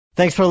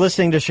Thanks for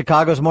listening to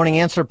Chicago's Morning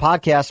Answer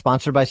podcast,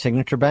 sponsored by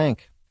Signature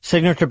Bank.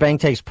 Signature Bank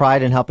takes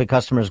pride in helping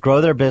customers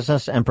grow their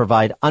business and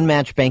provide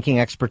unmatched banking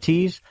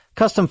expertise,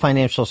 custom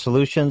financial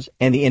solutions,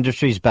 and the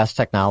industry's best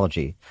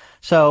technology.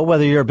 So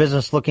whether you're a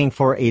business looking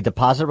for a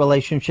deposit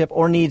relationship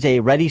or needs a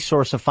ready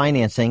source of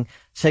financing,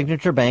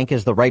 Signature Bank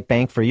is the right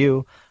bank for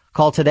you.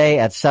 Call today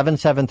at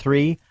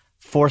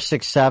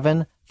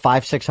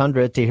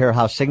 773-467-5600 to hear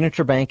how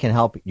Signature Bank can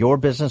help your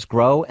business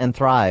grow and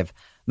thrive.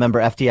 Member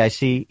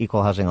FDIC,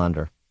 Equal Housing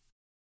Lender.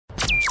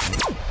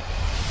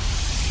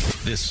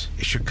 This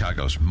is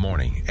Chicago's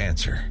Morning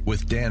Answer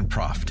with Dan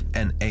Proft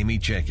and Amy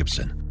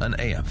Jacobson on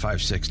AM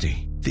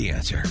 560. The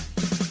Answer.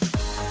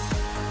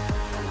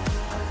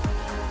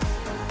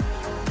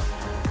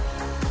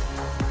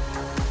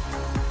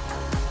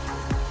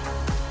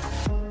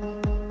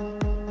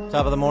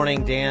 Top of the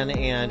morning, Dan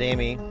and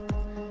Amy.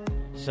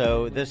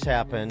 So this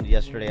happened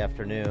yesterday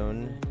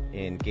afternoon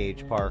in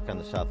Gage Park on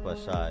the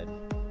southwest side.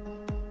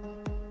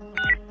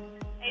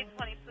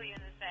 822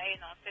 Units A,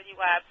 on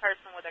citywide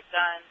person with a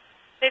gun.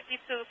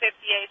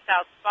 5258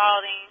 South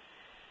Spalding.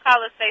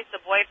 Caller states the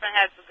boyfriend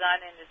has the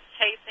gun and is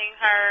chasing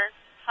her.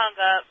 Hung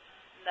up.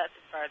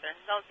 Nothing further.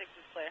 Zone 6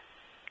 is clear.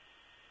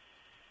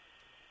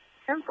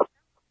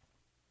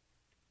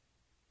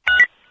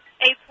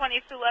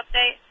 822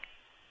 update.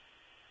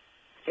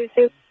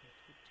 22.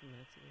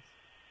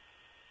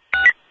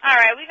 All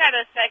right, we got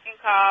a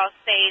second call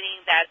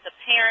stating that the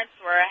parents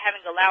were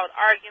having a loud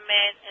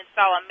argument and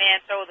saw a man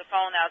throw the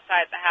phone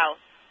outside the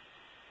house.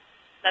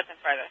 Nothing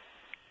further.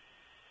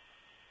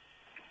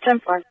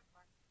 10-4.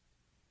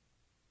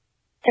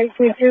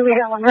 822, we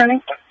got one running.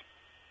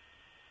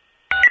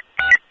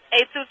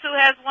 822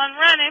 has one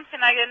running. Can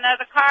I get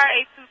another car?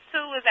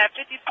 822 is at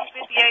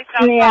 5258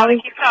 South In the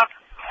alley. Spalding. Keep talking.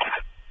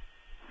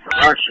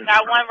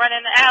 Got one running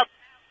in the alley.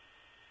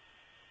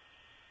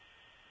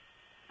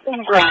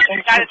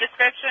 Got a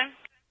description?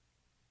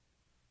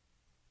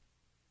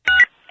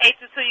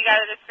 822, you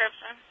got a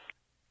description?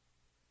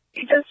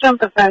 He just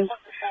jumped the fence.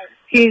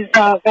 He's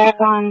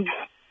back on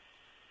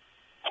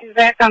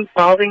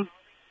Spalding.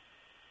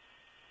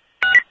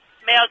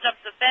 Male jumps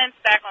the fence,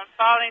 back on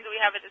Spalding. Do we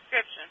have a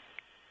description?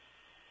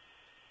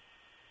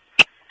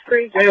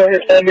 Gray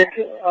joggers,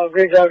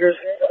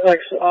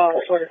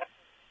 sweater.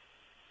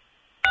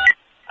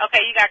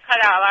 Okay, you got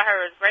cut out. All I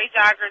heard was gray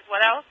joggers.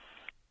 What else?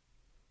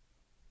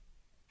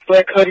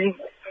 Black hoodie,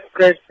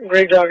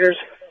 gray joggers,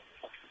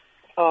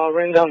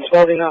 ran down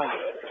Spalding.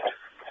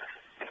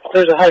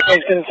 There's a high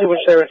fence, couldn't see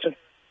which direction.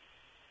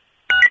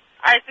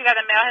 All right, so we got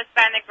a male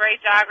Hispanic, gray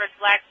joggers,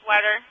 black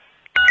sweater.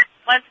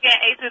 Once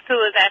again, 822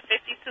 is at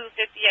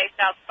 5258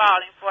 South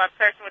Spalding for a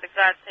person with a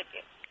gun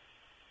ticket.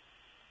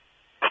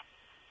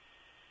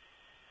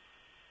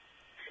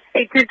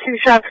 822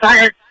 shots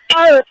fired.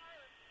 822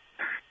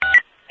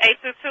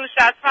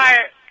 shots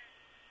fired.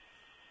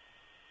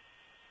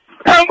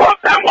 10-1,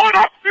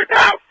 officer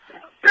down!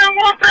 10-1,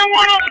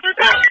 officer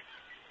down!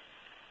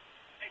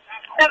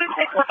 For the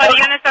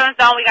units on the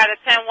zone, we got a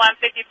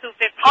 10-1,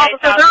 5258 Officer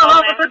South down,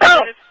 Spalding. officer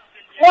down!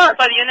 What?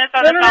 For the units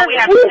on the zone, we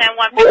have a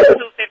 10-1,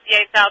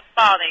 5258 South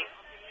Spalding.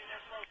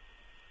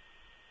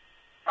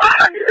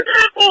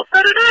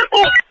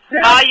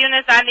 All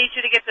units, I need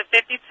you to get to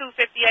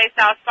 5258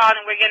 South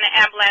Spalding. We're getting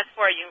an ambulance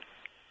for you.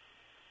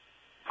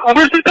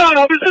 Officer down!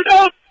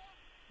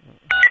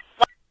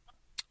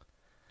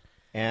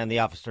 And the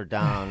officer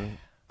down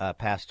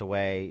passed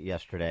away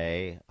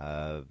yesterday.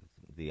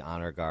 The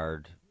Honor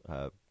Guard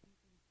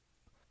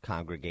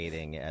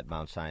congregating at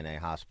Mount Sinai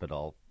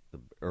Hospital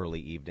the early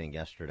evening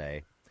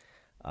yesterday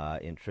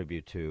in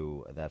tribute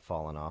to that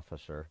fallen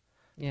officer.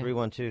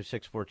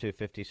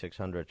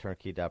 312-642-5600,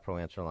 turnkey.pro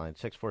answer line,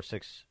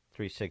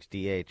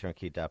 646-36DA,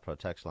 turnkey.pro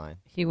text line.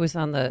 He was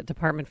on the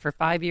department for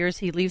 5 years.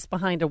 He leaves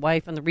behind a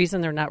wife, and the reason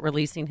they're not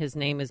releasing his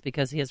name is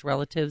because he has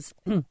relatives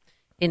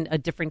in a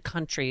different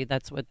country.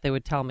 That's what they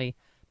would tell me.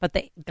 But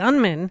the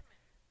gunman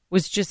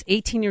was just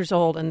 18 years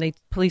old, and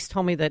police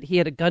told me that he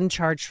had a gun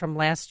charge from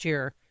last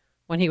year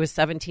when he was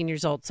 17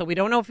 years old. So we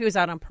don't know if he was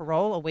out on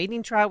parole,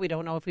 awaiting trial. We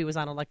don't know if he was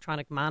on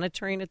electronic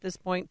monitoring at this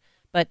point.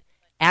 But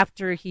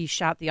after he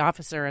shot the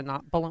officer and the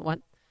bullet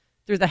went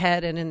through the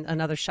head and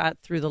another shot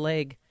through the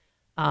leg,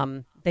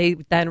 they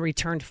then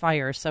returned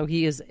fire. So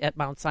he is at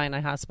Mount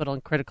Sinai Hospital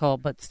in critical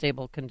but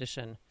stable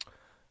condition.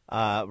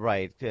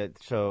 Right.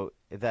 So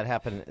that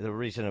happened. The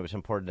reason it was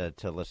important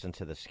to listen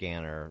to the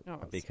scanner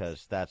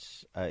because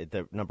that's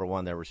number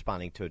one. They're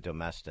responding to a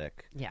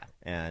domestic. Yeah.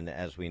 And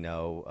as we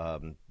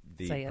know,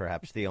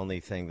 perhaps the only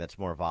thing that's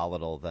more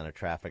volatile than a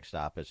traffic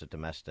stop is a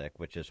domestic,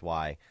 which is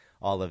why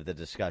all of the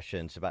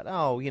discussions about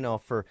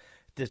for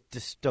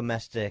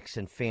domestics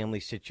and family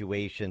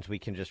situations, we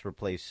can just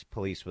replace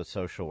police with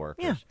social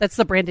workers. Yeah, that's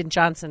the Brandon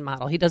Johnson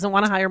model. He doesn't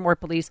want to hire more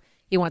police.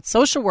 He wants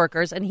social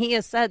workers, and he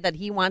has said that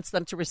he wants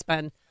them to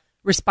respond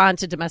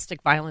to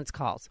domestic violence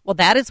calls. Well,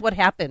 that is what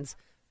happens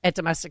at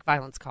domestic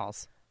violence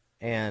calls.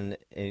 And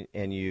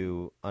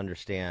you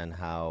understand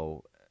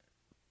how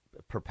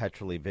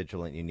perpetually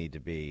vigilant you need to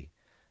be.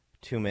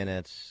 2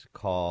 minutes,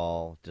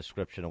 call,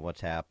 description of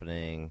what's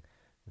happening,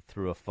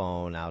 through a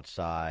phone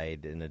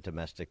outside in a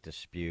domestic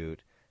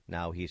dispute.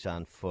 Now he's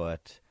on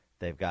foot.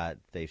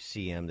 They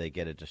see him, they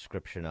get a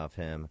description of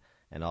him,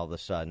 and all of a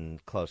sudden,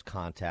 close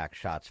contact,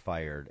 shots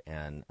fired,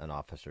 and an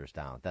officer's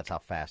down. That's how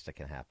fast it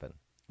can happen.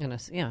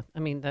 Yeah, I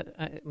mean,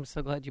 I'm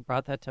so glad you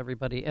brought that to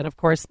everybody. And, of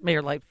course,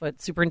 Mayor Lightfoot,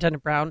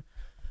 Superintendent Brown,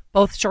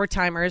 both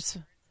short-timers,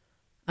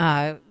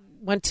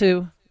 went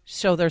to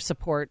show their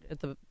support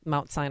at the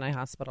Mount Sinai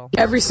Hospital.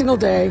 Every single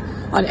day,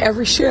 on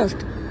every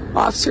shift,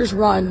 officers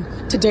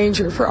run to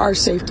danger for our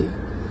safety.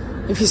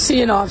 If you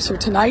see an officer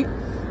tonight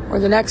or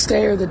the next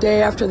day or the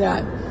day after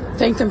that,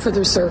 thank them for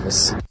their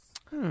service.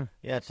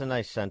 Yeah, it's a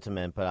nice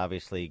sentiment, but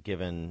obviously,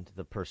 given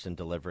the person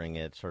delivering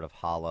it, sort of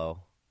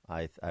hollow,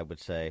 I would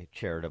say,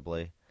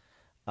 charitably.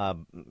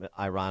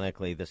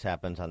 Ironically, this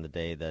happens on the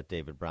day that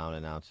David Brown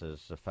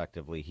announces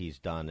effectively he's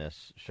done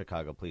as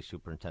Chicago Police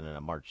Superintendent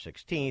on March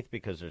 16th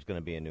because there's going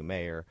to be a new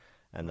mayor,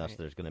 and thus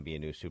there's going to be a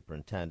new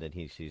superintendent.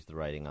 He sees the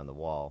writing on the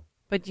wall.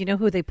 But you know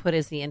who they put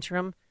as the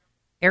interim?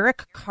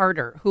 Eric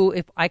Carter, who,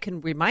 if I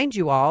can remind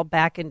you all,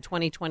 back in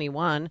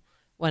 2021,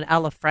 when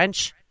Ella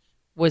French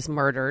was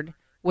murdered,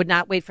 would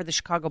not wait for the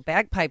Chicago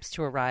bagpipes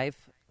to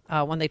arrive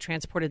when they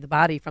transported the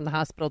body from the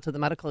hospital to the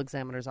medical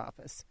examiner's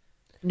office.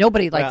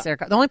 Nobody likes Eric.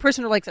 The only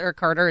person who likes Eric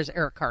Carter is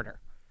Eric Carter.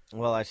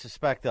 Well, I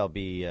suspect there'll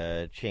be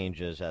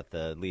changes at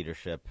the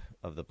leadership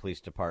of the police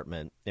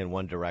department in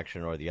one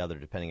direction or the other,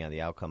 depending on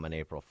the outcome on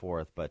April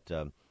 4th. But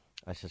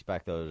I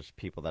suspect those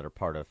people that are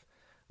part of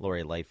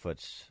Lori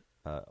Lightfoot's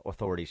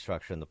authority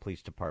structure in the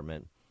police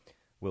department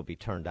will be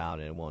turned out,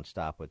 and it won't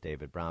stop with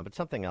David Brown. But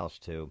something else,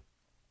 too.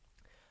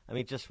 I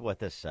mean, just what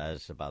this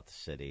says about the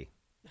city.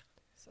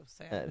 So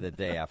sad. The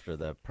day after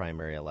the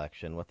primary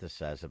election, what this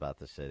says about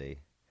the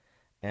city.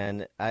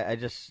 And I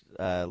just,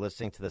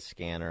 listening to the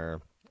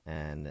scanner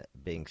and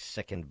being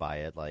sickened by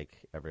it like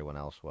everyone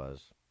else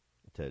was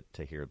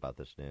to hear about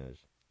this news.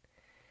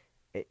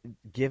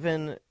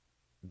 Given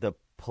the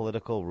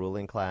political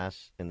ruling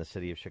class in the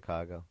city of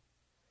Chicago,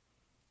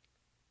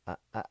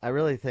 I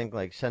really think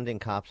like sending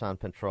cops on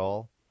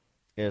patrol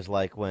is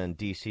like when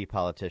D.C.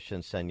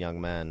 politicians send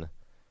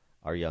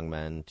our young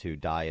men to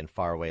die in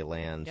faraway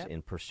lands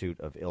in pursuit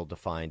of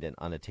ill-defined and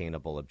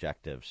unattainable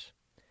objectives.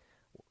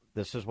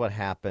 This is what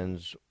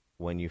happens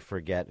when you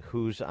forget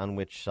who's on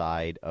which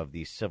side of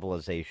the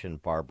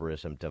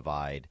civilization-barbarism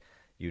divide.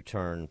 You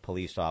turn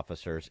police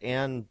officers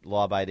and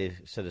law-abiding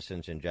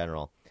citizens in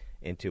general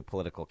into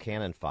political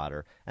cannon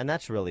fodder. And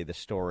that's really the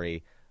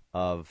story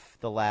of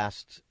the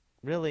last,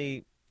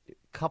 really,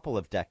 couple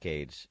of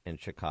decades in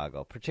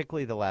Chicago,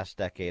 particularly the last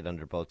decade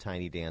under both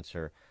Tiny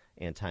Dancer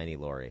and Tiny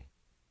Laurie.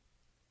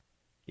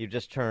 You've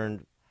just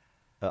turned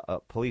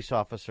police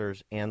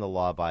officers and the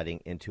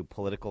law-abiding into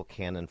political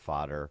cannon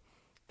fodder.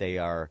 They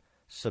are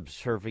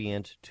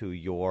subservient to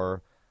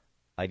your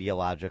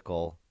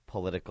ideological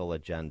political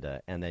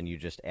agenda. And then you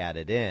just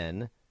added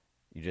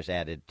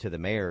to the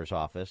mayor's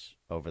office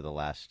over the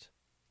last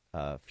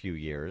few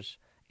years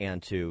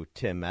and to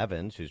Tim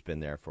Evans, who's been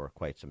there for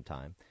quite some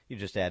time. You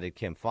just added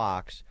Kim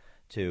Foxx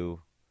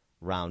to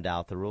round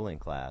out the ruling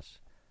class.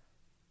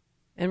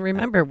 And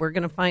remember, we're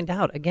going to find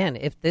out, again,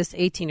 if this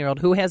 18-year-old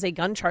who has a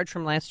gun charge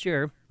from last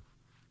year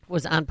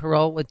was on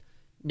parole with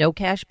no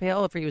cash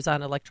bail, if he was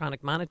on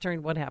electronic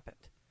monitoring, what happened?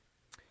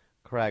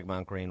 Craig,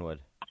 Mount Greenwood.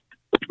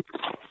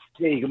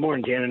 Hey, good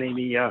morning, Dan and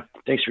Amy.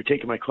 Thanks for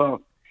taking my call.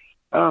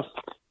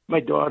 My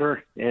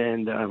daughter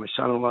and my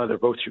son-in-law, they're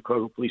both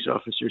Chicago police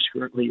officers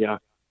currently.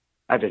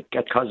 I've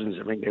got cousins.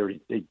 I mean,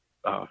 they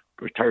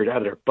retired out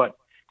of there. But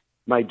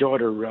my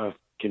daughter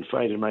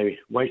confided in my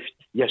wife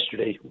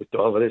yesterday with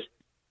all of this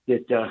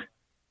that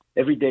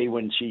every day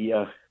when she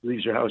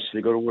leaves her house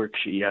to go to work,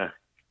 she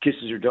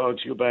kisses her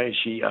dogs goodbye.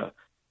 The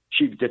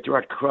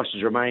thought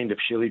crosses her mind if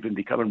she'll even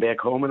be coming back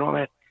home and all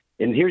that.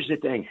 And here's the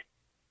thing.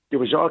 There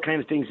was all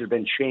kinds of things that have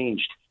been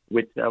changed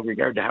with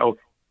regard to how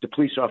the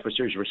police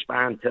officers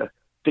respond to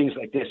things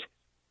like this.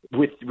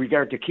 With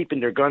regard to keeping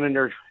their gun in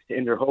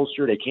their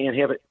holster, they can't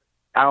have it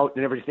out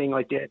and everything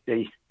like that.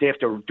 They have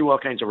to do all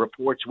kinds of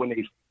reports when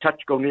they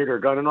go near their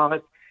gun and all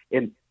that.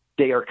 And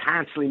they are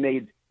constantly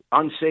made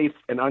unsafe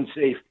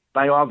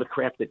by all the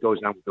crap that goes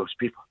on with those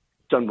people.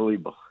 It's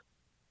unbelievable.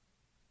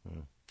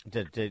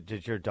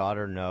 Did your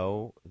daughter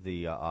know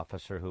the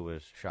officer who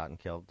was shot and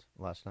killed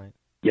last night?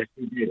 Yes,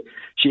 she did.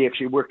 She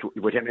actually worked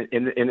with him,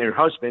 and her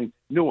husband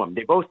knew him.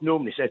 They both knew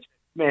him. They said,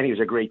 man, he was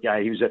a great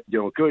guy. He was a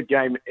good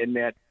guy in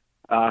that,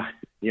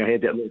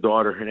 had that little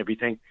daughter and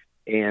everything.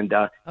 And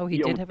he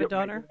did have a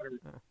daughter?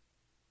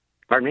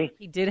 Pardon me?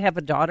 He did have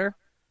a daughter?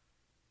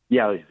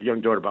 Yeah, a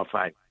young daughter, about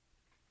 5.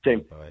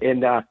 Same.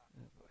 And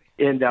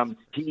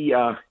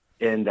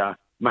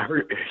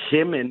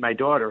him and my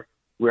daughter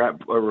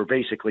were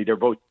basically, they're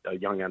both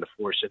young on the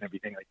force and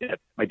everything like that.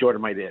 My daughter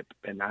might have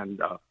been on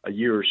a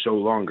year or so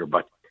longer,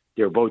 but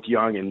they were both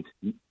young, and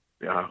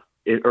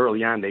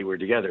early on they were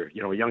together.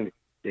 Young,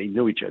 they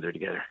knew each other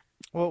together.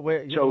 Well,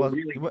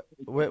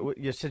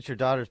 since your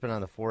daughter's been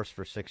on the force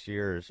for 6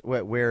 years,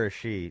 where is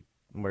she?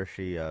 Where's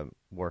she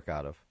work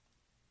out of?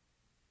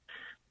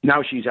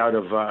 Now she's out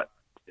of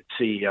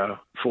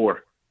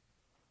 4.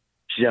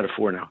 She's out of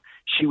 4 now.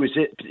 She was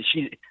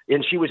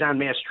on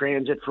mass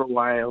transit for a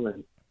while,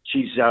 and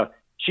she's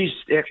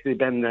actually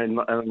been in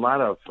a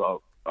lot of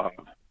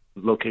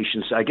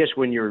locations. I guess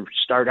when you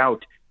start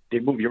out, they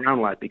move you around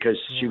a lot because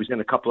she was in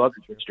a couple other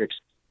districts.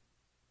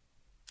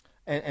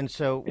 And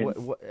so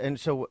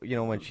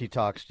when she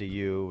talks to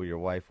you or your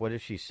wife, what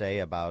does she say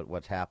about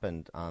what's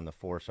happened on the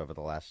force over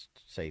the last,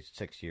 say,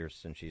 6 years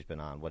since she's been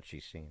on? What's she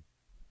seen?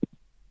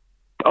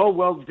 Oh,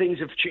 well, things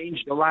have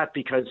changed a lot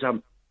because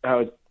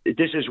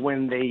this is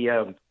when they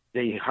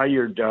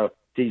hired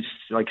these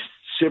like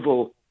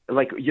civil,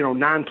 like,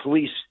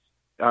 non-police.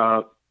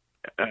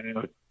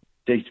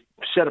 They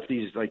set up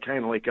these like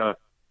kind of like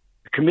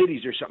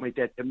committees or something like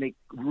that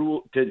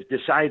to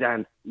decide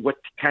on what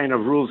kind of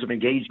rules of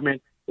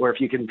engagement or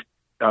if you can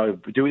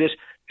do this.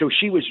 So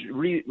she was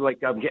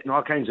getting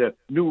all kinds of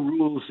new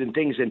rules and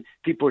things, and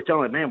people were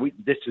telling her, man,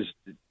 this is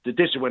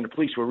when the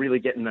police were really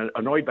getting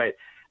annoyed by it.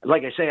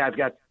 Like I say, I've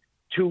got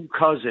 2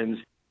 cousins.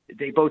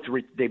 They both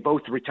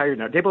retired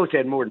now. They both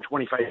had more than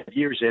 25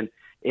 years in,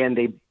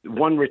 and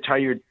one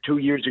retired 2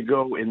 years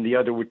ago, and the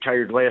other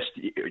retired last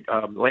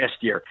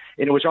year.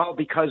 And it was all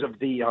because of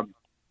the.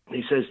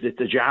 He says that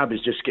the job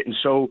is just getting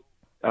so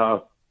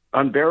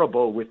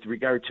unbearable with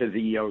regard to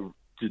the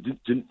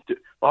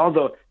all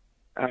the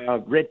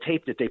red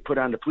tape that they put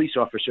on the police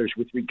officers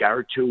with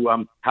regard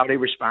to how they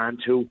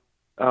respond to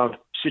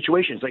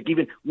situations, like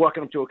even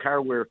walking up to a car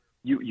where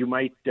you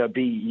might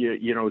be,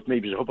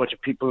 maybe there's a whole bunch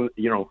of people,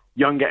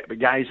 young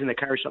guys in the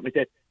car or something like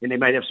that, and they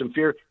might have some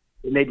fear,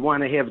 and they'd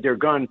want to have their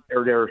gun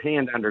or their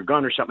hand on their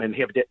gun or something and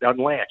have it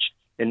unlatched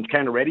and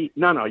kind of ready.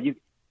 No, you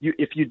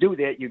if you do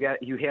that,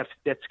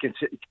 that's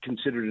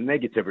considered a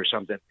negative or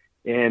something.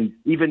 And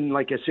even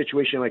like a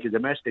situation like a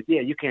domestic,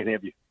 you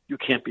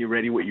can't be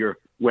ready with your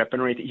weapon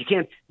or anything. You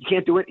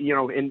can't do it.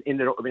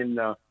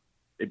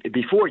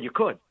 Before you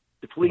could,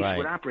 the police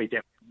would operate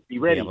that. Be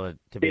ready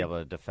be able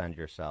to defend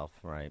yourself,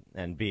 right?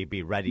 And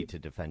be ready to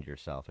defend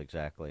yourself.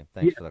 Exactly.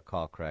 Thanks for the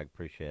call, Craig.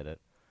 Appreciate it.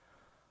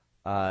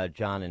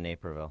 John in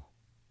Naperville.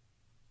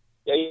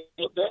 Yeah,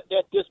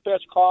 that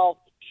dispatch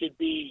call should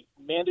be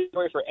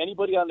mandatory for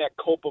anybody on that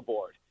COPA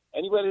board.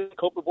 Anybody on the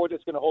COPA board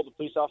that's going to hold the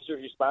police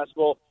officers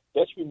responsible,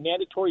 that should be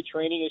mandatory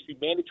training. It should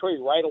be mandatory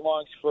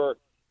ride-alongs for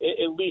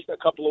at least a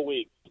couple of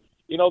weeks.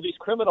 These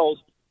criminals,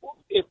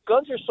 if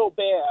guns are so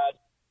bad,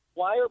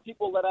 why are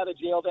people let out of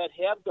jail that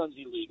have guns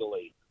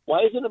illegally?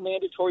 Why isn't a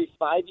mandatory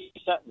 5-year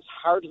sentence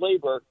hard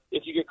labor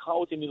if you get caught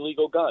with an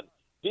illegal gun?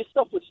 This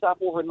stuff would stop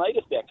overnight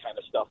if that kind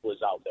of stuff was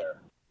out there.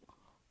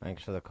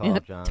 Thanks for the call,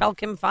 John. Tell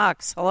Kim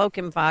Fox. Hello,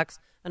 Kim Fox.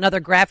 Another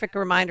graphic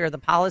reminder of the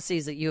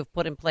policies that you have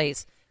put in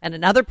place, and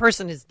another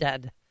person is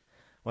dead.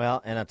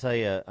 Well, and I'll tell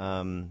you,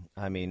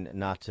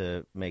 not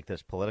to make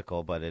this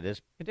political, but it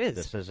is. It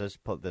is.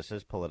 This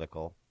is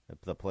political.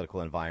 The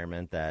political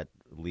environment that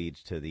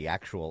leads to the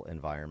actual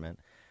environment.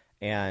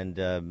 And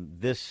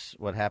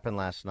what happened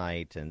last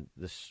night, and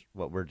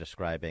what we're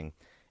describing,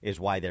 is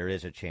why there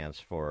is a chance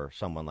for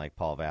someone like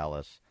Paul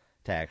Vallas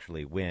to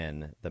actually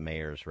win the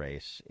mayor's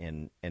race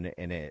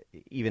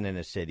even in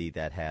a city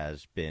that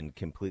has been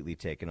completely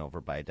taken over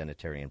by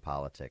identitarian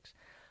politics.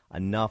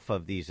 Enough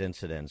of these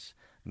incidents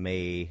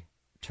may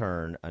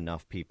turn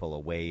enough people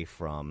away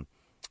from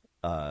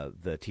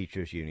the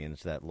teachers'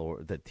 unions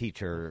the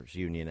teachers'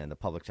 union and the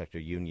public sector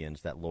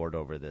unions that lord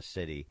over this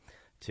city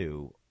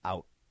to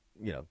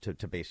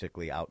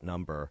basically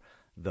outnumber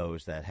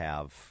those that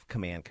have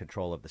command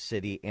control of the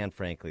city and,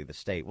 frankly, the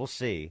state. We'll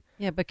see.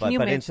 Yeah, but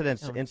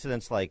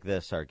incidents like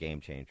this are game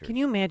changers. Can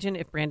you imagine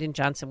if Brandon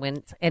Johnson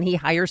wins and he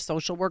hires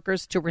social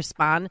workers to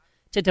respond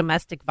to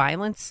domestic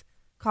violence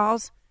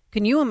calls?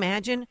 Can you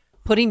imagine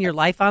putting your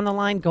life on the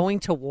line, going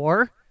to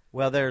war?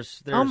 Well,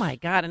 there's oh my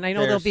God, and I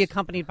know they'll be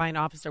accompanied by an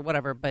officer,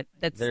 whatever. But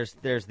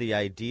there's the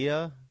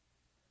idea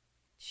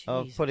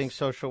of putting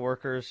social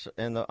workers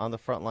on the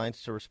front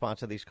lines to respond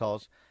to these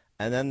calls.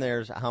 And then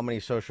there's how many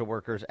social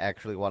workers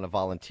actually want to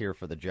volunteer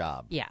for the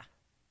job. Yeah,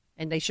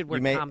 and they should wear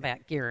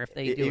combat gear if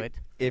they do it.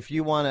 If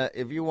you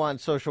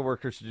want social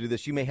workers to do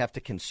this, you may have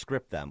to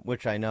conscript them,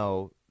 which I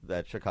know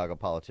that Chicago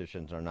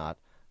politicians are not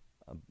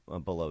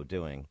below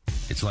doing.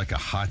 It's like a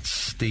hot,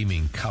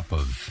 steaming cup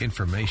of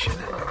information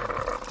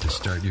to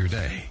start your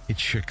day.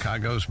 It's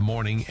Chicago's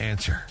Morning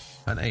Answer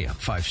on AM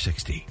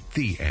 560,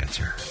 The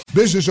Answer.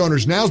 Business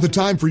owners, now's the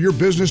time for your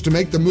business to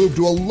make the move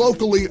to a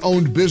locally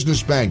owned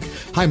business bank.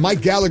 Hi,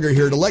 Mike Gallagher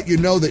here to let you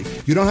know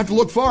that you don't have to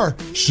look far.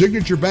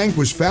 Signature Bank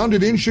was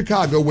founded in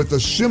Chicago with a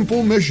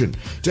simple mission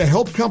to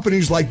help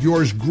companies like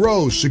yours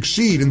grow,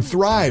 succeed, and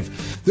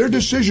thrive. Their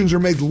decisions are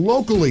made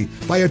locally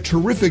by a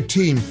terrific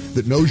team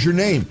that knows your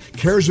name,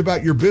 cares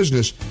about your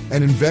business,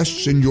 and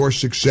invests in your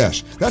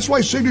success. That's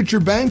why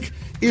Signature Bank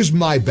is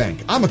my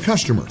bank. I'm a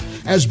customer.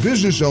 As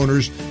business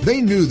owners, they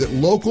knew that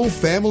local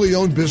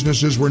family-owned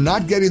businesses were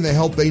not getting the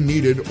help they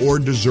needed or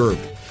deserved.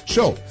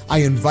 So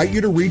I invite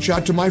you to reach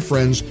out to my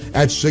friends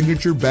at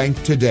Signature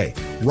Bank today.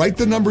 Write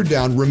the number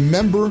down.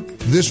 Remember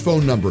this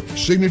phone number,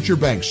 Signature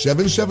Bank,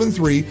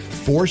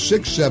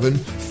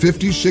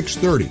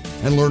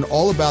 773-467-5630, and learn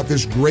all about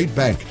this great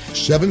bank,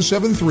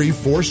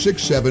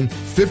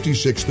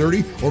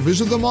 773-467-5630, or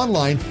visit them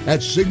online at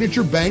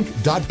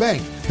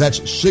signaturebank.bank. That's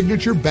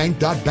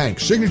signaturebank.bank.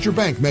 Signature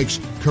Bank makes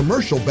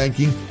commercial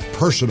banking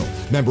personal.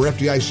 Member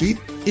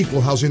FDIC, equal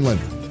housing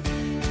lender.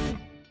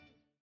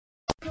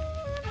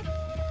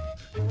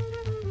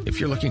 If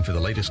you're looking for the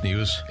latest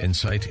news,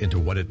 insight into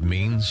what it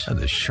means, and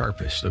the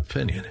sharpest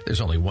opinion, there's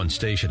only one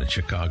station in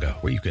Chicago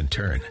where you can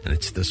turn, and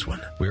it's this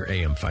one. We're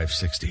AM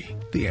 560,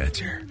 The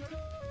Answer.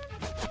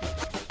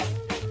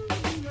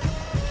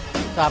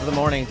 Top of the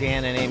morning,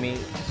 Dan and Amy.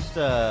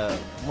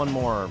 Just one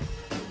more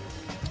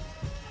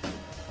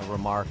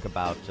remark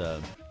about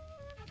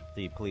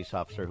the police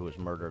officer who was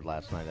murdered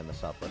last night on the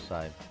Southwest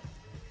Side.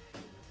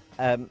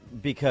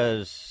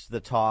 Because the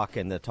talk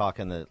in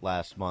the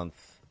last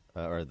month,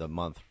 or the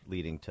month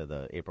leading to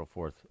the April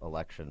 4th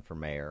election for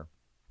mayor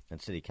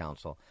and city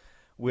council,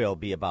 will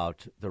be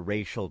about the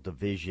racial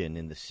division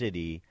in the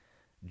city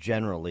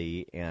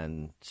generally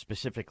and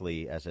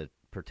specifically as it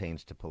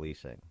pertains to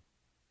policing.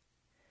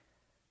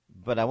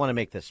 But I want to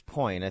make this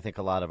point. I think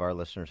a lot of our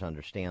listeners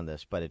understand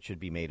this, but it should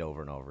be made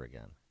over and over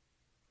again.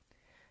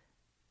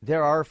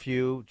 There are a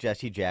few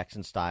Jesse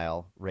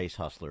Jackson-style race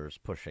hustlers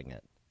pushing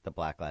it, the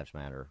Black Lives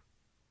Matter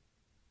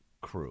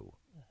crew.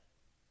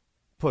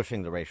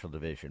 Pushing the racial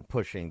division,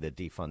 pushing the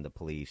defund the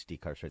police,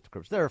 decarcerate the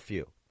criminals. There are a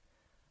few.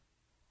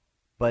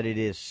 But it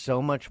is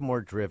so much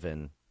more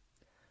driven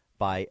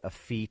by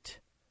effete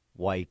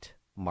white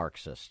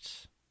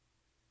Marxists.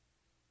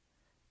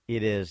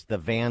 It is the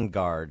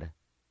vanguard,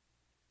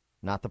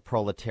 not the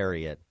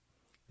proletariat,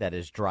 that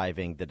is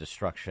driving the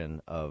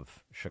destruction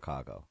of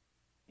Chicago.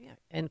 Yeah.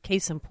 And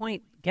case in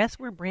point, guess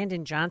where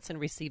Brandon Johnson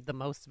received the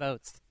most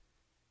votes?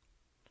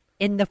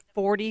 In the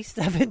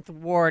 47th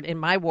ward, in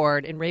my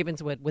ward, in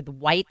Ravenswood, with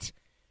white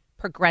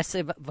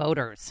progressive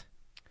voters.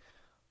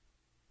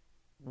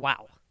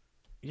 Wow.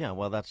 Yeah,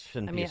 well, that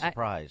shouldn't be a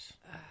surprise.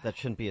 That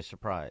shouldn't be a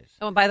surprise.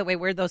 Oh, and by the way,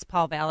 where'd those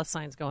Paul Vallis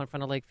signs go in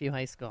front of Lakeview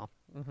High School?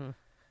 Mm-hmm.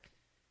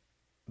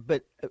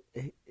 But,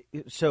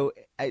 so,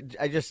 I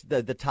just,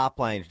 the top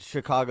line,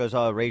 Chicago's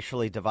a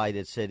racially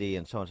divided city,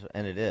 and so on,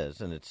 and it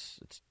is, and it's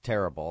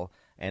terrible,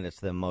 and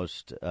it's the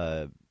most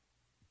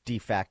de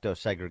facto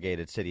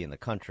segregated city in the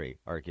country,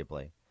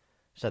 arguably.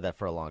 Said that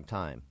for a long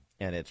time.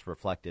 And it's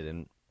reflected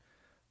in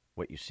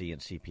what you see in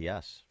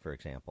CPS, for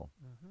example.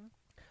 Mm-hmm.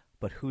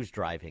 But who's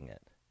driving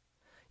it?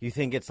 You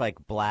think it's like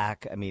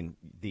black, I mean,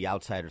 the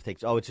outsider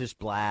thinks, oh, it's just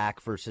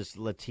black versus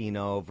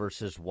Latino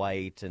versus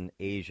white and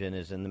Asian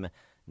is in the...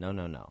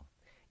 No.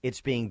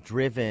 It's being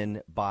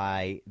driven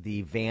by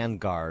the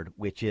vanguard,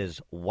 which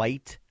is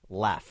white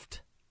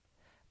left.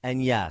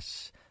 And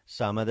yes,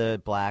 some of the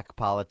black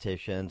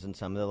politicians and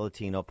some of the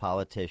Latino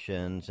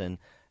politicians and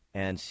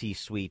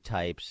C-suite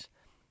types,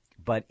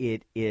 but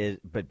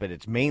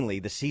it's mainly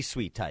the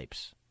C-suite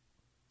types,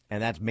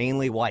 and that's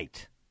mainly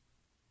white.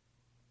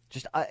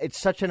 Just it's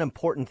such an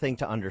important thing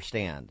to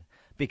understand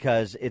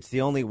because it's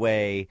the only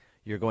way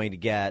you're going to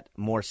get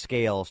more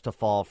scales to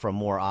fall from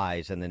more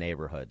eyes in the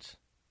neighborhoods.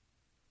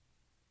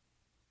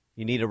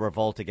 You need a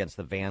revolt against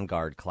the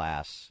vanguard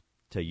class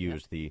to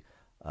use the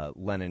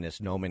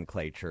Leninist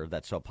nomenclature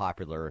that's so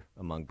popular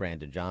among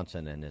Brandon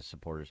Johnson and his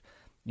supporters.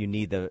 You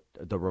need the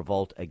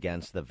revolt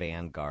against the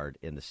vanguard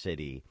in the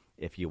city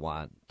if you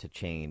want to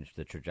change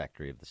the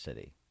trajectory of the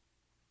city.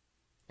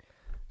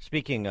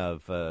 Speaking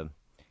of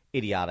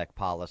idiotic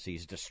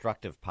policies,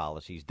 destructive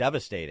policies,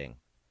 devastating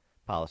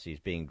policies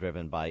being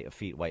driven by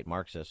effete white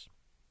Marxists,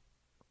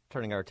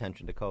 turning our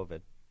attention to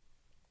COVID.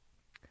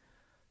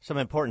 Some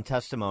important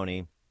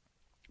testimony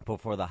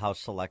before the House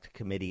Select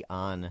Committee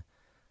on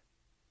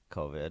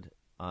COVID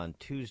on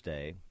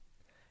Tuesday,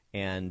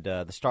 and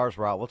the stars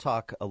were out. We'll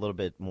talk a little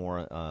bit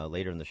more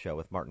later in the show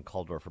with Martin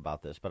Kulldorff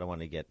about this, but I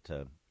want to give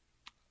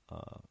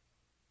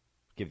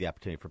the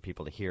opportunity for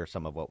people to hear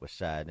some of what was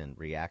said and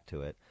react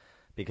to it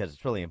because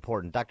it's really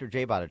important. Dr.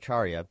 Jay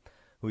Bhattacharya,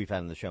 who we've had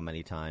on the show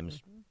many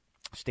times,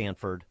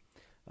 Stanford,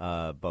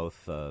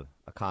 both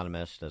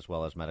economist as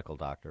well as medical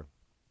doctor,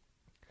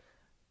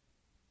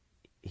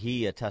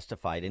 he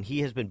testified, and he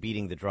has been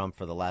beating the drum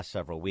for the last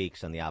several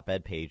weeks on the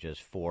op-ed pages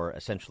for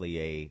essentially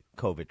a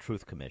COVID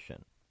Truth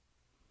Commission.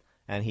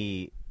 And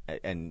he's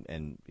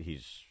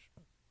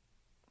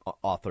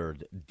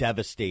authored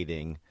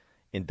devastating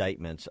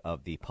indictments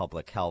of the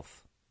public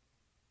health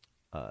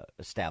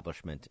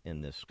establishment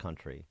in this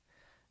country.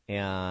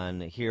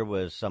 And here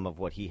was some of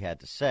what he had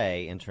to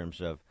say in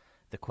terms of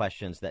the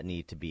questions that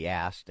need to be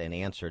asked and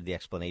answered, the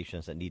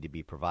explanations that need to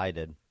be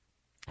provided,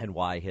 and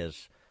why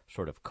his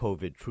sort of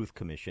COVID Truth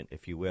Commission,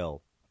 if you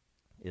will,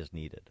 is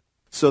needed.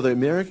 So the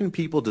American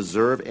people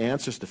deserve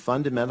answers to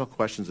fundamental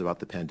questions about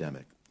the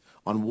pandemic.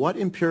 On what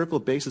empirical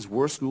basis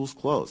were schools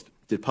closed?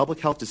 Did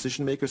public health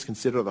decision makers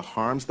consider the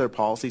harms of their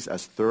policies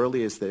as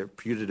thoroughly as their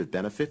putative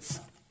benefits?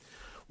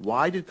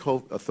 Why did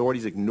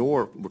authorities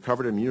ignore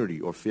recovered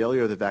immunity or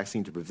failure of the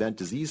vaccine to prevent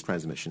disease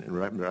transmission in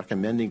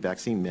recommending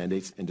vaccine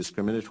mandates and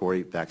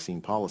discriminatory vaccine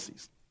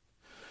policies?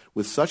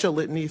 With such a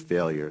litany of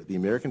failure, the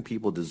American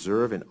people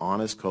deserve an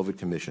honest COVID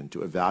commission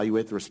to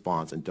evaluate the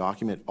response and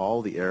document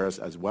all the errors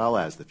as well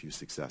as the few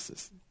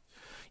successes.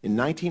 In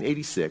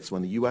 1986,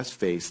 when the U.S.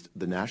 faced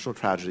the national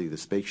tragedy of the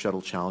Space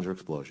Shuttle Challenger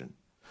explosion,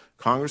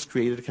 Congress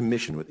created a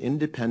commission with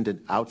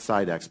independent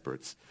outside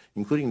experts,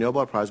 including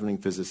Nobel Prize-winning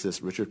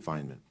physicist Richard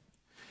Feynman.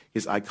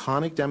 His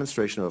iconic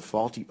demonstration of a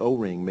faulty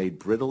O-ring made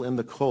brittle in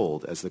the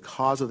cold as the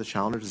cause of the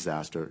Challenger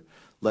disaster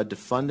led to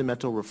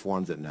fundamental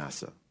reforms at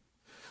NASA.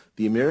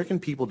 The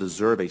American people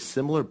deserve a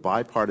similar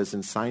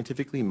bipartisan,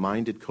 scientifically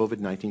minded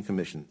COVID-19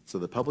 commission so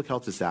the public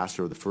health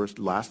disaster of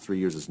the last 3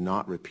 years is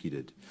not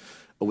repeated.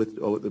 With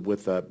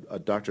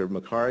Dr.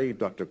 Makary,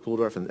 Dr.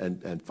 Kulldorff,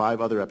 and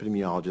 5 other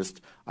epidemiologists,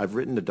 I've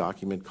written a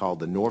document called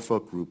the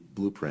Norfolk Group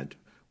Blueprint,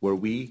 where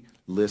we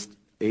list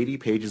 80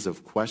 pages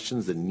of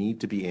questions that need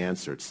to be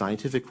answered,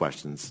 scientific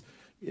questions,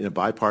 in a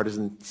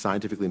bipartisan,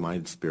 scientifically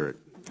minded spirit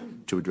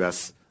to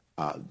address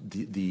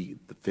the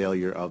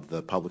failure of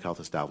the public health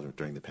establishment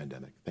during the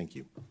pandemic. Thank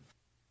you.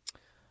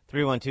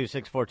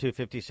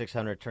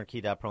 312-642-5600,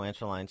 turnkey.pro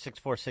answer line,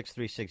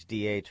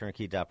 64636DA,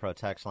 turnkey.pro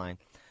text line.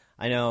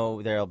 I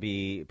know there'll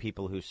be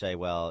people who say,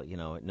 well, you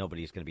know,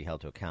 nobody's going to be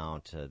held to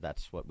account.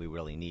 That's what we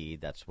really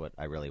need. That's what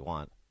I really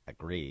want.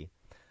 Agree.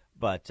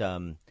 But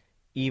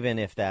even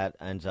if that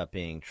ends up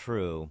being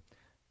true,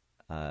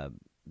 the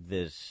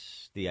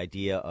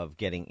idea of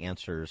getting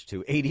answers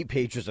to 80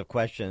 pages of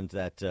questions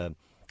that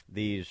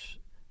these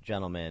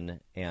gentlemen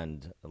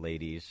and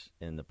ladies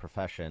in the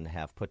profession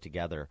have put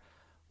together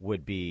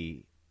would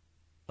be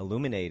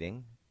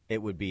illuminating.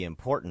 It would be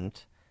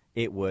important.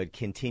 It would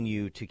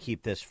continue to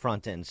keep this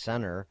front and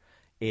center.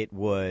 It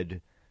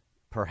would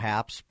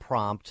perhaps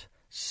prompt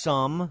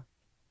some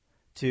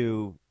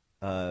to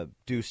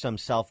do some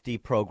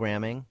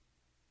self-deprogramming,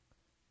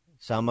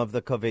 some of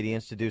the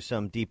COVIDians to do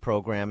some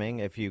deprogramming.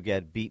 If you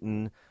get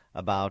beaten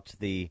about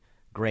the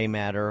gray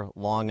matter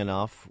long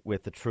enough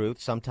with the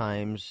truth,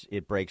 sometimes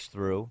it breaks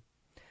through.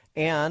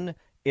 And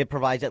it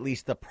provides at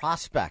least the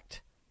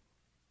prospect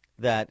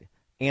that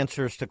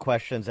answers to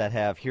questions that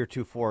have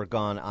heretofore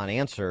gone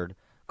unanswered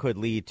could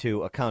lead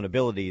to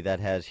accountability that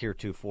has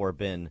heretofore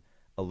been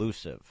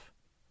elusive.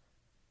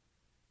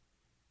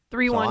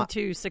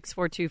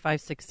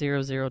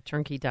 312-642-5600,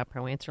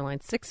 turnkey.pro answer line.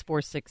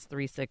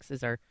 64636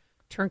 is our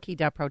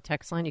turnkey.pro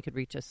text line. You could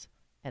reach us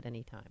at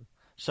any time.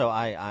 So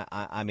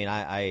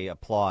I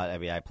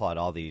applaud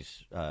all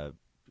these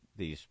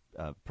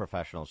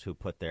professionals who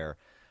put their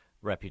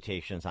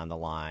reputations on the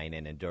line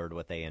and endured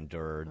what they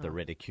endured, the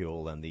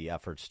ridicule and the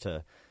efforts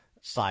to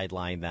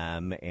sideline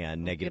them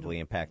and negatively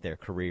impact their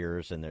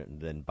careers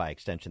and then by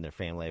extension their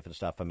family life and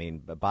stuff. I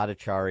mean,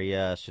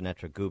 Bhattacharya,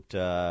 Sunetra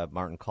Gupta,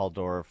 Martin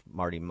Kulldorff,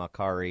 Marty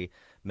Makary,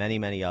 many,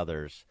 many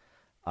others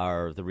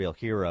are the real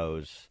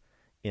heroes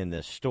in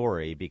this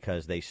story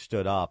because they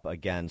stood up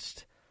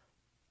against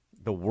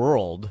the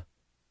world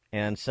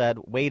and said,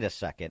 wait a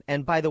second.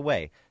 And by the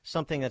way,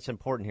 something that's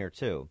important here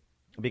too,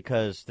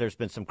 because there's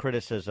been some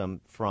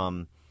criticism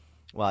from,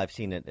 well, I've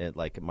seen it at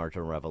like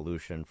Marginal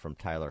Revolution from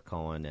Tyler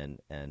Cohen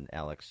and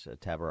Alex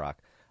Tabarrok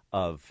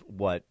of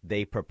what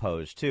they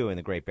proposed too in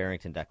the Great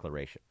Barrington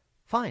Declaration.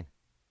 Fine.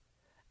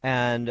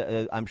 And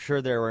I'm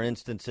sure there were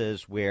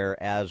instances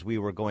where as we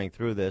were going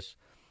through this,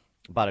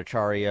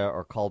 Bhattacharya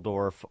or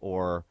Kulldorff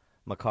or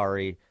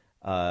Makary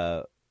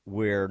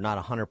were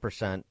not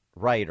 100%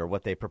 right, or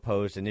what they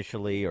proposed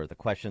initially, or the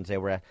questions they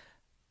were at.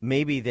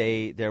 Maybe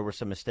there were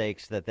some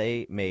mistakes that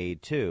they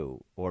made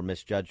too, or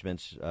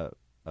misjudgments,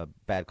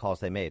 bad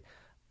calls they made.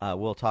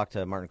 We'll talk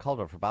to Martin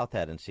Kulldorff about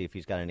that and see if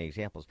he's got any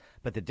examples.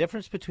 But the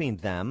difference between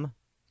them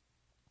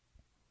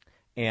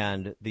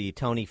and the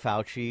Tony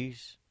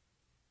Fauci's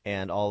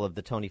and all of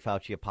the Tony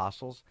Fauci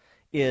apostles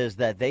is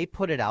that they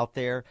put it out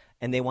there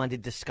and they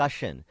wanted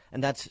discussion,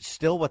 and that's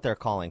still what they're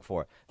calling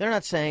for. They're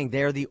not saying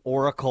they're the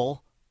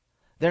oracle.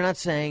 They're not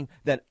saying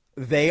that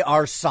they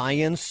are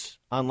science,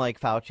 unlike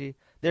Fauci.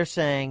 They're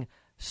saying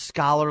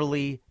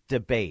scholarly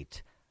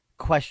debate,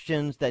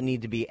 questions that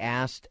need to be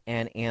asked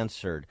and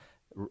answered,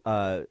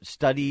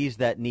 studies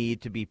that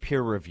need to be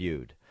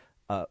peer-reviewed,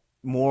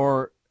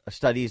 more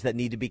studies that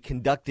need to be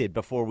conducted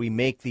before we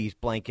make these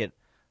blanket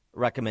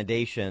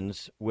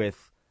recommendations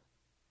with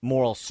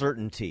moral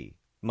certainty,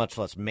 much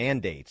less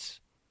mandates.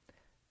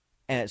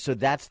 And so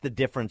that's the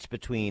difference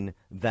between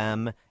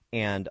them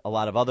and a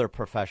lot of other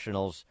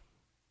professionals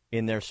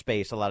in their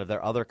space, a lot of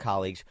their other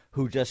colleagues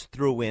who just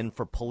threw in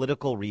for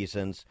political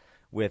reasons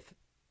with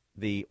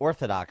the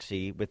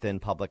orthodoxy within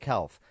public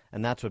health.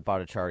 And that's what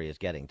Bhattacharya is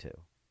getting to.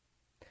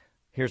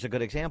 Here's a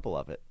good example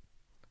of it.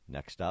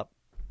 Next up,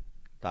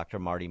 Dr.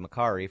 Marty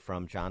Makary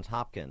from Johns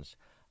Hopkins.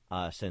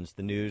 Since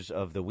the news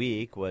of the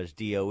week was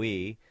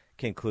DOE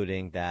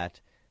concluding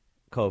that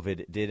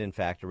COVID did in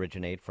fact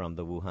originate from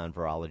the Wuhan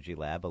Virology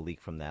Lab, a leak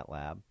from that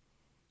lab,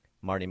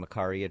 Marty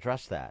Makary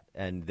addressed that.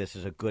 And this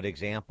is a good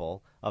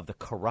example of the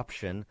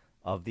corruption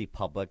of the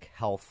public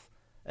health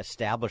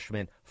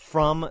establishment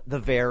from the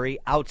very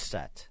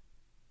outset.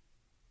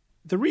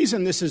 The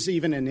reason this is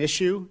even an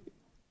issue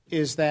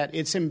is that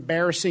it's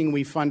embarrassing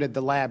we funded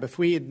the lab. If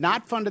we had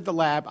not funded the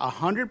lab,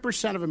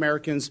 100% of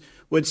Americans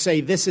would say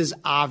this is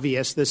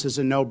obvious, this is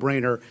a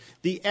no-brainer.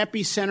 The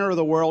epicenter of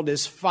the world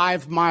is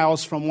 5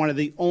 miles from one of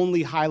the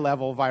only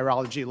high-level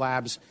virology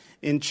labs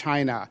in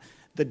China.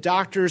 The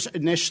doctors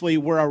initially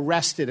were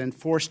arrested and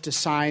forced to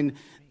sign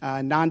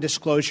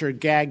non-disclosure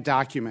gag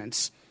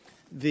documents.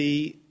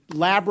 The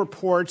lab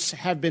reports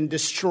have been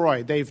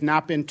destroyed. They've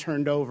not been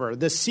turned over.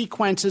 The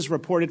sequences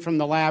reported from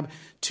the lab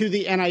to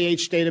the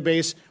NIH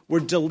database were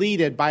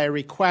deleted by a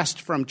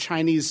request from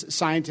Chinese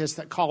scientists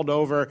that called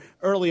over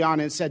early on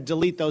and said,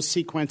 delete those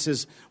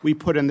sequences we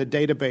put in the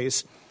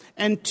database.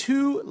 And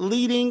 2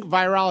 leading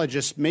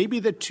virologists, maybe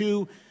the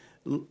 2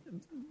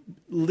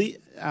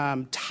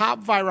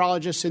 top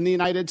virologists in the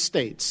United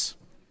States,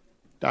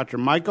 Dr.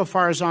 Michael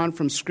Farzan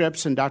from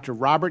Scripps and Dr.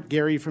 Robert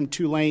Gary from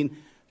Tulane,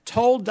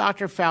 told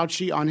Dr.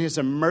 Fauci on his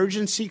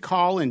emergency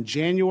call in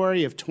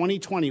January of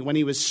 2020 when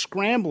he was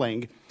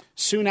scrambling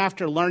soon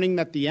after learning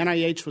that the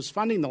NIH was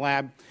funding the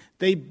lab,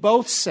 they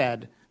both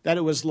said that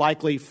it was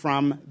likely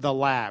from the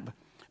lab.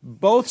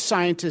 Both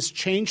scientists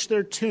changed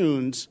their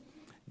tunes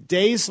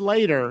days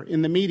later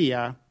in the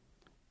media,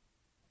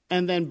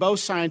 and then both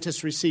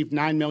scientists received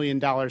 $9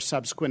 million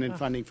subsequent in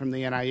funding from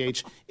the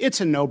NIH. It's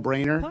a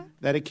no-brainer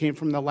that it came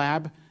from the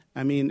lab.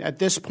 I mean, at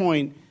this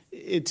point,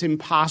 it's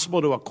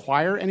impossible to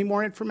acquire any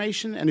more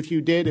information, and if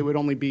you did, it would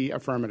only be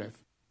affirmative.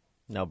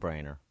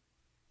 No-brainer.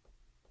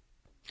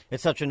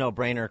 It's such a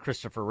no-brainer.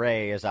 Christopher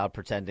Wray is out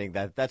pretending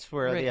that that's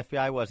where the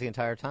FBI was the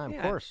entire time. Yeah.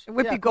 Of course.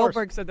 Whoopi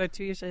Goldberg said that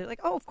 2 years ago. Like,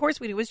 oh, of course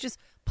we did. It was just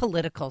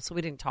political, so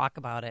we didn't talk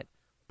about it.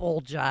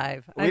 Bull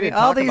jive.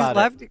 All these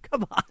lefty.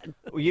 Come on.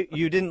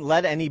 You didn't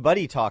let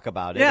anybody talk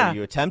about it. Yeah. Or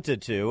you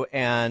attempted to,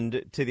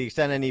 and to the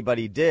extent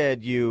anybody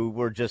did, you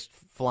were just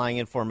flying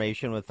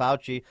information with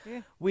Fauci.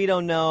 Yeah. We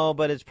don't know,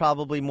 but it's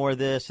probably more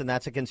this, and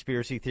that's a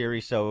conspiracy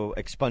theory, so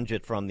expunge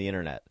it from the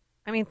internet.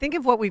 I mean, think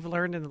of what we've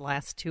learned in the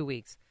last 2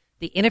 weeks.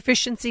 The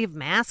inefficiency of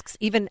masks,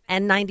 even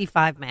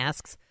N95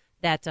 masks,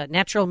 that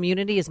natural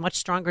immunity is much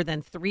stronger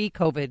than 3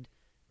 COVID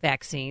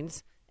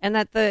vaccines, and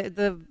that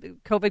the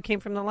COVID came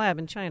from the lab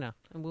in China.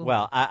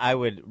 Well, I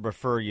would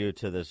refer you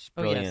to this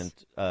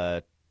brilliant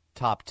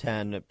top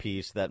 10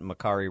 piece that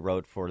Makari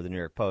wrote for the New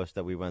York Post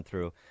that we went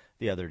through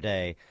the other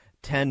day.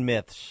 10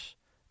 myths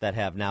that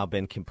have now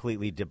been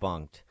completely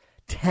debunked.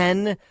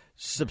 10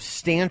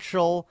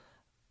 substantial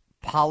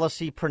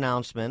policy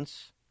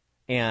pronouncements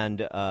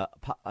and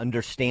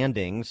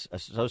understandings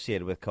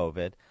associated with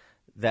COVID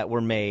that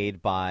were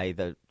made by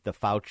the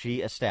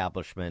Fauci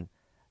establishment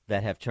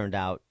that have turned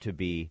out to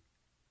be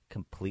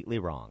completely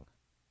wrong,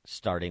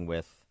 starting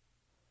with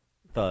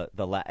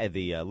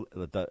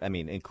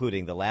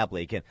including the lab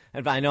leak. And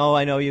I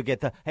know you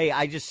get hey,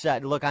 I just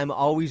said, look, I'm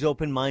always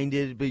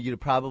open-minded, but you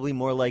probably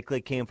more likely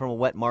it came from a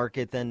wet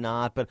market than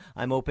not, but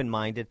I'm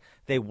open-minded.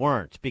 They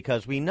weren't,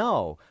 because we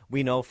know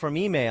from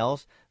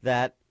emails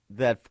that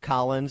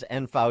Collins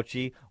and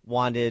Fauci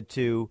wanted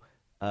to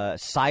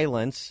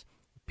silence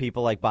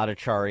people like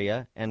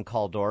Bhattacharya and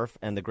Kaldorf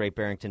and the Great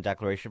Barrington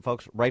Declaration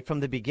folks right from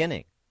the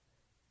beginning.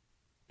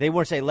 They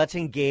weren't saying, let's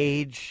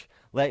engage.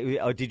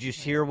 Did you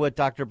hear what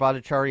Dr.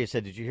 Bhattacharya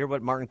said? Did you hear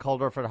what Martin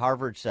Kaldorf at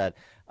Harvard said?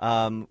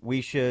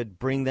 We should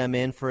bring them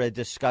in for a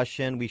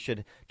discussion. We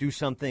should do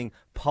something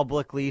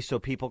publicly so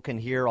people can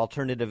hear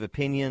alternative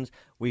opinions.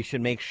 We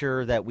should make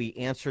sure that we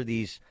answer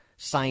these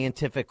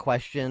scientific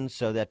questions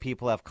so that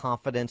people have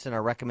confidence in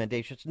our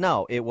recommendations.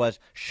 No, it was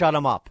shut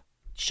them up.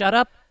 Shut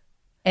up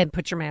and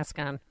put your mask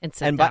on and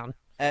sit down.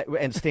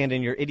 And stand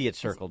in your idiot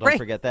circle. Don't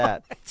forget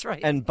that. That's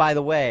right. And by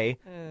the way,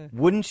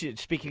 wouldn't you,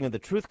 speaking of the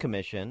Truth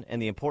Commission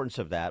and the importance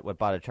of that, what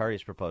Bhattacharya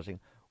is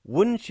proposing,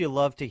 wouldn't you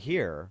love to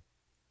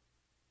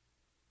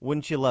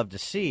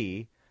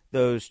see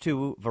those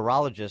 2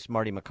 virologists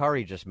Marty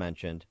Makari just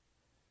mentioned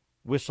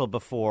whistle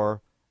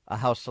before a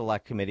House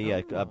Select Committee,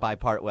 a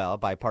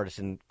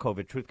bipartisan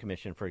COVID Truth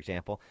Commission, for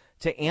example,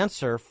 to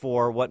answer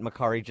for what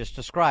Makari just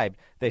described.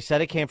 They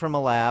said it came from a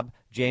lab,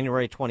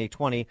 January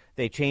 2020.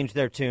 They changed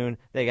their tune.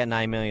 They got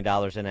 $9 million in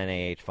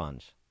NIH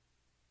funds.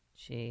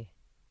 Gee.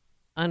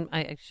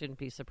 I shouldn't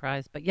be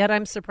surprised, but yet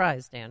I'm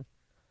surprised, Dan.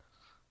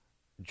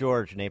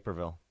 George,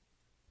 Naperville.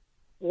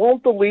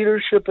 Won't the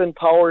leadership in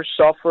power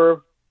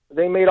suffer?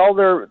 They made all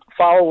their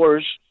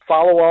followers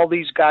follow all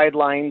these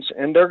guidelines,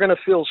 and they're going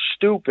to feel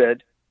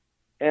stupid.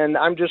 And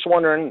I'm just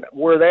wondering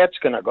where that's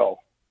going to go.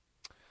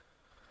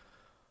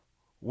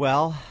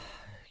 Well,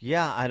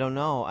 yeah, I don't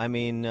know. I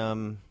mean,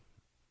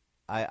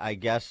 I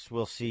guess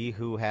we'll see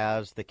who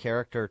has the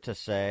character to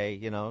say,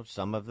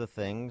 some of the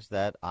things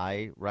that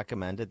I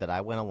recommended that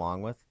I went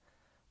along with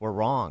were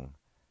wrong.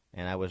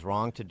 And I was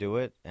wrong to do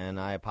it, and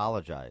I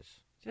apologize.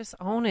 Just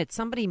own it.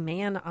 Somebody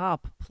man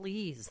up,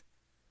 please.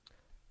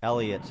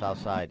 Elliot,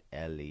 Southside.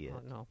 Elliot.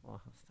 Oh, no. Well,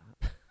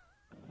 stop.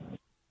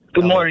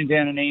 Good morning,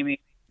 Dan and Amy.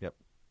 Yep.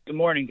 Good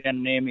morning, Dan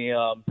and Amy.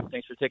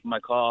 Thanks for taking my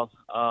call.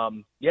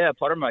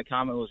 Part of my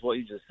comment was what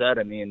you just said.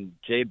 I mean,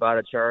 Jay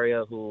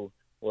Bhattacharya, who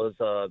was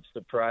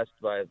suppressed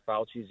by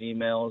Fauci's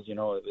emails. You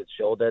know, it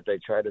showed that they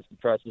tried to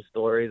suppress the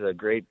story, the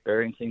Great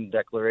Barrington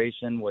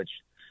Declaration, which,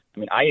 I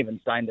mean, I even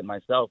signed it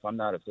myself. I'm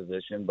not a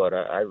physician, but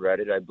I read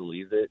it. I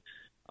believed it.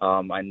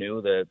 I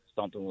knew that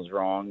something was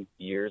wrong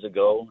years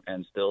ago,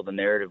 and still the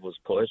narrative was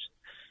pushed.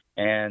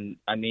 And,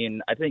 I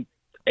mean, I think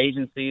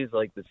agencies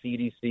like the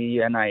CDC,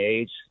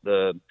 NIH,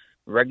 the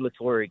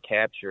regulatory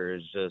capture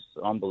is just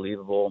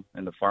unbelievable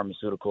in the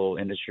pharmaceutical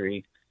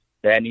industry.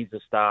 That needs to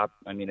stop.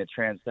 I mean, it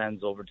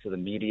transcends over to the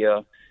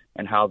media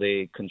and how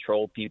they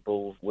control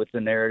people with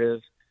the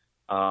narrative.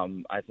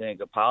 I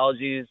think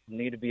apologies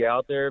need to be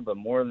out there, but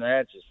more than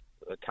that, just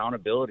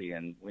accountability.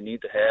 And we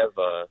need to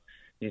have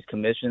these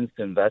commissions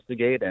to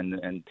investigate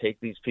and take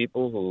these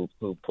people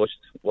who pushed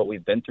what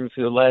we've been through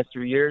for the last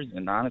 3 years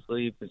and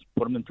honestly just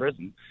put them in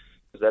prison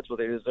because that's what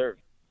they deserve.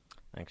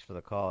 Thanks for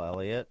the call,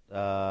 Elliot.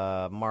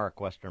 Mark,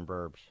 Western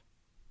Burbs.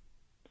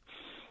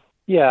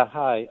 Yeah,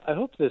 hi. I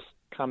hope this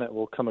comment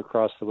will come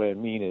across the way I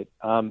mean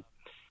it.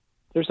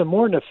 There's a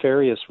more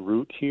nefarious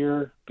route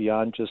here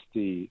beyond just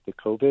the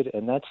COVID,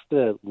 and that's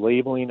the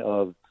labeling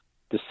of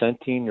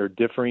dissenting or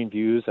differing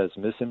views as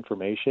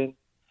misinformation.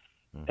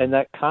 Mm-hmm. And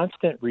that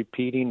constant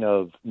repeating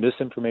of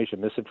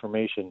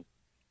misinformation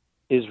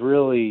is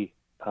really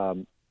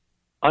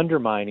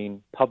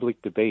undermining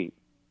public debate.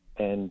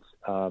 And,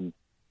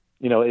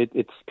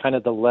 it's kind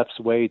of the left's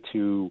way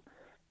to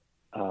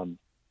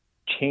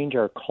change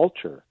our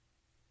culture.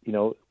 You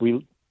know,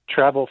 we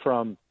travel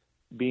from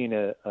being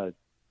a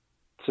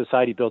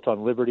society built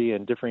on liberty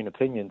and differing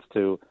opinions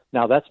to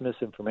now that's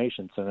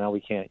misinformation, so now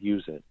we can't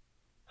use it.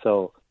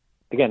 So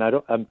again,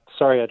 I'm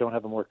sorry I don't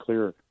have a more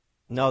clear.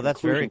 No,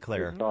 that's very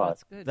clear. No,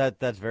 that's good.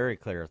 That's very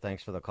clear.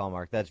 Thanks for the call,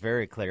 Mark. That's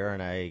very clear,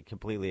 and I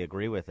completely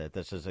agree with it.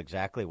 This is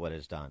exactly what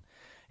is done.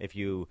 If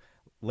you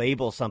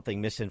label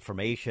something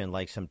misinformation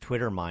like some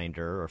Twitter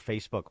minder or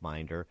Facebook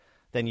minder,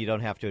 then you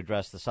don't have to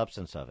address the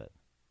substance of it.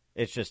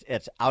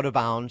 It's out of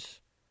bounds.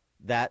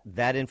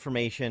 That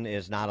information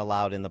is not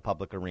allowed in the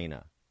public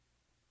arena.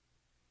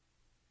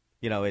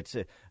 You know, it's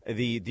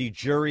the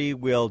jury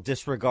will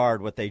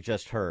disregard what they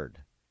just heard,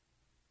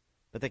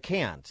 but they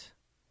can't.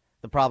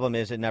 The problem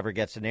is it never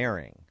gets an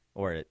airing,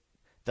 or it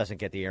doesn't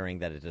get the airing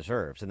that it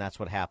deserves, and that's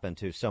what happened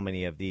to so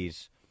many of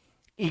these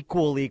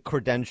equally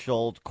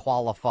credentialed,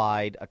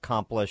 qualified,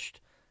 accomplished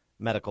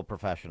medical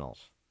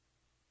professionals.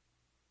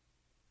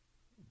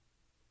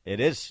 It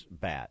is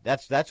bad.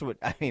 That's what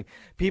I mean.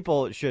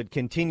 People should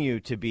continue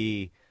to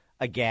be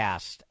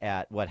aghast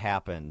at what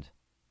happened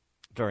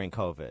during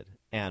COVID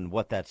and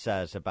what that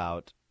says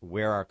about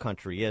where our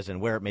country is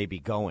and where it may be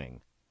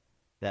going,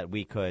 that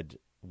we could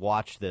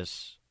watch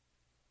this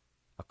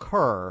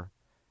occur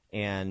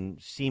and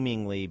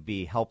seemingly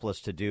be helpless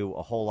to do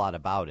a whole lot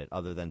about it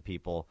other than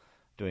people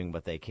doing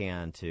what they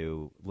can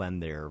to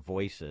lend their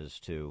voices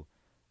to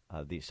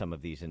some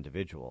of these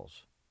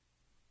individuals.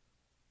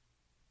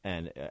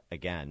 And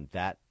again,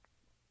 that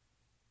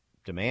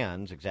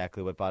demands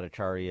exactly what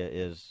Bhattacharya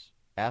is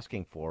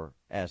asking for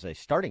as a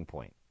starting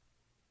point.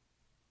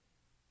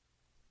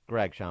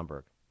 Greg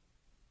Schomburg.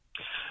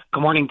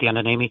 Good morning, Dan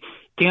and Amy.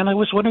 Dan, I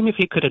was wondering if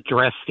you could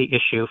address the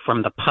issue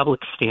from the public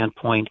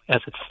standpoint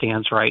as it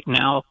stands right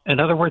now. In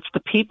other words,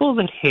 the people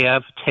that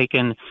have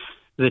taken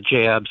the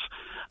jabs,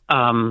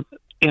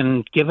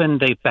 and given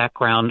the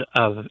background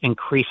of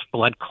increased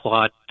blood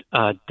clot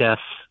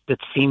deaths that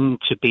seem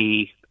to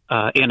be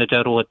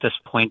anecdotal at this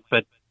point,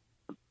 but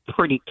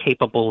pretty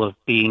capable of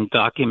being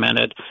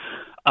documented.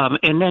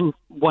 And then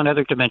one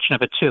other dimension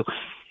of it, too.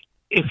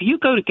 If you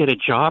go to get a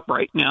job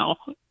right now,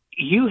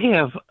 you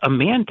have a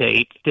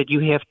mandate that you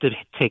have to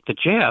take the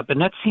jab,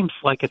 and that seems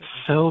like it's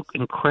so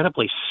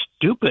incredibly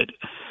stupid.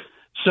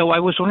 So I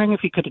was wondering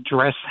if you could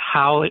address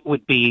how it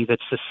would be that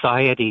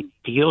society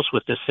deals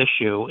with this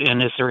issue,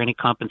 and is there any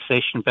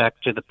compensation back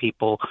to the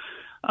people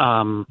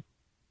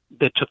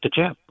that took the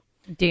jab?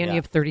 Dan, you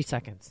have 30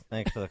 seconds.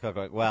 Thanks for the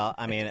cook. Well,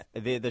 I mean,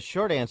 the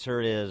short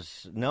answer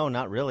is no,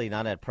 not really,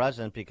 not at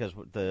present, because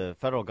the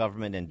federal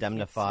government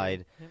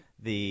indemnified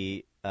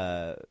the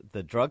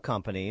drug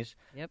companies,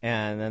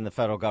 and then the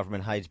federal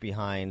government hides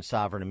behind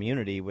sovereign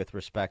immunity with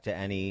respect to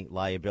any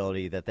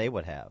liability that they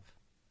would have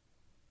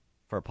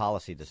for a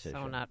policy decision.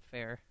 So not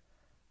fair.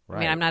 Right. I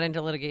mean, I'm not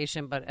into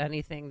litigation, but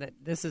anything that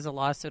this is a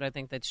lawsuit, I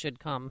think that should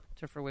come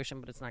to fruition,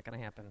 but it's not going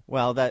to happen.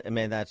 Well,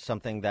 that's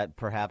something that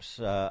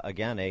perhaps,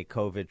 again, a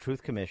COVID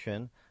Truth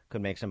Commission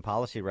could make some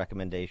policy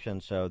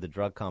recommendations so the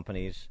drug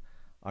companies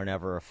are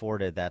never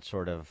afforded that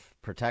sort of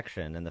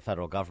protection and the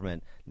federal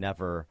government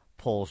never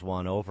pulls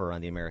one over on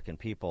the American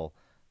people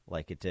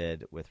like it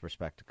did with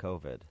respect to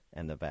COVID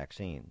and the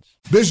vaccines.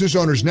 Business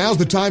owners, now's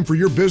the time for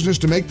your business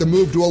to make the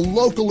move to a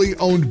locally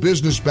owned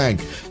business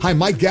bank. Hi,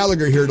 Mike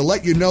Gallagher here to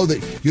let you know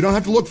that you don't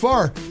have to look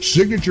far.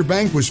 Signature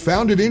Bank was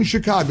founded in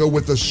Chicago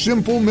with a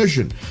simple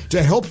mission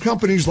to help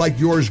companies like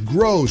yours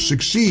grow,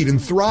 succeed,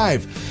 and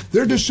thrive.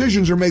 Their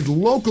decisions are made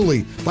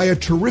locally by a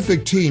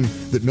terrific team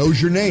that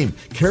knows your name,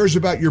 cares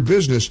about your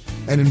business,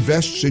 and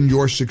invests in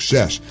your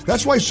success.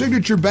 That's why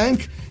Signature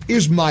Bank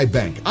is my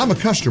bank. I'm a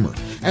customer.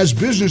 As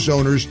business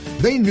owners,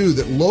 They knew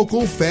that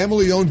local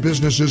family-owned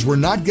businesses were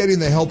not getting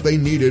the help they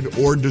needed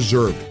or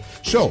deserved.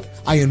 So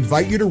I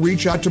invite you to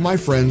reach out to my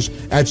friends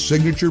at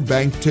Signature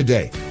Bank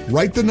today.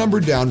 Write the number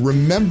down.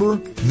 Remember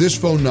this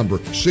phone number,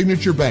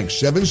 Signature Bank,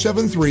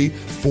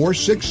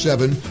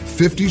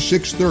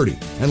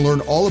 773-467-5630. And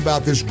learn all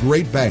about this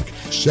great bank,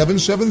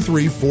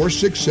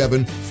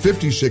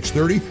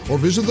 773-467-5630. Or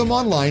visit them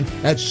online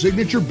at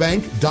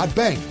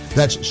signaturebank.bank.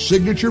 That's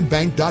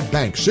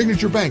signaturebank.bank.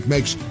 Signature Bank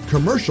makes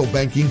commercial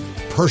banking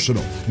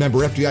personal.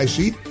 Member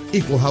FDIC,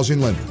 equal housing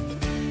lender.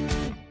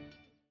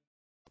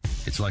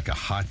 It's like a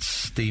hot,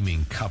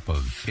 steaming cup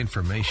of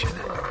information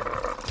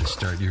to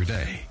start your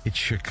day. It's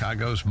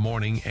Chicago's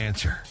Morning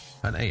Answer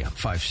on AM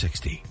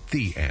 560.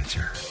 The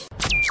Answer.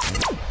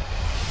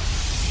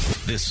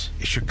 This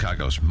is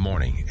Chicago's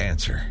Morning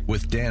Answer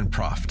with Dan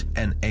Proft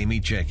and Amy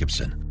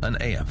Jacobson on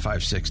AM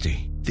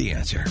 560. The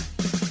Answer.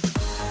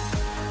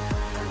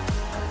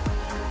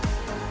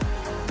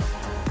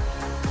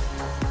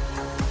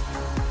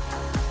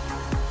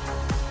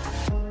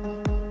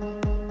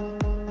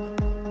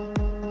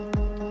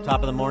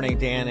 Top of the morning,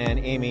 Dan and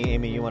Amy.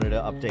 Amy, you wanted to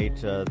update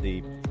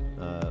the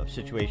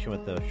situation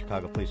with the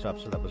Chicago police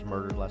officer that was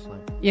murdered last night?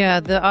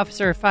 Yeah, the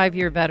officer, a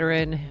 5-year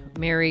veteran,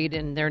 married,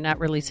 and they're not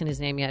releasing his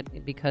name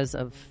yet because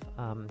of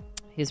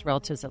his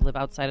relatives that live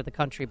outside of the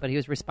country. But he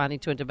was responding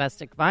to a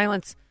domestic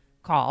violence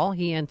call.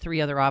 He and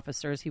 3 other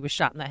officers. He was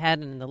shot in the head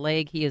and in the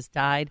leg. He has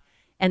died.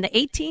 And the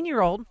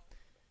 18-year-old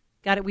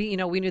got it. We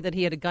knew that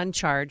he had a gun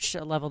charge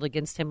leveled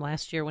against him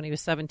last year when he was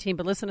 17.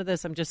 But listen to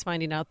this. I'm just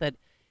finding out that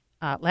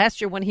last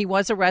year when he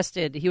was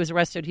arrested, he was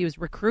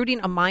recruiting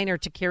a minor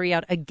to carry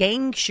out a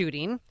gang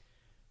shooting,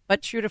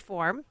 but true to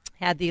form,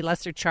 had the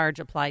lesser charge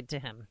applied to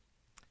him.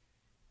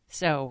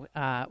 So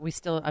we're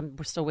still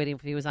waiting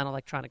if he was on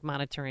electronic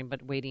monitoring,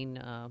 but waiting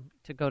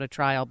to go to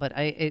trial. But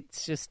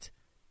it's just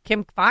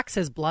Kim Foxx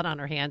has blood on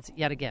her hands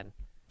yet again.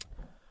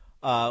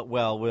 He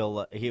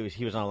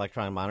was on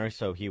electronic monitoring,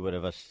 so he would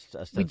have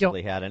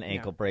ostensibly had an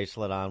ankle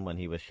bracelet on when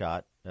he was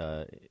shot.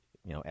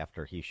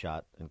 After he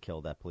shot and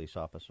killed that police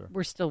officer.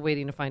 We're still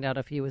waiting to find out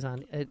if he was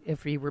on,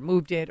 if he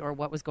removed it or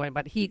what was going on.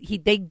 But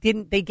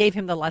they gave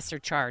him the lesser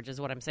charge, is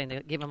what I'm saying. They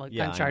gave him a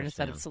gun charge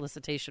instead of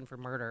solicitation for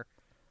murder.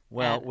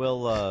 Well,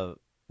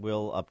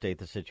 we'll update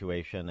the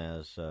situation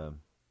as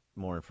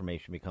more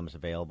information becomes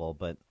available.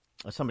 But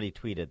somebody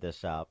tweeted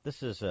this out.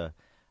 This is a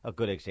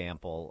good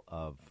example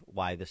of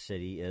why the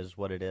city is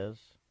what it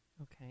is.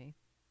 Okay.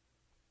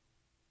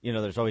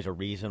 There's always a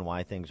reason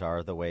why things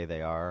are the way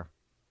they are.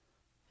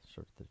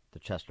 Sort of the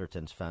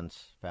Chesterton's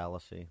fence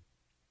fallacy.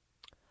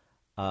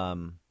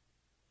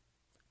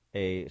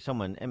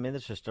 This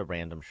is just a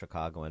random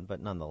Chicagoan, but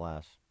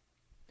nonetheless.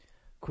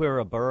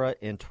 Quirabura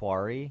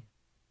Intwari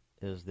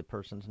is the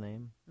person's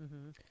name.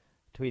 Mm-hmm.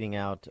 Tweeting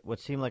out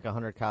what seemed like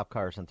 100 cop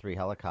cars and 3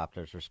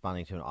 helicopters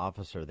responding to an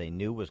officer they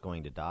knew was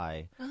going to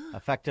die,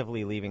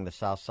 effectively leaving the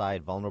South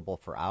Side vulnerable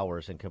for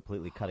hours and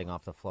completely cutting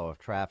off the flow of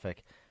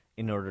traffic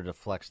in order to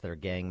flex their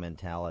gang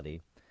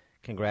mentality.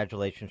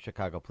 Congratulations,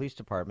 Chicago Police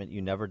Department.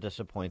 You never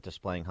disappoint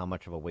displaying how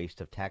much of a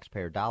waste of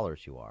taxpayer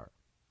dollars you are.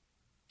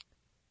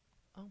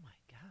 Oh, my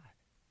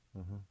God.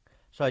 Mm-hmm.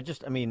 So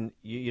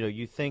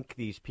you think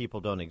these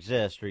people don't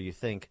exist, or you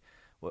think,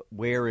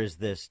 where is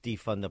this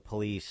defund the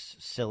police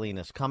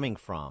silliness coming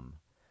from?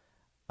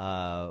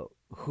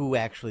 Who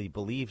actually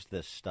believes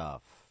this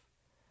stuff?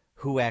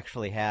 Who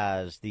actually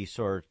has these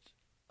sort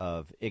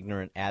of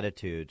ignorant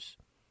attitudes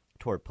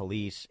toward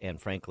police and,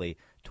 frankly,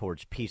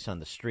 towards peace on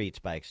the streets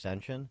by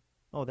extension?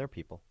 Oh, they're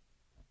people.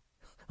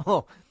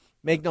 Oh,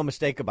 make no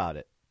mistake about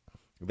it.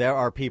 There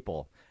are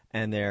people,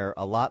 and they're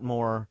a lot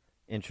more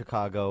in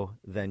Chicago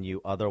than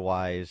you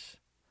otherwise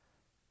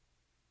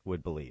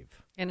would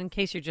believe. And in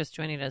case you're just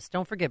joining us,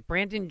 don't forget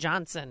Brandon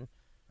Johnson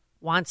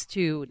wants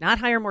to not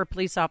hire more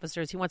police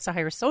officers. He wants to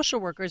hire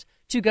social workers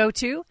to go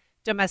to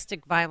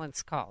domestic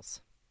violence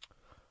calls.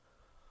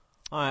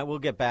 All right, we'll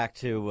get back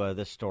to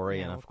this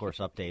story and, of course,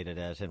 update it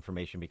as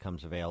information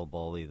becomes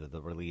available, either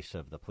the release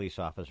of the police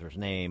officer's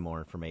name or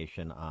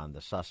information on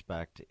the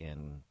suspect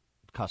in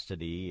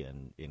custody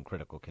and in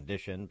critical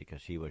condition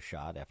because he was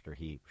shot after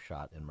he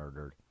shot and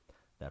murdered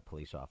that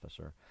police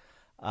officer.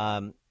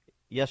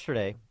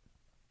 Yesterday,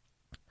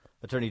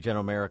 Attorney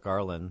General Merrick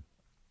Garland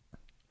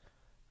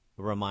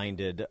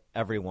reminded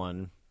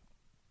everyone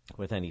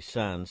with any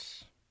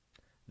sense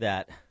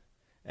that,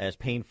 as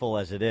painful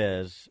as it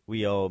is,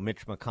 we owe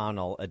Mitch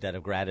McConnell a debt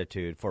of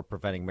gratitude for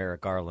preventing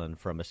Merrick Garland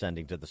from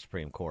ascending to the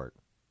Supreme Court.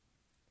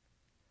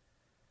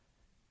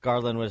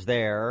 Garland was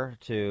there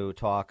to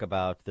talk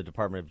about the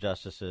Department of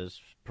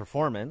Justice's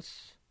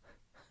performance.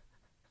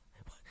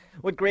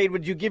 What grade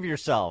would you give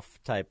yourself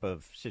type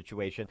of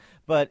situation?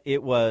 But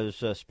it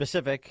was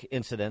specific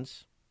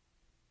incidents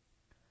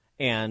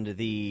and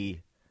the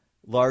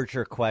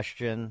larger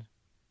question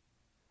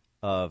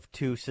of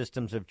 2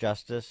 systems of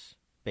justice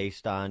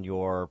based on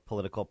your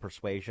political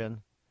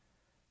persuasion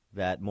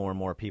that more and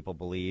more people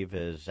believe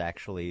is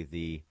actually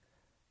the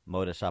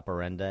modus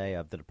operandi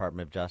of the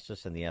Department of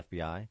Justice and the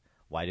FBI.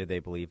 Why do they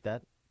believe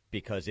that?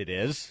 Because it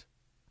is.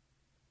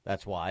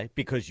 That's why.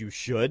 Because you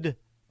should,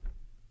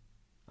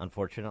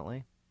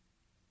 unfortunately.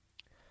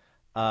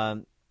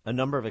 A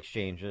number of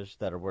exchanges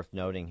that are worth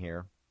noting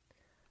here,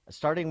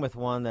 starting with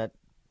one that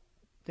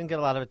didn't get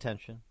a lot of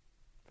attention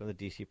from the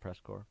D.C. Press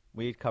Corps.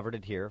 We covered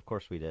it here. Of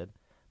course we did.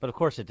 But of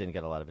course it didn't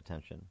get a lot of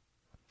attention.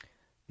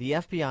 The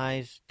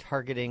FBI's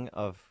targeting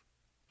of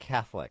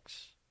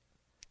Catholics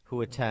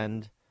who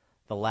attend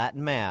the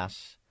Latin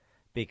Mass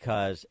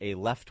because a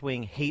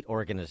left-wing hate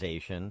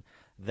organization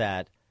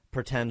that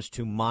pretends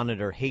to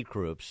monitor hate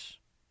groups,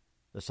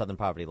 the Southern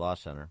Poverty Law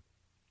Center,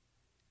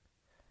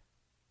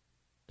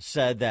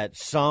 said that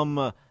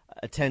some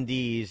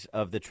attendees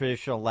of the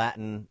traditional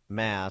Latin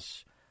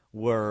Mass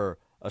were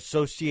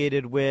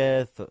associated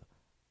with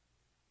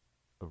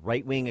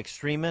right-wing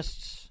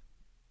extremists.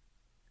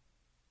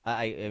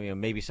 I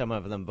mean, maybe some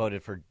of them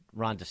voted for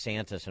Ron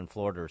DeSantis in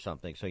Florida or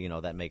something, so,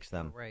 that makes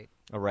them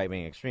a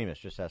right-wing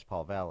extremist, just ask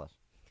Paul Vallis.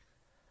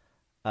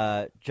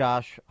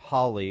 Josh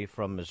Hawley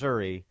from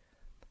Missouri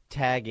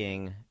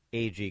tagging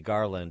A.G.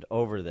 Garland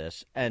over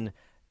this. And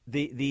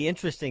the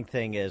interesting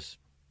thing is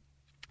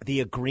the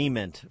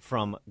agreement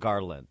from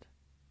Garland.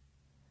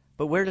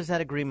 But where does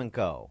that agreement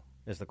go,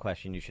 is the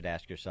question you should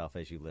ask yourself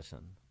as you listen.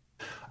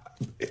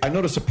 I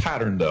notice a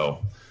pattern, though.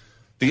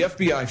 The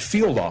FBI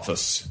field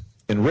office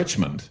in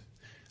Richmond,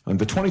 on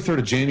the 23rd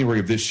of January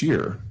of this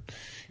year,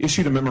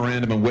 issued a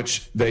memorandum in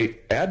which they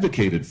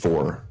advocated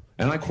for,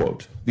 and I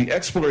quote, the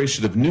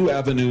exploration of new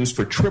avenues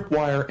for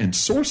tripwire and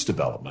source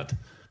development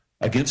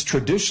against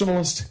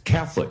traditionalist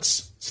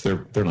Catholics, it's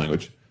their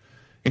language,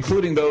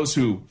 including those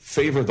who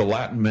favor the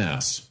Latin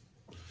Mass.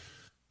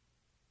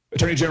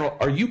 Attorney General,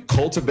 are you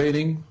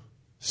cultivating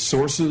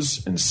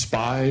sources and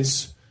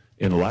spies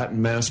in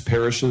Latin Mass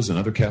parishes and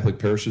other Catholic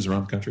parishes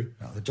around the country?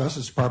 No, the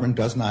Justice Department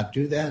does not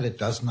do that. It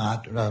does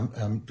not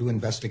do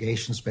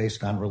investigations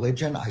based on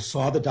religion. I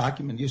saw the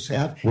document you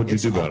have. What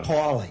did you do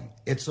about it?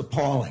 It's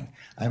appalling.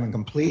 I'm in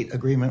complete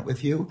agreement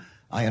with you.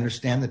 I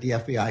understand that the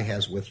FBI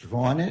has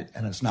withdrawn it,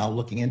 and it's now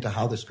looking into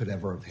how this could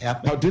ever have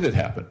happened. How did it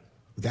happen?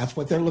 That's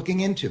what they're looking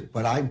into.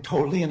 But I'm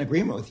totally in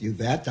agreement with you.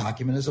 That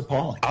document is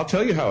appalling. I'll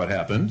tell you how it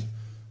happened.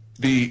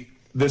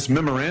 This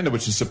memorandum,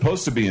 which is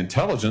supposed to be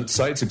intelligent,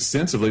 cites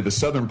extensively the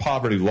Southern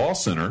Poverty Law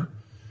Center,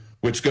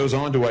 which goes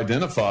on to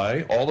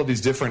identify all of these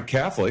different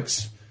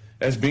Catholics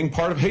as being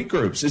part of hate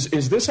groups.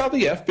 Is this how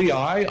the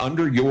FBI,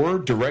 under your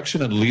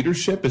direction and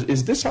leadership,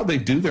 is this how they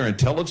do their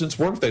intelligence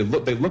work? They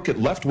look at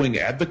left-wing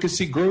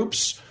advocacy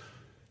groups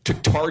to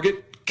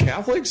target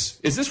Catholics?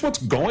 Is this what's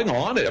going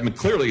on? I mean,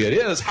 clearly it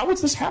is. How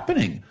is this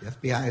happening? The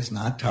FBI is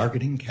not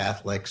targeting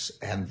Catholics,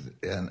 and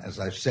as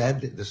I've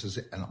said, this is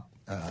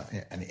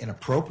an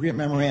inappropriate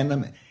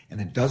memorandum, and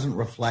it doesn't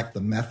reflect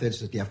the methods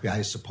that the FBI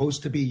is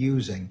supposed to be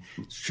using.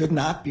 It should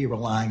not be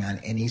relying on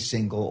any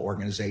single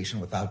organization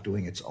without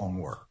doing its own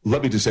work.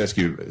 Let me just ask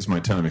you, as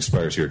my time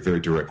expires here, a very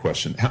direct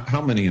question.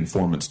 How many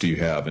informants do you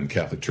have in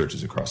Catholic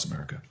churches across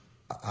America?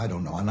 I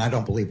don't know, and I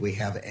don't believe we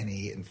have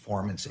any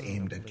informants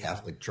aimed at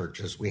Catholic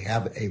churches. We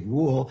have a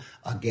rule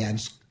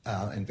against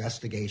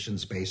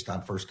investigations based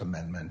on First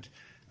Amendment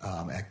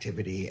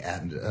activity,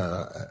 and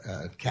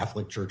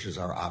Catholic churches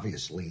are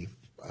obviously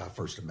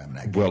First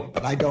Amendment activity.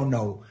 But I don't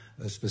know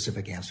a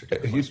specific answer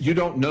to it. You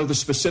don't know the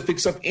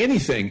specifics of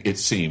anything, it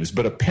seems,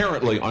 but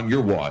apparently on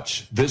your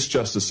watch, this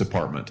Justice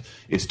Department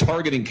is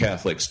targeting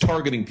Catholics,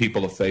 targeting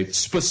people of faith,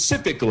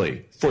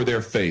 specifically for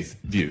their faith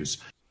views.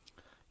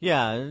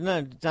 Yeah,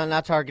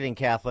 not targeting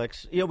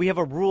Catholics. We have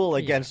a rule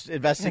against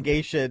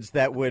investigations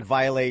that would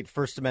violate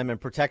First Amendment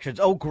protections.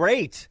 Oh,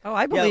 great. Oh,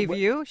 I believe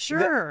you.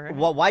 Sure.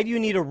 Well, why do you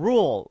need a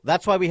rule?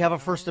 That's why we have a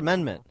First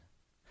Amendment.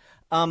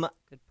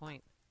 Good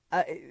point.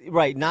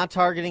 Right, not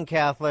targeting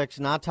Catholics,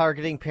 not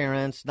targeting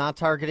parents, not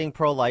targeting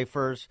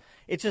pro-lifers.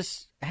 It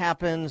just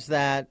happens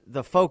that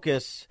the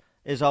focus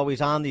is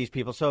always on these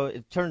people. So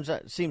it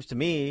seems to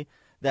me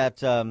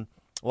that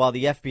while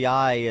the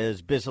FBI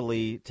is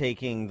busily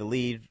taking the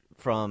lead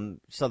from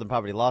Southern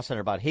Poverty Law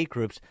Center about hate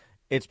groups,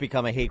 it's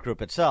become a hate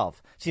group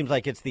itself. Seems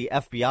like it's the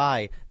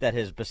FBI that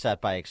is beset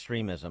by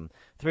extremism.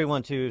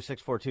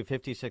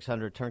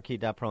 312-642-5600,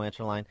 turnkey.pro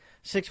answer line,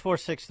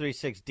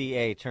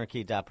 64636DA,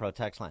 turnkey.pro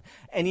text line.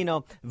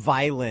 And,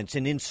 violence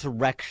and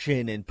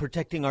insurrection and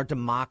protecting our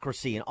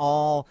democracy and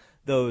all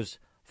those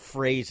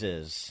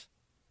phrases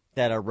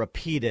that are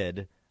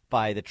repeated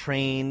by the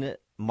trained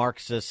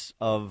Marxists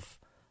of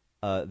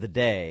the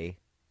day,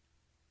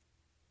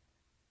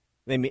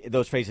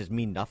 those phrases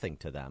mean nothing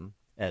to them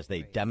as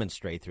they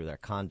demonstrate through their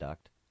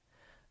conduct.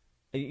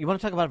 You want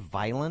to talk about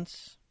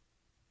violence?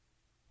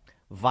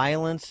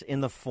 Violence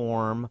in the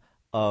form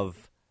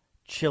of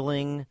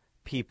chilling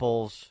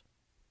people's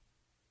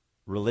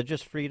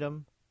religious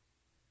freedom,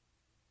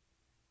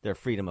 their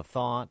freedom of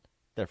thought,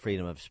 their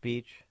freedom of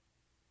speech.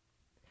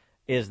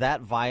 Is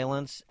that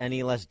violence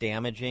any less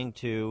damaging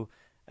to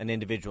an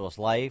individual's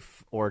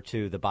life or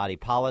to the body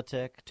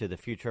politic, to the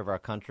future of our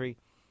country,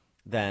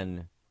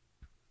 than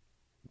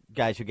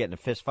guys who get in a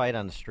fist fight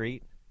on the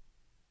street?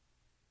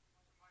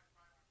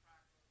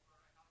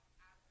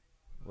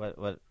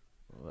 What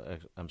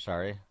I'm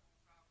sorry.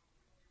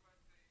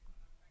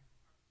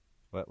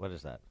 What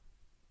is that?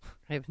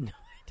 I have no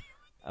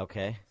idea.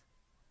 Okay.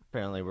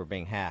 Apparently we're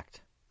being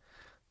hacked.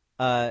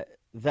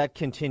 That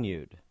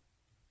continued.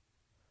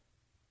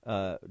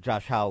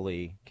 Josh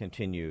Hawley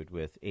continued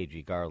with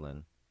A.G.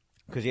 Garland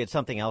because he had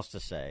something else to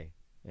say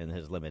in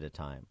his limited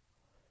time.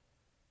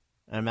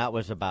 And that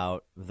was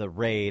about the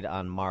raid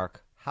on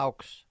Mark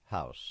Houck's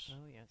house.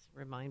 Oh, yes.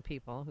 Remind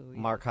people who...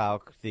 Mark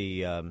Houck,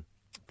 the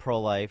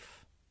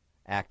pro-life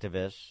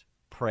activist,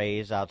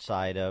 prays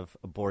outside of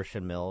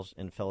abortion mills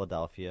in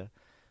Philadelphia,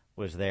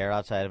 was there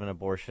outside of an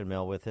abortion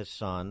mill with his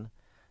son,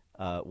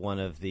 one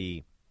of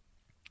the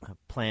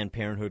Planned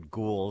Parenthood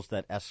ghouls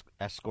that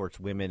escorts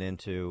women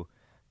into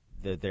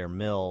their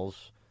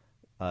mills,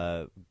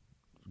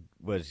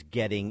 was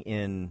getting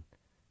in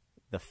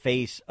the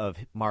face of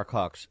Mark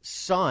Houck's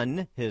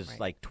son, his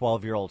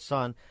 12-year-old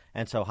son,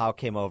 and so Houck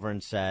came over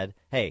and said,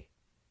 "Hey,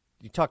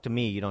 you talk to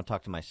me, you don't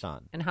talk to my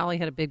son." And Hawley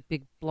had a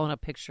big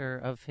blown-up picture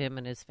of him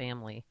and his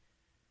family.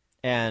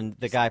 And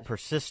the guy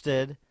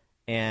persisted,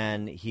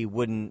 and he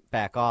wouldn't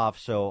back off,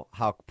 so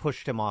Houck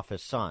pushed him off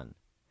his son.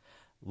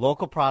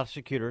 Local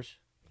prosecutors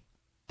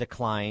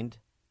declined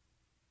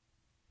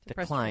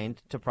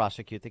to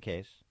prosecute the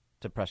case,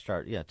 to press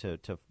charge,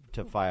 to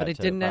file any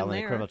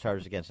criminal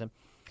charges against him.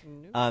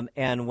 Nope.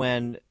 And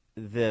when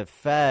the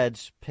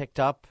feds picked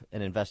up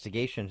an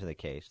investigation into the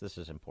case, this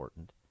is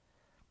important,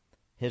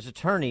 his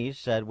attorneys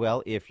said,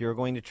 well, if you're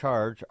going to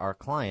charge our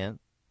client,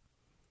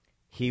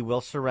 he will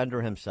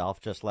surrender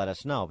himself, just let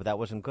us know. But that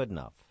wasn't good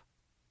enough.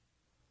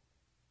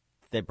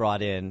 They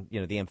brought in,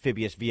 the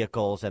amphibious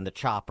vehicles and the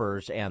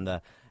choppers and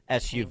the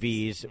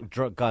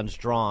SUVs, guns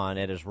drawn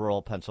at his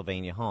rural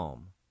Pennsylvania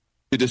home.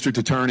 The district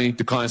attorney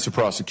declines to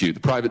prosecute.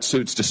 The private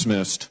suit's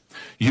dismissed.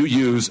 You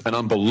use an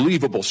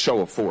unbelievable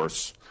show of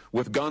force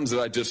with guns that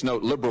I just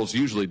note liberals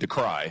usually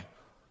decry.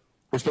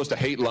 We're supposed to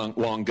hate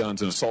long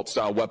guns and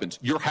assault-style weapons.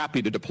 You're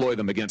happy to deploy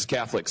them against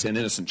Catholics and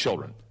innocent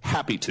children.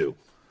 Happy to.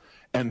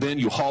 And then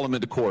you haul him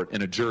into court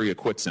and a jury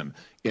acquits him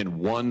in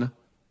 1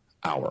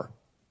 hour.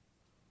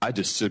 I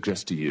just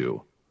suggest to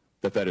you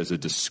that is a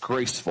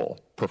disgraceful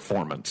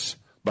performance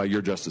by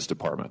your Justice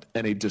Department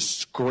and a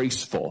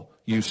disgraceful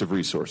use of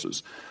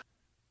resources.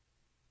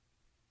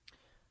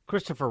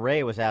 Christopher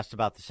Wray was asked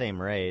about the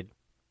same raid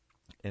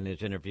in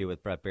his interview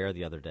with Bret Baier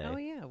the other day. Oh,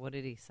 yeah. What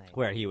did he say?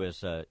 Where he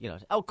was,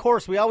 of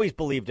course, we always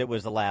believed it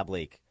was the lab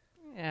leak.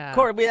 Yeah. Of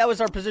course, that was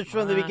our position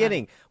from the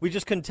beginning. We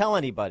just couldn't tell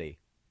anybody.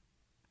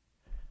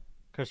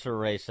 Christopher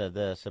Wray said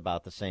this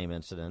about the same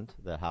incident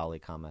that Hawley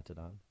commented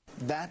on.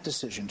 That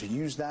decision to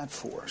use that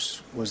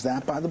force, was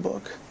that by the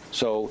book?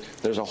 So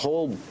there's a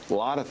whole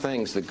lot of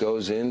things that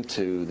goes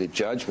into the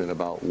judgment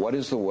about what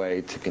is the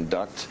way to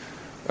conduct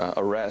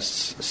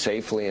arrests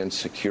safely and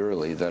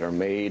securely that are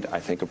made, I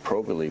think,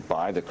 appropriately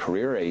by the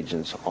career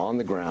agents on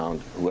the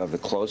ground who have the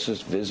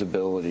closest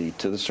visibility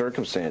to the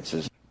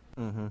circumstances.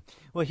 Mm-hmm.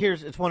 Well,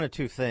 it's one of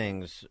two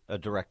things,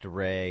 Director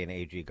Wray and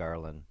A.G.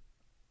 Garland,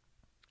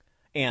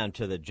 and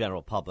to the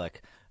general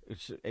public,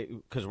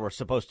 because we're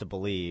supposed to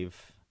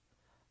believe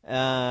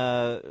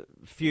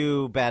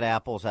few bad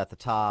apples at the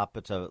top.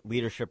 It's a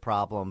leadership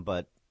problem,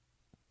 but,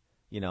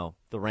 the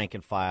rank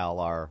and file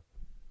are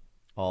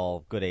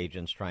all good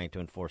agents trying to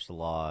enforce the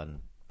law and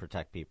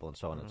protect people and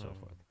so on and so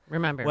forth.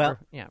 Remember,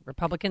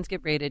 Republicans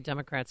get raided,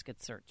 Democrats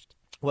get searched.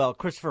 Well,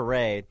 Christopher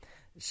Wray,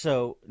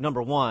 so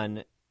number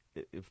one,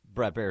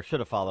 Bret Baier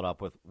should have followed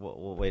up with,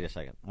 well, wait a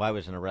second, why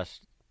was an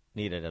arrest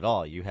needed at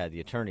all? You had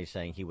the attorney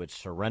saying he would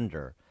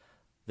surrender.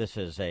 This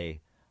is a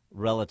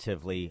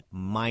relatively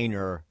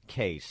minor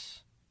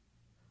case.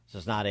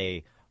 This is not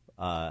a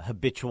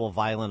habitual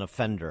violent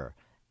offender.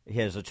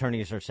 His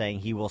attorneys are saying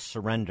he will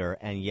surrender,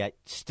 and yet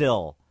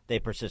still they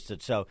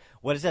persisted. So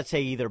what does that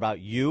say either about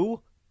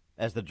you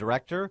as the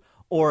director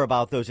or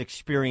about those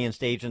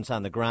experienced agents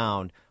on the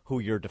ground who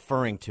you're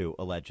deferring to,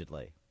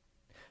 allegedly?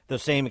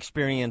 Those same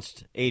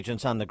experienced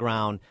agents on the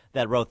ground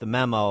that wrote the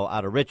memo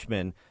out of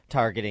Richmond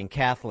targeting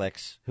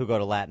Catholics who go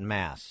to Latin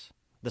Mass.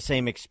 The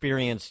same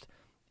experienced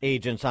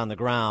agents on the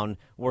ground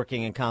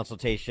working in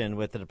consultation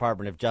with the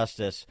Department of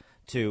Justice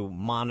to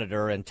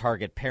monitor and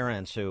target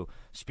parents who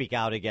speak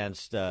out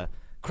against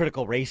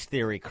critical race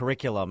theory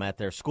curriculum at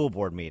their school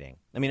board meeting.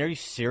 I mean, are you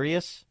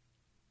serious?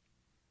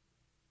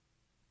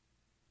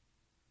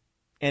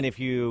 And if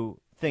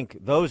you think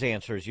those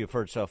answers you've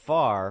heard so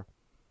far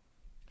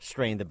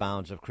strain the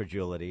bounds of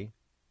credulity,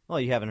 well,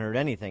 you haven't heard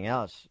anything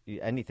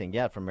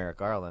yet from Merrick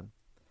Garland.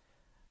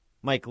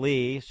 Mike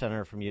Lee,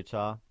 senator from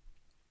Utah,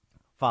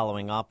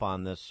 following up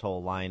on this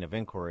whole line of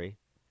inquiry,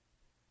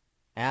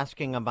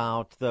 asking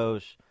about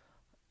those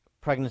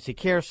pregnancy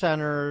care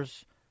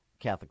centers,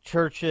 Catholic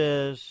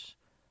churches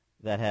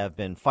that have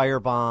been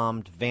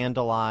firebombed,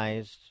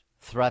 vandalized,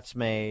 threats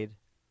made.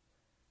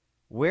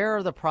 Where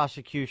are the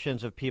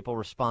prosecutions of people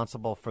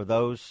responsible for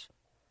those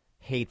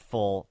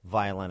hateful,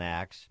 violent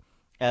acts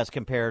as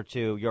compared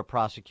to your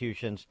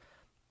prosecutions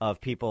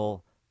of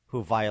people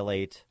who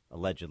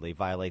allegedly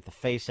violate the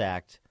FACE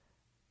Act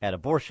at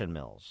abortion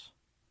mills?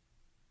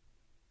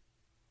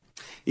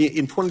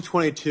 In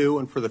 2022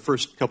 and for the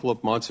first couple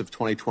of months of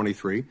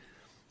 2023,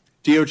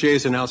 DOJ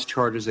has announced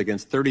charges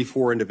against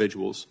 34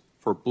 individuals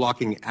for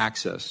blocking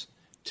access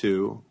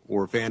to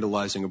or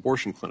vandalizing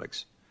abortion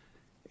clinics.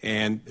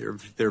 And there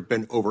have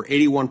been over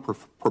 81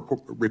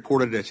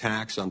 reported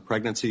attacks on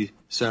pregnancy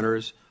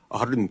centers,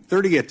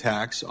 130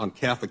 attacks on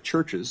Catholic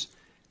churches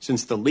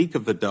since the leak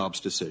of the Dobbs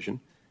decision,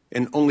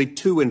 and only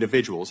 2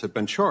 individuals have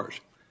been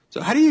charged.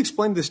 So how do you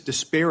explain this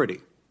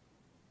disparity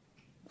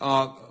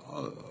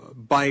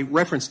by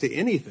reference to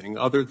anything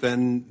other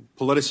than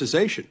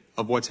politicization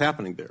of what's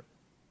happening there?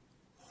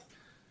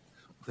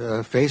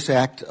 The FACE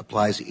Act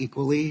applies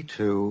equally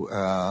to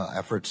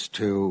efforts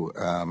to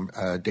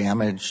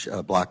damage,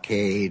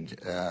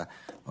 blockade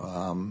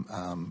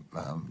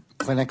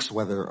clinics,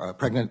 whether whether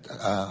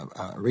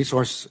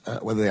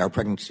they are a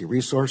pregnancy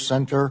resource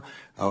center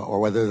or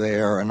whether they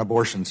are an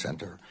abortion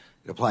center.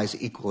 It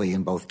applies equally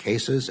in both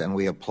cases, and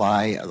we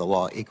apply the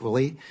law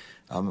equally.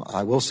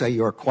 I will say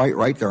you're quite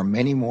right. There are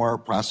many more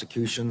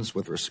prosecutions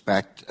with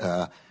respect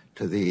to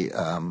the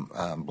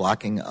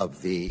blocking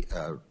of the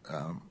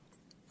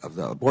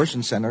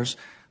abortion centers,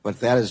 but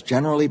that is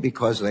generally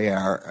because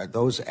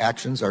those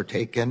actions are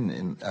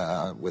taken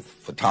with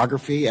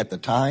photography at the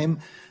time,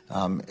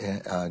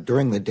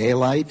 during the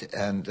daylight,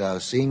 and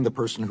seeing the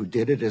person who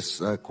did it is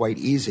quite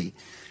easy.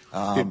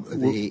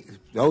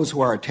 Those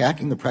who are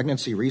attacking the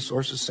pregnancy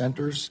resources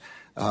centers,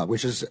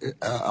 which is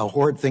a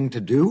horrid thing to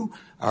do,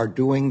 are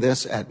doing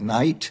this at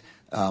night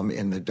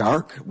in the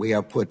dark. We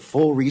have put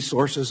full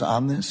resources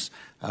on this.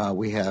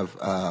 We have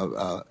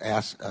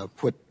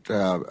put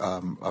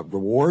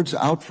rewards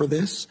out for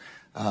this.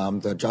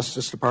 The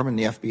Justice Department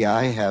and the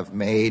FBI have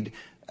made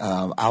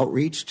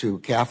outreach to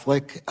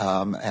Catholic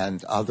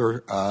and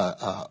other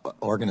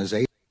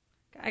organizations.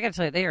 I got to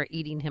tell you, they are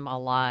eating him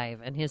alive,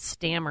 and his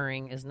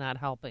stammering is not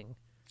helping.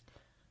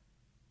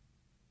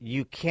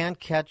 You can't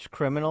catch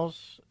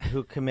criminals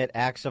who commit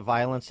acts of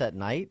violence at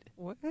night?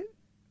 What?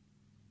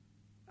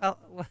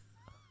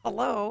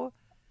 Hello?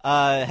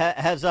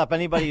 Heads up,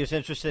 anybody who's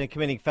interested in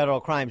committing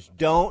federal crimes,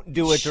 don't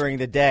do it during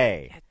the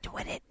day. Yeah, do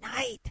it at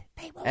night.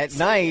 They won't At see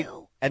night,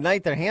 you. At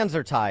night, their hands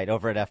are tied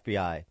over at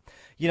FBI.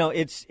 You know,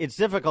 it's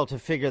difficult to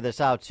figure this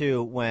out,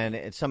 too,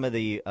 when some of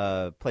the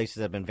places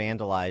that have been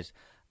vandalized,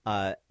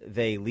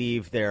 they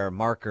leave their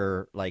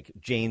marker like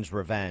Jane's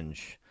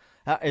Revenge.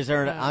 Is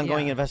there an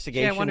ongoing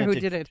investigation? Yeah, I wonder who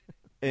did it.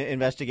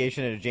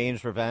 Investigation into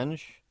Jane's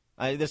Revenge?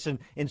 This is an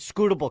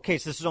inscrutable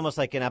case. This is almost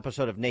like an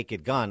episode of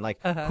Naked Gun.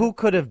 Like, who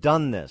could have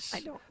done this?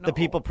 I don't know. The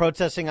people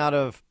protesting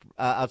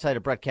outside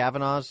of Brett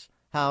Kavanaugh's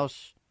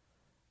house?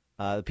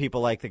 The people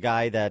like the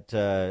guy that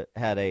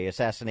had a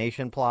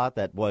assassination plot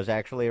that was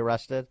actually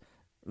arrested?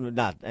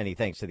 Not any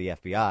thanks to the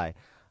FBI.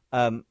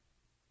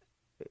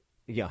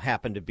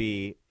 Happened to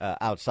be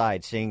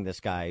outside seeing this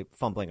guy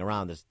fumbling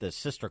around. This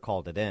sister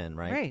called it in,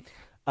 right? Right.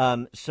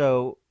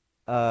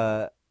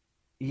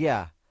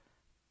 Yeah.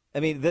 I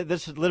mean,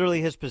 this is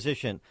literally his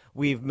position.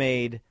 We've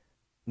made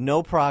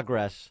no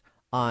progress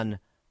on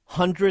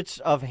hundreds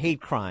of hate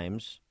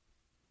crimes,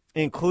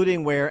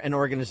 including where an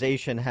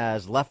organization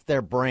has left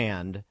their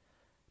brand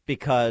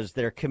because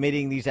they're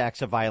committing these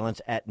acts of violence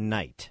at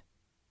night.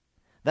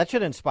 That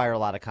should inspire a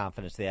lot of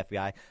confidence to the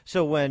FBI.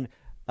 So when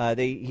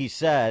he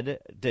said,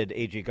 did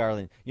A.G.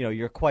 Garland,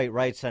 you're quite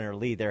right, Senator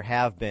Lee, there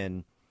have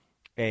been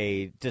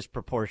a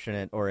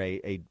disproportionate or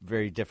a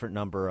very different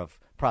number of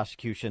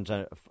prosecutions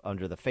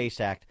under the FACE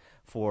Act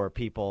for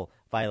people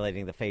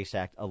violating the FACE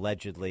Act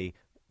allegedly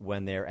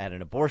when they're at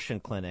an abortion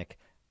clinic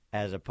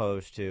as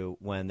opposed to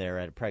when they're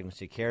at a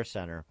pregnancy care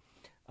center.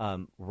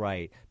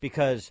 Right.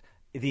 Because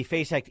the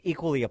FACE Act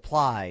equally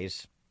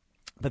applies,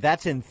 but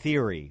that's in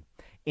theory.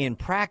 In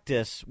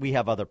practice, we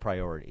have other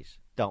priorities,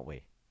 don't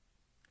we?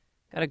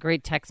 Got a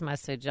great text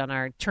message on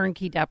our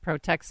turnkey.pro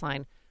text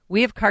line.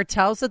 We have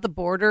cartels at the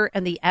border,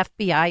 and the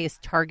FBI is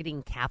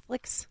targeting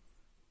Catholics.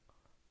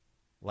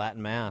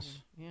 Latin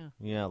Mass.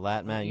 Yeah,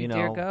 Latin Mass. You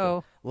dare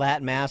go.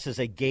 Latin Mass is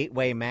a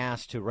gateway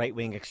mass to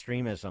right-wing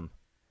extremism.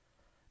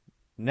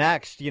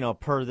 Next,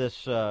 per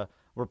this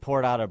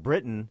report out of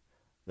Britain,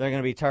 they're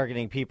going to be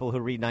targeting people who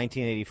read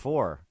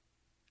 1984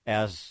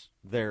 as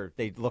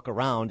they look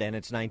around and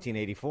it's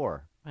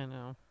 1984. I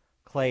know.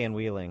 Clay and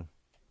Wheeling.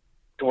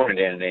 Good morning,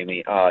 Dan and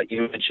Amy.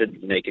 You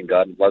mentioned Naked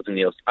Gun. Leslie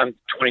Nielsen. I'm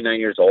 29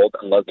 years old,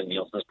 and Leslie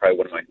Nielsen is probably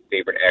one of my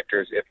favorite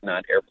actors. If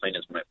not, Airplane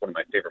is one of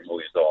my favorite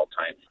movies of all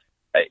time.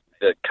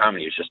 The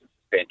comedy is just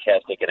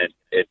fantastic, and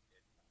it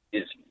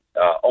is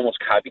almost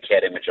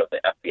copycat image of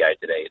the FBI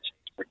today. It's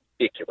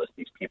ridiculous,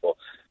 these people.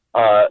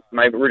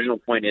 My original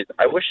point is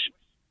I wish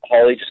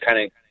Hawley just kind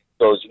of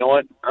goes, you know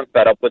what, I'm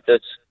fed up with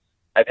this.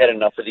 I've had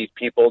enough of these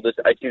people.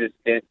 I see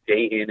this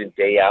day in and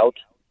day out.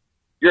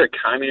 You're a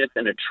communist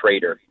and a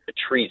traitor, a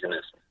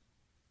treasonist.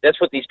 That's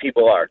what these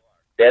people are.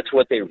 That's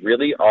what they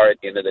really are at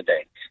the end of the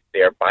day. They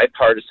are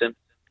bipartisan,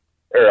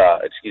 they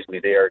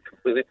are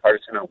completely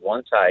partisan on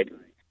one side.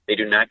 They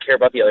do not care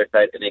about the other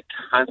side, and they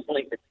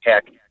constantly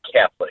attack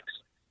Catholics.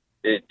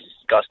 It's a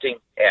disgusting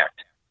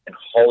act, and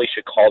Hawley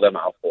should call them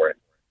out for it.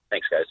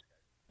 Thanks, guys.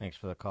 Thanks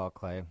for the call,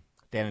 Clay.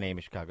 Dan and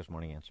Amy, Chicago's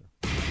Morning Answer.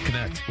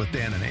 Connect with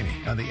Dan and Amy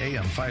on the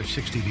AM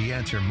 560 The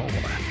Answer mobile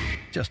app.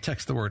 Just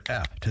text the word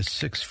app to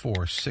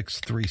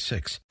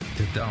 64636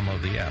 to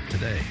download the app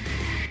today.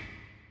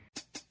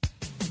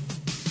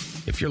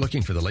 If you're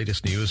looking for the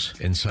latest news,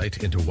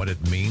 insight into what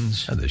it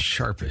means, and the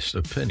sharpest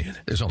opinion,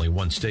 there's only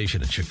one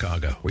station in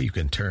Chicago where you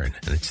can turn,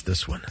 and it's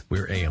this one.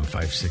 We're AM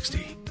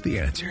 560 The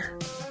Answer.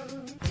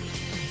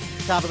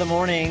 Top of the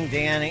morning,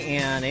 Dan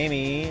and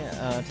Amy.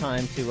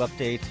 Time to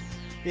update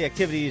the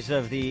activities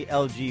of the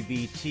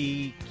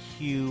LGBTQIA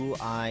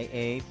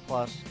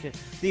plus,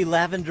 the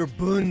Lavender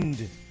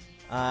Bund,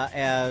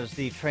 as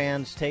the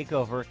trans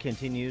takeover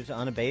continues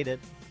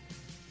unabated.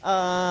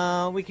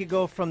 We could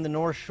go from the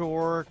North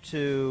Shore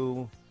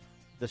to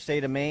the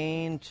state of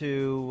Maine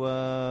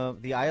to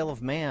the Isle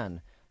of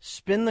Man.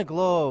 Spin the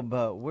globe.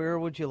 Where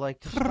would you like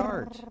to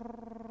start?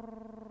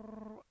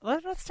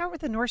 Let's start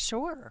with the North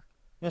Shore.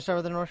 You want to start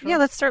with the North Shore? Yeah,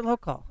 let's start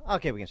local.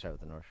 Okay, we can start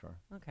with the North Shore.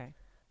 Okay.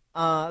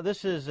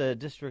 This is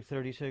District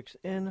 36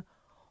 in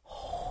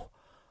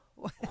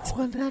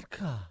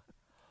Winnetka.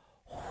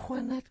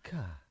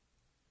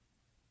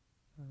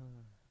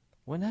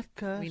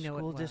 Winnetka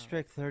School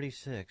District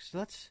 36.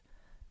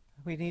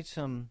 We need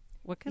some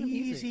what kind of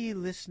easy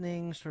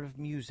listening sort of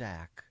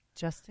music.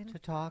 Justin? To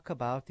talk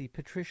about the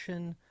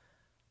patrician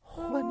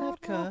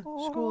Winnetka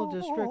School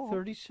District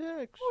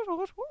 36.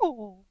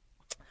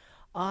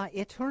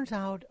 It turns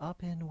out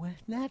up in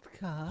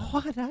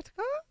Winnetka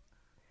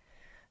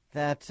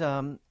that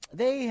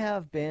they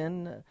have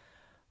been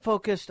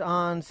focused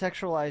on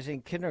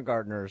sexualizing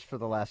kindergartners for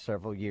the last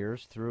several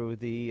years through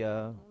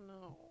the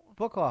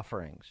book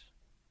offerings.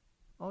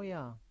 Oh,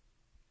 yeah.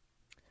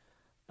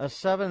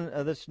 7,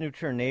 this New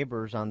Turn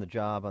Neighbors on the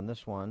job on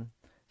this one.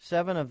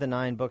 7 of the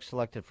 9 books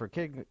selected for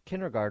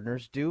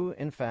kindergartners do,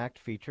 in fact,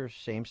 feature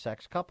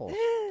same-sex couples.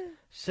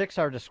 6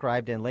 are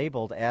described and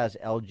labeled as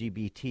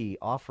LGBT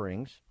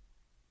offerings.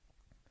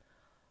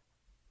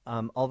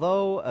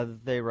 Although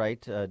they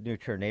write New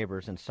Turn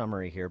Neighbors in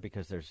summary here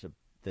because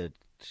the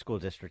school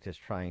district is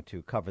trying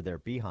to cover their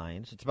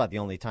behinds. It's about the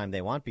only time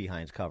they want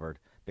behinds covered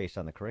based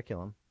on the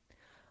curriculum.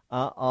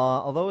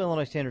 Although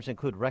Illinois standards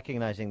include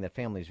recognizing that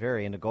families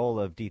vary, and the goal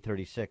of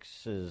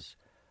D36's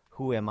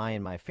Who Am I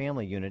in My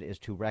Family unit is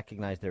to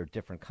recognize there are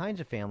different kinds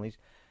of families,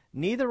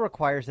 neither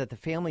requires that the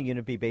family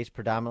unit be based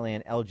predominantly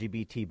on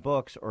LGBT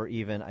books or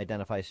even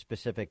identify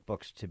specific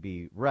books to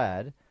be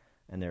read.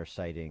 And they're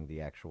citing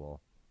the actual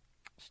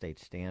state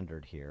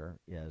standard here,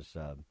 as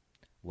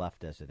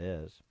left as it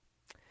is.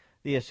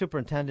 The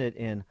superintendent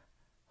in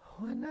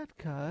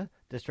Winnetka,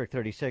 District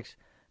 36,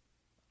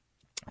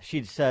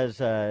 she says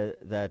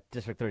that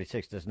District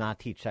 36 does not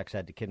teach sex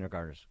ed to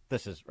kindergartners.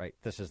 This is right.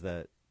 This is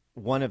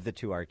one of the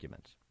 2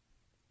 arguments.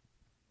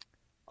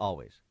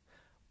 Always.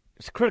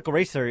 It's critical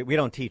race theory. We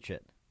don't teach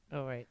it.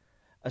 Oh, right.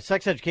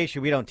 Sex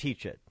education, we don't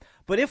teach it.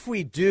 But if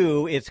we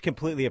do, it's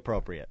completely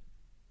appropriate.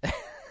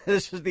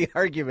 This is the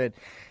argument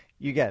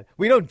you get.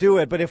 We don't do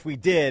it, but if we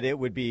did, it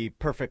would be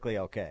perfectly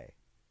okay.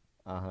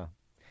 And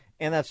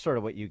that's sort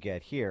of what you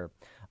get here.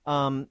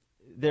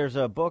 There's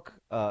a book,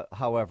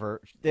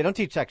 however, they don't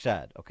teach sex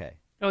ed, okay.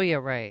 Oh, yeah,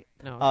 right.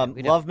 No,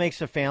 Love Makes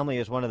a Family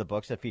is one of the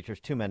books that features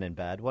 2 men in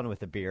bed, one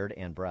with a beard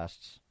and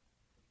breasts.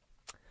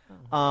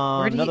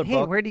 Where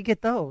do you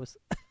get those?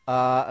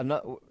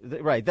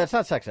 Right, that's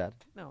not sex ed.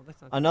 No,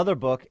 that's not. Another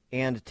book,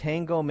 And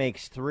Tango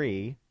Makes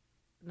 3.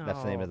 No.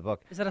 That's the name of the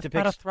book. Is that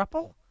about a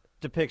throuple?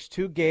 Depicts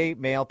 2 gay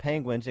male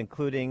penguins,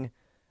 including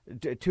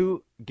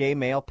 2 gay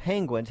male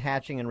penguins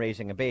hatching and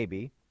raising a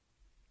baby.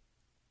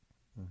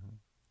 I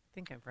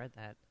think I've read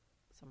that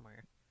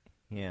somewhere.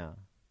 Yeah.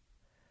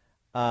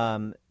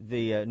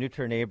 The New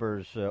Turn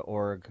Neighbors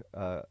org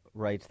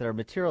writes, there are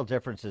material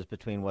differences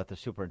between what the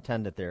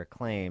superintendent there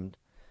claimed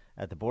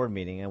at the board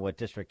meeting and what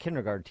district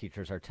kindergarten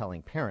teachers are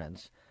telling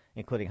parents,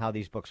 including how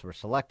these books were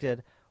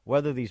selected,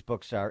 whether these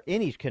books are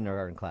in each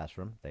kindergarten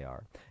classroom, they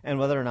are, and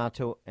whether or not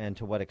to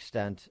what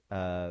extent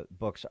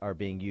books are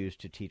being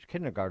used to teach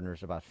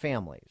kindergartners about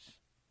families.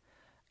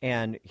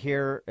 And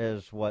here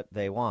is what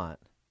they want.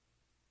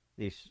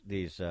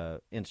 These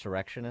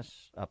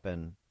insurrectionists up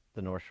in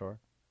the North Shore,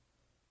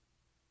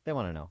 they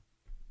want to know.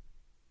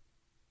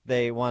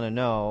 They want to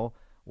know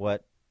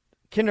what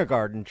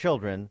kindergarten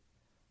children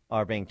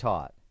are being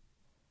taught.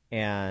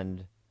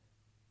 And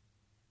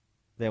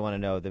they want to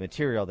know the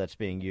material that's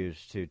being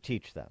used to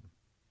teach them.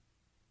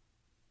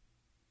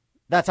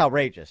 That's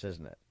outrageous,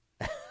 isn't it?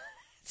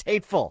 It's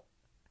hateful.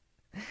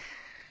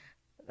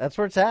 That's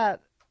where it's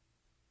at.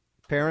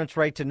 Parents'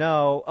 right to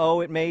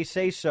know, it may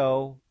say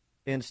so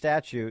in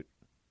statute,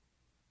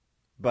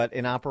 but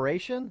in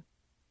operation,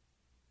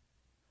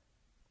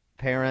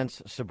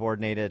 parents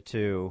subordinated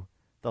to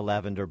the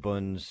Lavender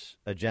Bund's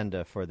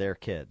agenda for their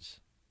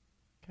kids.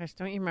 Gosh,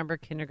 don't you remember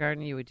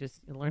kindergarten? You would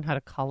just learn how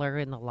to color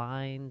in the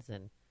lines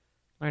and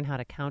learn how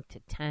to count to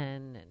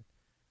 10 and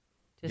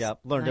just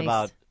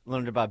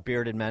learned about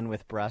bearded men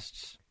with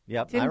breasts.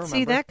 Yep, I remember. Didn't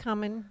see that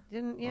coming.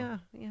 Yeah.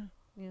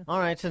 All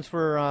right, since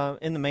we're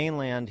in the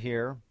mainland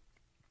here,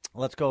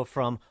 let's go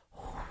from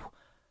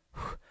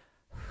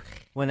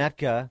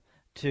Winnetka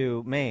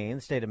to Maine,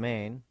 the state of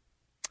Maine.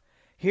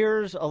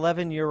 Here's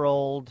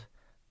 11-year-old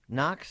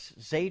Knox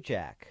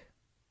Zajac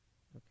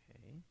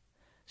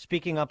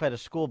speaking up at a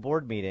school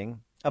board meeting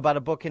about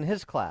a book in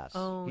his class.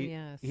 Oh,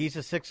 yes. He's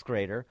a sixth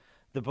grader.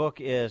 The book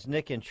is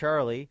Nick and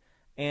Charlie,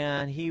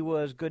 and he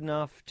was good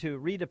enough to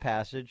read a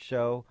passage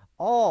so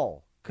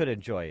all could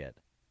enjoy it.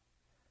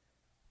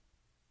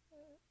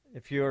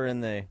 If you're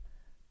in the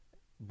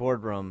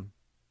boardroom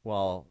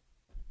while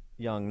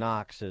young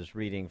Knox is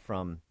reading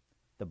from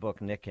the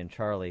book Nick and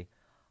Charlie,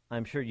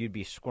 I'm sure you'd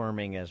be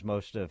squirming as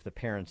most of the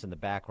parents in the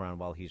background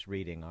while he's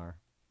reading are.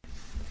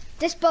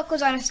 This book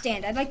was on a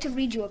stand. I'd like to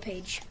read you a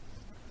page.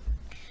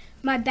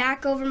 My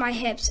back over my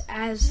hips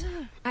as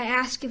I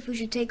ask if we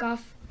should take our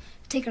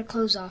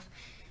clothes off.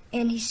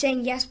 And he's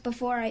saying yes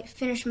before I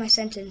finish my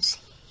sentence.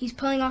 He's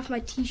pulling off my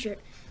t-shirt,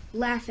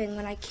 laughing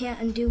when I can't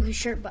undo his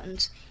shirt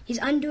buttons. He's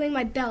undoing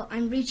my belt.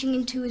 I'm reaching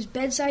into his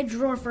bedside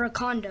drawer for a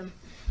condom.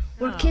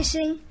 We're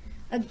kissing.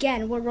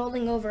 Again, we're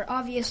rolling over.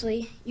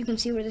 Obviously, you can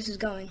see where this is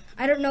going.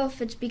 I don't know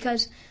if it's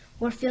because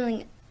we're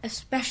feeling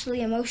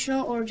especially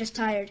emotional or just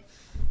tired,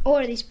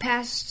 or these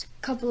past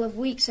couple of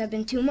weeks have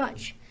been too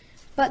much.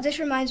 But this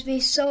reminds me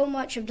so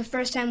much of the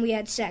first time we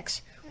had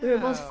sex. We were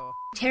both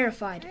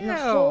terrified, and the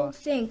whole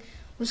thing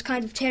was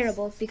kind of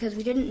terrible because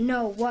we didn't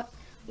know what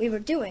we were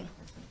doing.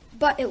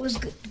 But it was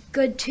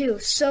good too,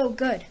 so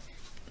good,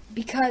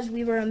 because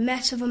we were a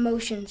mess of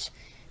emotions,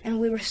 and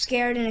we were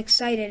scared and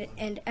excited,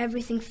 and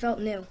everything felt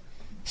new.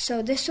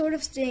 So this sort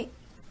of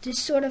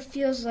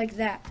feels like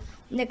that.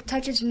 Nick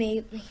touches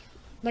me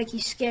like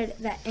he's scared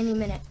that any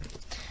minute.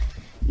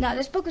 Now,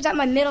 this book was at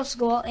my middle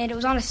school, and it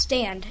was on a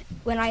stand.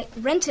 When I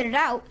rented it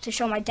out to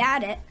show my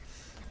dad it,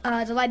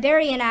 the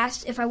librarian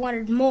asked if I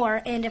wanted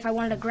more and if I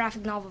wanted a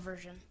graphic novel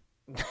version.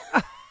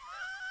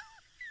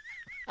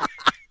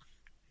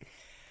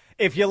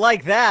 If you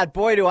like that,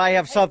 boy, do I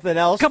have something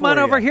else Come for on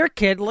you. over here,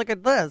 kid. Look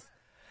at this.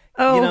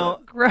 Oh,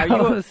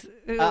 gross.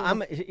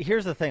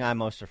 Here's the thing I'm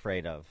most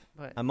afraid of.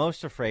 What? I'm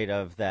most afraid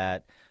of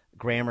that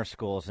grammar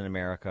schools in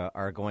America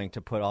are going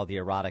to put all the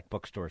erotic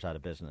bookstores out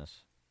of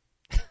business.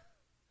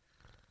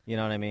 You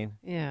know what I mean?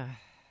 Yeah.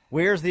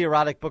 Where's the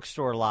erotic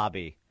bookstore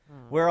lobby?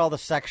 Where are all the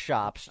sex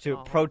shops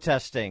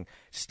protesting?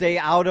 Stay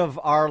out of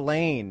our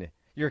lane.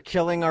 You're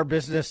killing our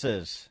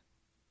businesses.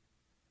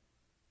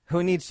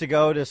 Who needs to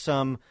go to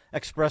some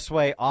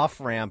expressway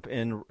off-ramp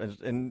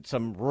in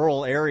some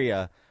rural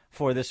area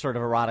for this sort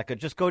of erotica?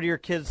 Just go to your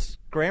kid's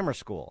grammar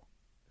school.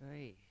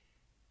 Right.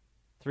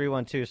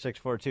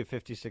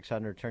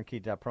 312-642-5600,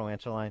 turnkey.pro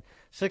answer line.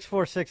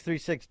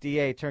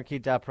 64636DA,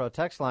 turnkey.pro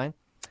text line.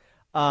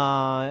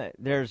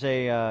 There's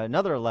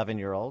another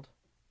 11-year-old,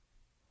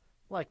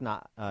 like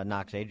Knox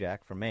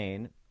Zajac from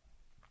Maine.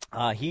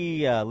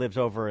 He lives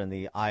over in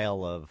the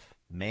Isle of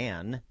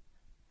Man.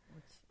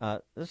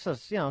 This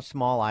is,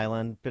 small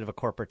island, bit of a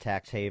corporate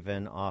tax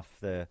haven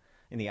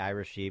in the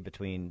Irish Sea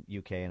between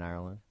UK and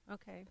Ireland.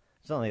 Okay.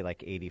 It's only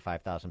like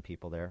 85,000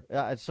 people there.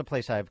 It's a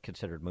place I've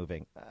considered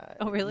moving.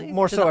 Oh, really?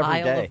 More to so the every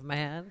Isle day. of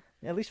Man?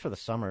 Yeah, at least for the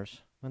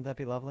summers. Wouldn't that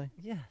be lovely?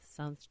 Yeah,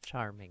 sounds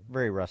charming.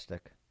 Very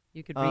rustic.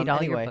 You could read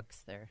all your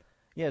books there.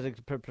 Yeah,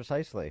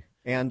 precisely.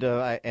 And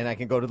I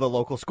can go to the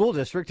local school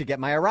district to get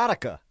my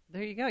erotica.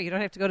 There you go. You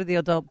don't have to go to the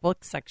adult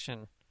book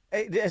section.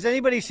 Hey, has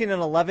anybody seen an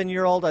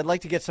 11-year-old? I'd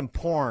like to get some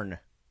porn.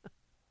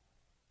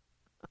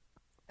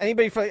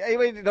 Anybody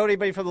know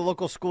anybody from the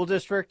local school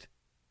district?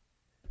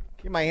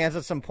 Get my hands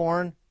on some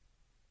porn.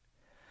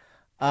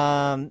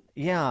 Turns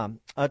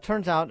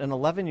out an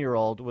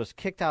 11-year-old was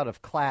kicked out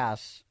of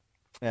class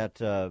at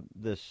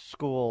this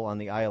school on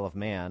the Isle of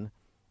Man,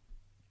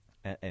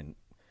 and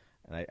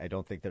I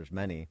don't think there's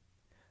many,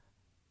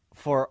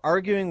 for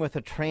arguing with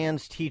a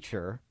trans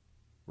teacher,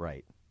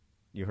 right,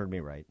 you heard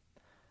me right,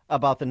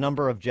 about the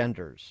number of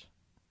genders.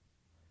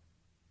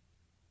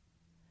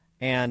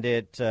 And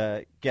it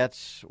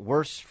gets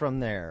worse from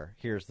there.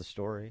 Here's the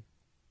story.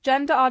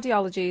 Gender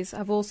ideologies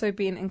have also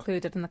been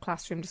included in the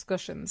classroom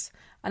discussions,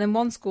 and in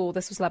one school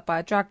this was led by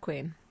a drag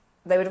queen.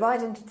 They were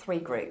divided into 3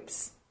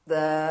 groups.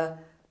 The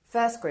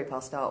first group I'll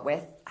start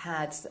with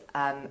had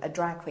a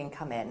drag queen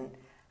come in,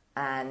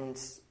 and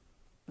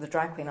the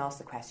drag queen asked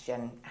the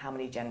question, how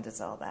many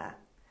genders are there?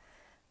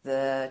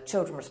 The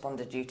children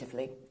responded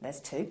dutifully, there's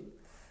 2.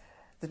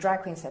 The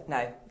drag queen said,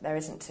 no, there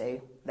isn't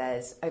 2,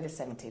 there's over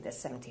 70, there's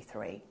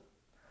 73.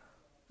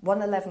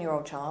 One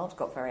 11-year-old child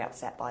got very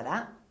upset by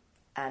that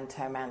and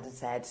turned around and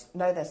said,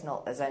 no, there's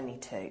not, there's only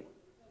 2.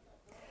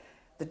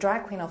 The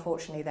drag queen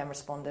unfortunately then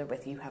responded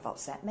with, you have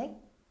upset me,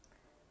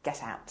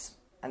 get out,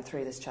 and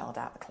threw this child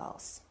out of the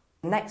class.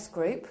 The next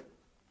group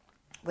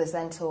was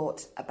then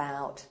taught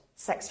about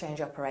sex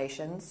change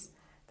operations.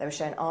 They were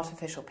shown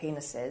artificial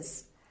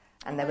penises,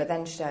 and they were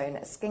then shown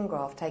a skin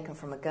graft taken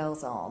from a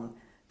girl's arm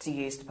to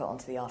use to put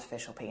onto the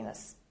artificial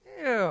penis.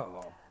 Ew.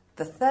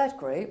 The third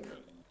group,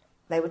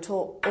 they were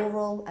taught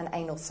oral and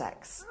anal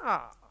sex.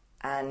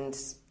 And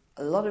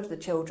a lot of the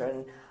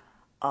children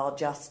are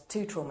just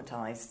too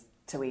traumatised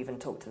to even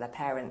talk to their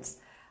parents.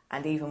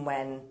 And even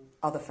when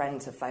other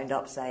friends have phoned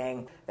up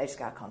saying they just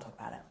go, I can't talk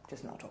about it,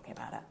 just not talking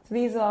about it. So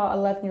these are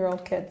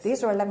 11-year-old kids?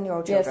 These are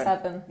 11-year-old Year children.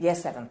 7. Year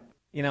 7.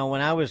 You know,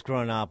 when I was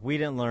growing up, we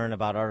didn't learn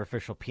about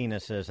artificial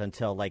penises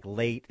until like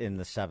late in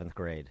the 7th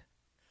grade.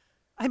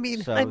 I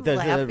mean, so I'm they're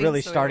laughing,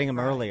 really so starting you're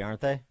them right. early,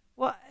 aren't they?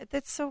 Well,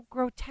 that's so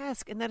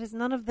grotesque, and that is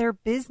none of their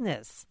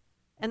business.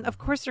 And, of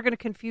course, they're going to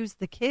confuse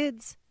the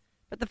kids.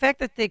 But the fact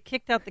that they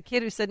kicked out the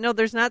kid who said, no,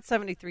 there's not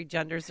 73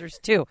 genders, there's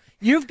 2.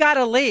 You've got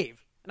to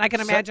leave. And I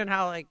can imagine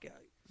how, like,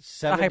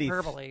 the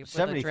hyperbole with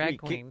a drag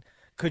queen.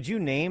 Could you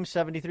name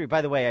 73?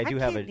 By the way, I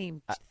have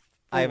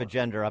a 4.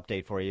 gender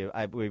update for you.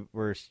 I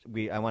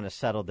want to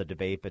settle the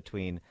debate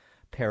between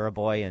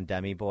Paraboy and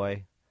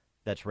Demi-Boy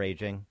that's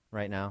raging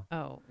right now.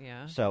 Oh,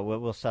 yeah. So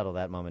we'll settle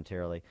that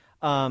momentarily.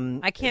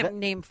 I can't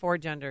name 4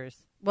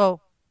 genders. Well,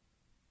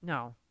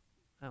 no.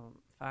 5.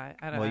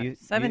 I don't know.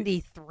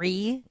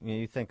 73?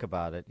 You think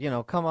about it.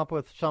 Come up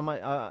with some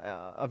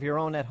of your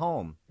own at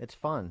home. It's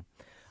fun.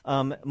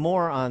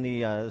 More on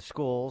the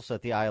schools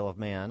at the Isle of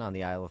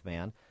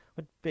Man,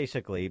 but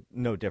basically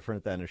no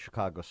different than a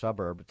Chicago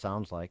suburb, it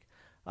sounds like.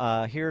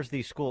 Here's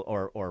the school,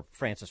 or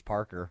Francis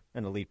Parker,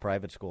 an elite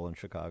private school in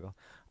Chicago.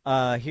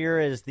 Here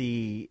is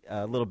the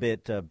little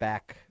bit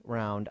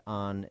background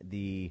on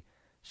the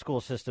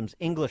school system's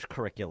English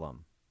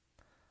curriculum.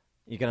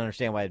 You can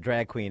understand why a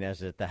drag queen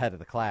is at the head of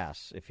the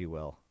class, if you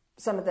will.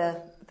 Some of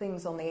the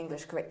things on the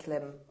English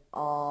curriculum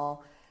are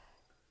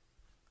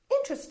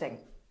interesting.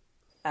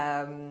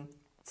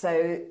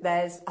 So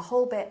there's a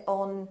whole bit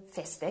on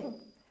fisting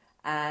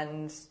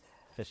and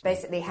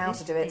basically how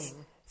to do it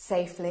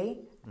safely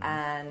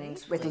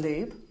and with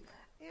lube.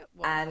 Yeah,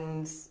 well,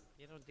 and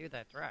you don't do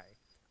that dry.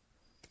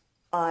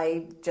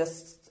 I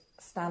just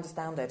stand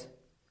astounded.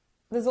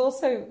 There's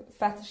also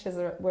fetishes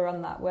were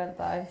on that, weren't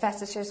they?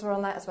 Fetishes were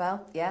on that as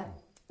well, yeah.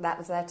 That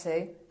was there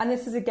too. And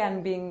this is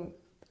again being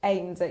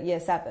aimed at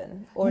year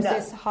 7? Or is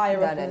this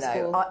higher up in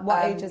school?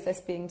 What age is this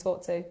being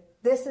taught to?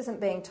 This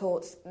isn't being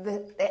taught,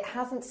 it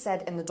hasn't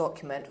said in the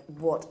document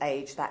what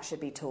age that should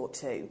be taught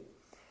to.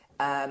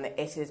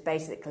 It is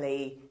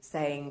basically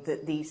saying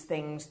that these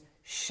things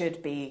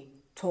should be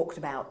talked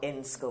about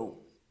in school.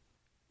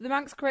 The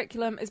Manx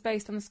curriculum is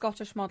based on the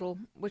Scottish model,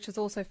 which has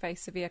also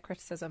faced severe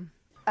criticism.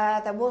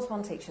 There was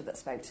one teacher that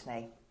spoke to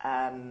me,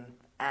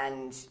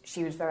 and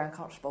she was very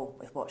uncomfortable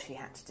with what she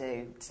had to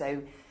do.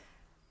 So,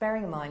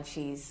 bearing in mind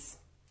she's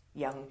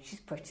young, she's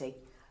pretty,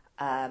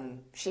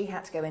 she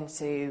had to go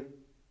into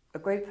a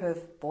group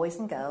of boys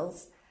and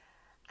girls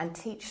and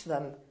teach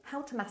them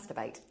how to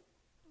masturbate.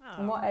 Oh.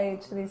 And what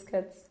age are these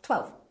kids?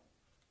 12.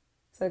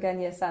 So again,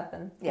 year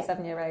 7? Yeah.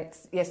 7, year 8?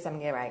 Year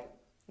 7, year 8,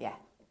 yeah.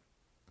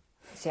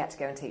 She had to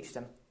go and teach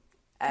them.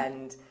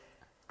 And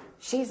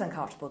she's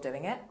uncomfortable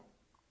doing it.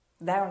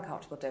 They're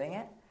uncomfortable doing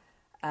it.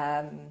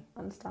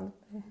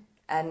 Understandably.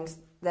 And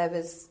there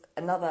was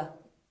another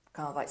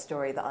kind of like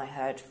story that I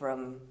heard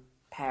from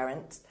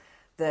parents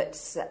that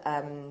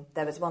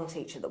there was one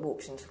teacher that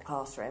walked into the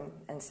classroom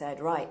and said,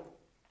 right,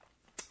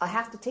 I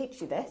have to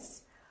teach you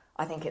this.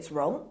 I think it's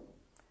wrong.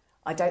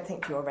 I don't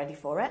think you're ready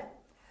for it.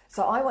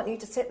 So I want you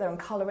to sit there and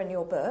colour in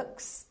your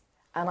books,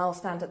 and I'll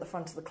stand at the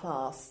front of the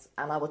class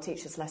and I will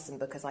teach this lesson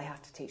because I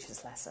have to teach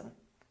this lesson.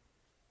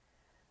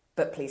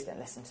 But please don't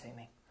listen to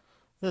me.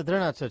 They're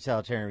not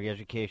totalitarian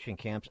re-education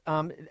camps.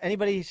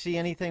 Anybody see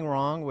anything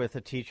wrong with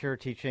a teacher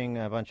teaching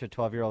a bunch of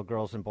 12-year-old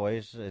girls and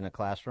boys in a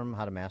classroom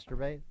how to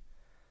masturbate?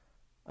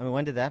 I mean,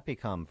 when did that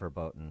become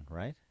verboten,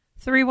 right?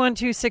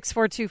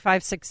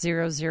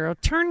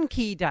 312-642-5600.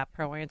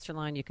 Turnkey.pro answer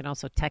line. You can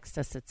also text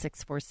us at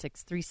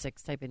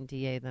 64636. Type in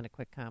DA, then a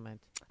quick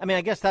comment. I mean,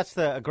 I guess that's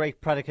a great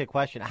predicate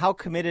question. How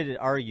committed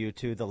are you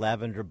to the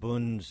Lavender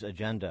Boons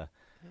agenda?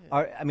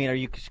 Are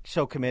you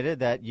so committed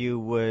that you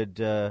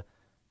would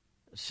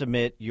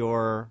submit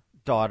your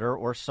daughter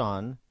or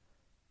son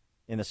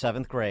in the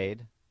 7th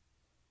grade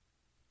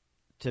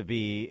to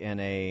be in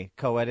a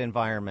co-ed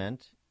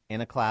environment, in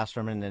a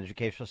classroom, in an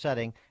educational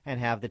setting, and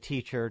have the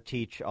teacher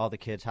teach all the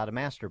kids how to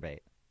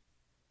masturbate?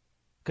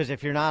 Because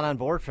if you're not on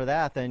board for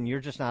that, then you're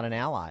just not an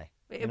ally.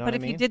 You know but what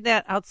if I mean? you did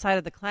that outside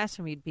of the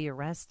classroom, you'd be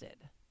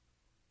arrested.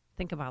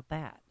 Think about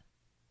that.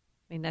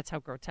 I mean, that's how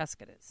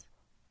grotesque it is.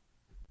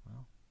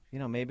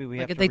 Maybe we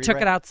like have if to they took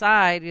rewrite. it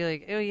outside, you're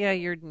like, oh yeah,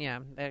 you're.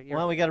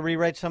 Well, we got to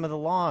rewrite some of the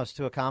laws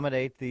to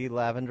accommodate the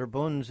Lavender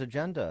Boons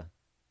agenda.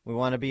 We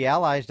want to be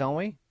allies, don't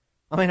we?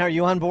 I mean, are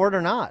you on board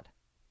or not?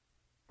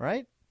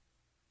 Right?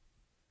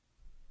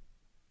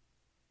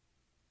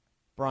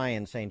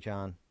 Brian St.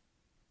 John.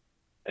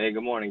 Hey,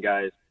 good morning,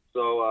 guys.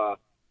 So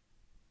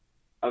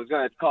I was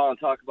going to call and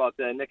talk about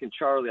that Nick and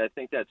Charlie. I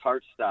think that's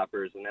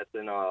Heartstoppers, and that's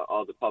in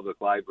all the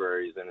public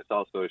libraries, and it's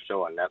also a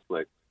show on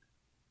Netflix.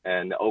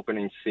 And the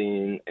opening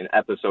scene in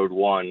episode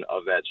 1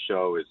 of that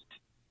show is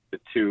the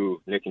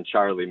two, Nick and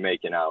Charlie,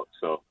 making out.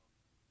 So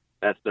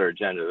that's their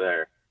agenda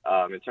there.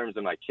 In terms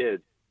of my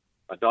kids,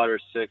 my daughter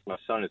is 6, my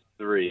son is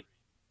 3.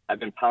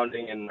 I've been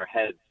pounding in their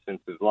heads since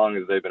as long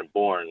as they've been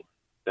born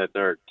that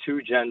there are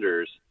 2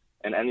 genders,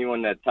 and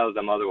anyone that tells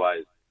them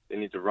otherwise, they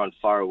need to run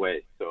far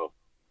away. So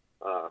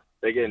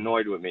they get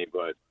annoyed with me,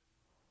 but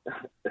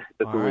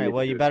All right.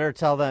 Well, you better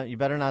tell them. You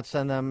better not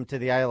send them to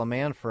the Isle of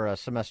Man for a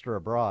semester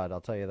abroad.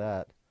 I'll tell you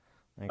that.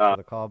 Thanks for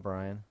the call,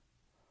 Brian.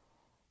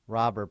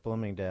 Robert,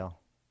 Bloomingdale.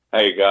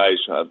 Hey guys,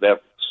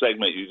 that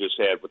segment you just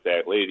had with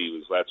that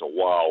lady that's a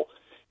wow.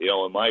 You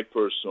know, in my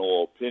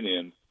personal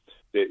opinion,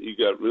 that you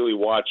got to really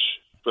watch,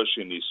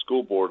 especially in these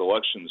school board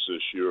elections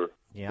this year,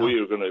 who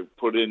you're going to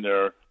put in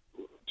there.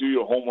 Do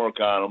your homework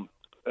on them.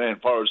 And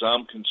as far as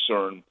I'm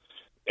concerned,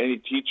 any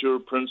teacher,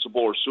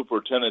 principal, or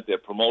superintendent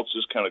that promotes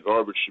this kind of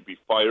garbage should be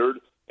fired,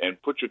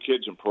 and put your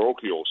kids in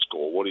parochial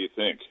school. What do you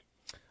think?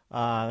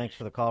 Thanks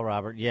for the call,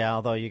 Robert. Yeah,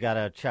 although you got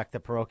to check the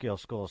parochial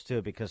schools,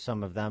 too, because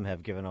some of them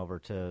have given over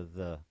to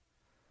the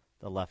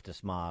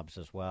leftist mobs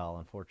as well,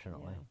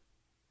 unfortunately.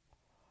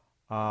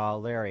 Yeah.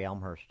 Larry,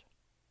 Elmhurst.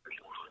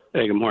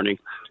 Hey, good morning.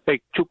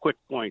 Hey, 2 quick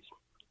points.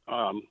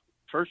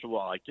 First of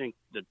all, I think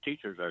the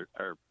teachers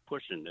are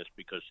pushing this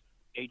because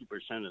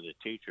 80% of the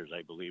teachers,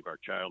 I believe, are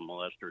child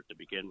molesters to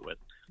begin with.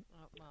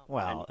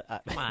 Well,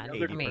 come on,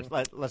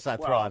 80%. Let's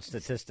not throw out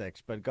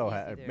statistics, but go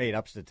ahead. Made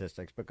up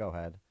statistics, but go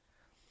ahead.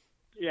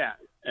 Yeah,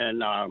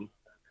 and I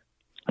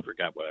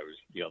forgot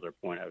the other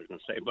point I was going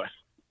to say, but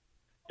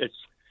it's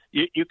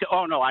you can.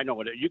 Oh no, I know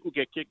what you can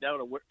get kicked out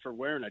for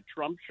wearing a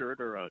Trump shirt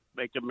or a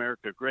 "Make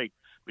America Great,"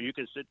 but you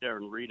can sit there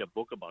and read a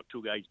book about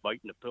 2 guys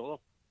biting a pillow.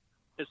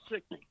 It's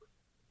sickening.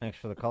 Thanks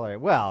for the color.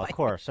 Well, of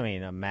course, I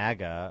mean a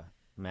MAGA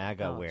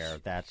wear.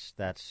 That's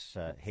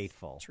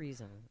hateful.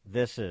 Treason.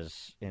 This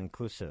is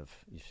inclusive.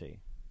 You see,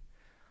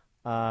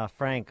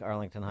 Frank,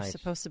 Arlington Heights. You're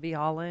supposed to be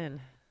all in.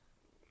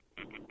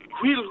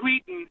 Will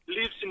Wheaton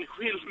lives in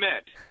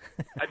Wilmette.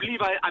 I believe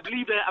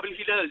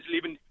he does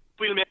live in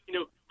Wilmette. You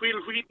know,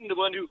 Will Wheaton, the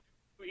one who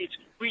eats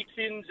wheat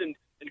thins and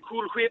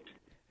Cool Whip.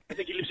 I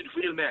think he lives in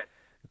Wilmette.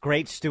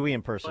 Great Stewie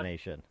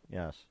impersonation.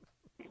 Yes.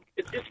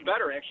 It's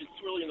better, actually.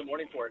 It's early in the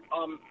morning for it.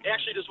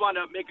 Actually, just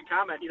wanted to make a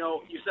comment. You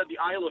know, you said the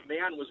Isle of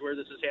Man was where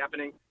this is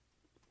happening.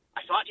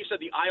 I thought you said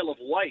the Isle of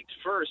Wight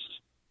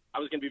first. I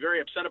was going to be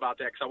very upset about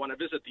that because I want to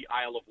visit the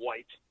Isle of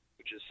Wight,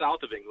 which is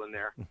south of England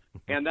there.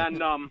 And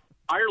then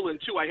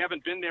Ireland, too. I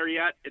haven't been there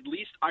yet. At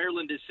least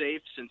Ireland is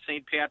safe since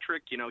St.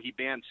 Patrick. You know, he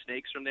banned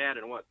snakes from that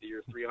in, the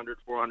year 300,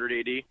 400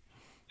 AD.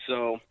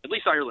 So at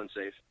least Ireland's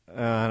safe.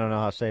 I don't know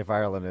how safe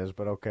Ireland is,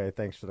 but okay.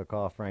 Thanks for the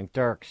call, Frank.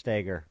 Dirk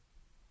Stager.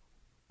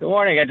 Good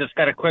morning. I just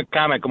got a quick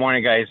comment. Good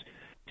morning, guys.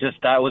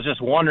 I was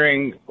just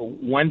wondering,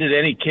 when did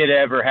any kid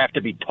ever have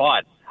to be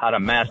taught how to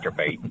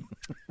masturbate?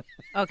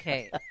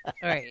 Okay. All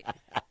right.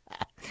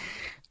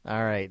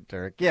 All right,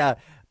 Dirk. Yeah,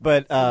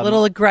 but a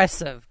little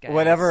aggressive, guys.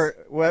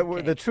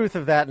 Okay. The truth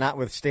of that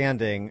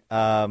notwithstanding,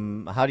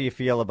 how do you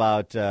feel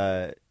about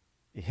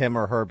him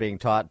or her being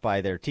taught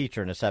by their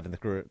teacher in a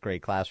 7th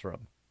grade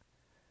classroom?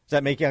 Does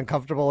that make you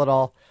uncomfortable at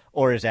all,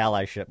 or is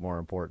allyship more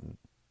important?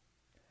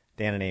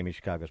 Dan and Amy,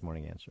 Chicago's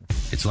Morning Answer.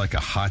 It's like a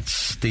hot,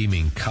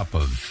 steaming cup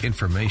of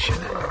information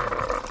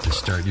to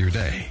start your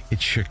day.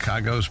 It's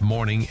Chicago's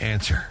Morning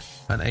Answer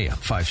on AM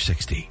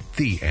 560.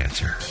 The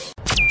Answer.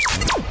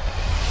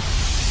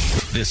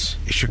 This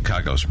is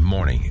Chicago's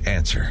Morning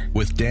Answer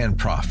with Dan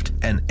Proft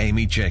and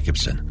Amy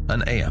Jacobson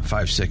on AM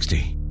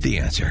 560. The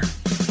Answer.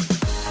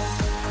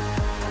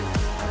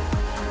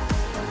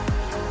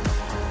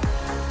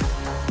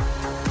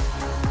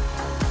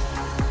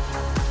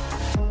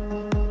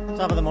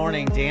 Top of the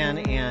morning, Dan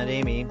and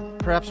Amy.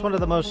 Perhaps one of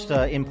the most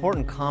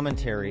important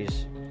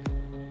commentaries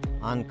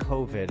on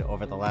COVID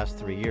over the last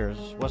 3 years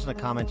wasn't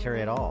a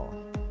commentary at all.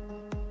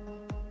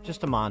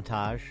 Just a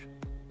montage.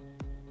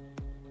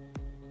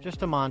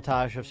 Just a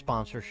montage of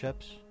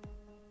sponsorships.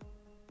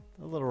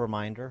 A little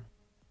reminder.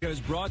 Is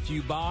brought to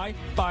you by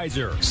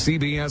Pfizer.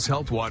 CBS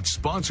Health Watch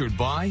sponsored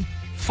by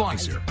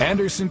Pfizer.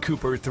 Anderson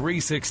Cooper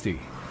 360.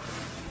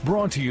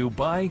 Brought to you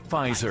by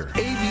Pfizer.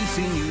 ABC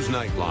News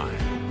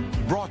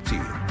Nightline. Brought to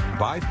you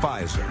by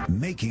Pfizer.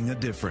 Making a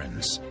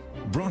difference.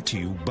 Brought to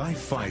you by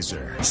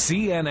Pfizer.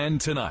 CNN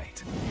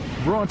Tonight.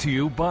 Brought to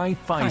you by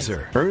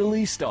Pfizer.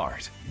 Early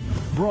Start.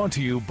 Brought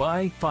to you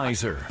by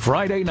Pfizer.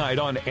 Friday night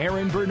on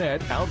Aaron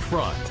Burnett Out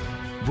Front.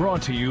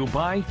 Brought to you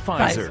by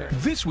Pfizer.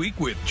 This Week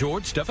with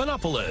George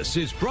Stephanopoulos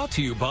is brought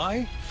to you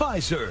by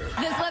Pfizer.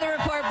 This weather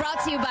report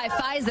brought to you by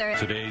Pfizer.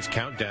 Today's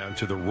countdown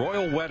to the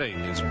royal wedding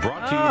is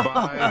brought to you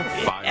by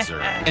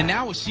Pfizer. And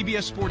now a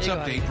CBS Sports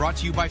Update brought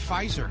to you by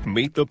Pfizer.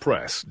 Meet the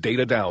Press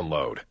Data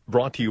Download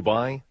brought to you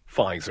by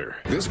Pfizer.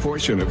 This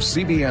portion of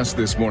CBS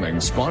This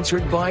Morning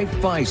sponsored by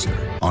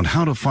Pfizer. On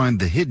how to find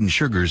the hidden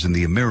sugars in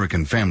the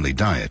American family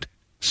diet,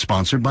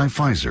 sponsored by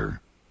Pfizer.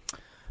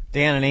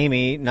 Dan and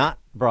Amy, not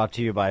brought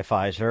to you by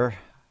Pfizer.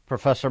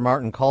 Professor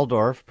Martin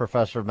Kulldorff,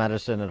 professor of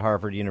medicine at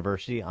Harvard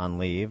University, on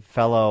leave.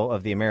 Fellow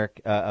of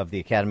the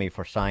Academy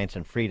for Science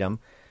and Freedom,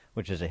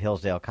 which is a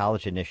Hillsdale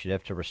College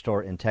initiative to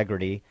restore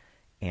integrity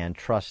and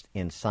trust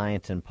in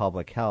science and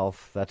public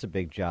health. That's a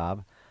big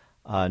job.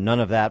 None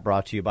of that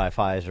brought to you by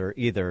Pfizer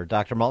either.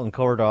 Dr. Martin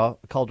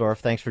Kulldorff,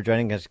 thanks for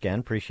joining us again.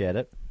 Appreciate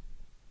it.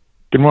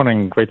 Good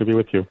morning. Great to be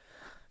with you.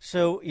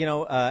 So,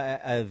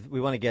 we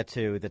want to get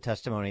to the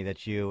testimony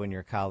that you and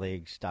your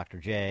colleagues, Dr.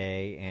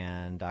 J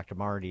and Dr.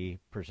 Marty,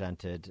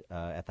 presented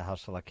at the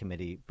House Select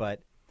Committee.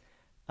 But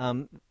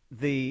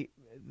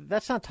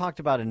That's not talked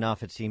about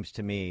enough, it seems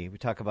to me. We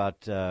talk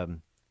about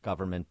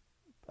government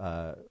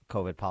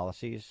COVID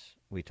policies.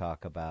 We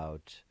talk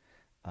about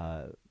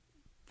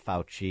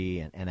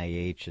Fauci and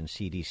NIH and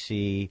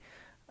CDC.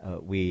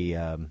 We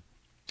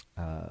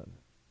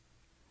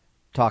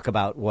talk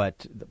about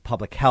what the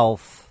public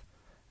health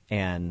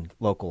and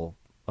local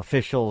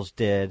officials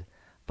did,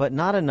 but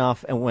not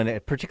enough.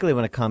 And particularly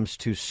when it comes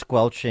to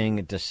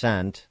squelching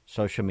dissent,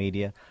 social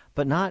media,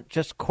 but not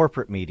just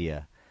corporate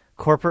media.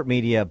 Corporate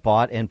media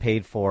bought and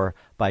paid for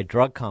by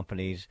drug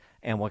companies,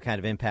 and what kind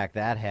of impact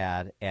that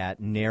had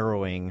at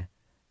narrowing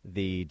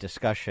the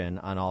discussion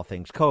on all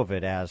things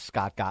COVID, as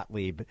Scott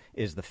Gottlieb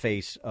is the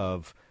face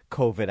of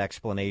COVID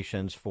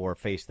explanations for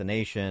Face the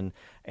Nation,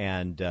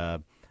 and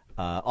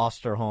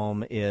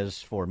Osterholm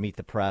is for Meet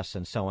the Press,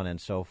 and so on and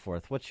so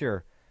forth. What's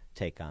your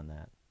take on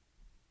that?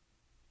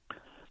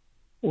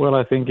 Well,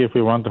 I think if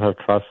we want to have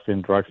trust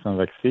in drugs and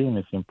vaccine,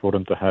 it's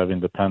important to have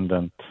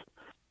independent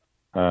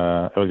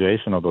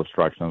evaluation of those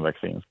drugs and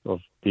vaccines of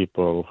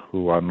people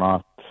who are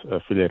not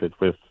affiliated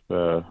with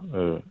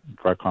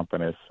drug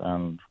companies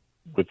and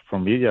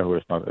from media who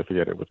is not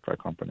affiliated with drug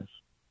companies.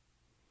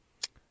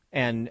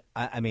 And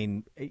I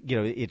mean,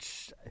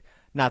 it's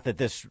not that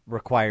this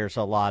requires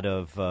a lot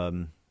of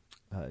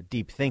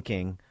deep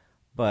thinking,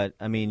 but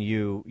I mean,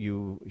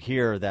 you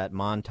hear that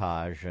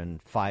montage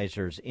and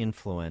Pfizer's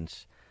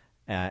influence.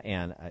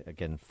 And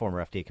again,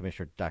 former FDA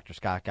Commissioner Dr.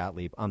 Scott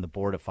Gottlieb on the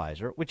board of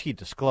Pfizer, which he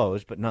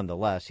disclosed, but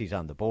nonetheless, he's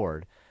on the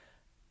board.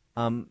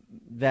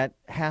 That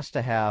has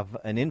to have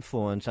an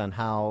influence on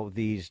how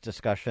these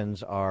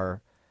discussions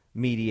are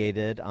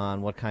mediated,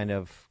 on what kind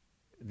of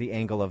the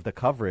angle of the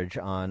coverage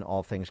on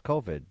all things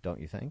COVID,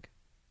 don't you think?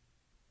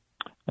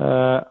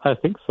 I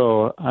think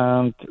so.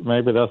 And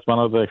maybe that's one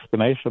of the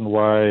explanations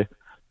why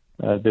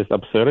this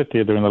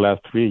absurdity during the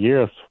last 3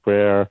 years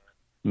where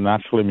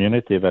natural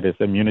immunity, that is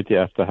immunity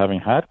after having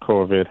had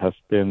COVID, has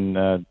been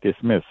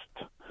dismissed.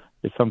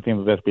 It's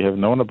something that we have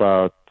known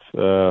about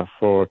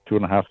for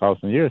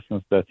 2,500 years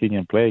since the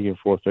Athenian plague in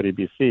 430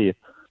 BC.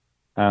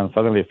 And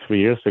suddenly 3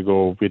 years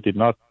ago, we did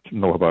not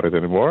know about it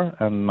anymore,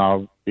 and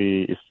now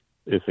it's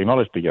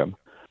acknowledged again.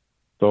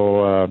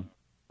 So,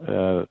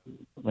 I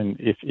mean,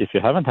 if you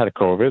haven't had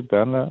COVID,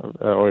 then,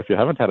 or if you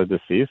haven't had a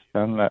disease,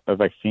 then a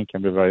vaccine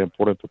can be very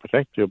important to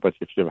protect you. But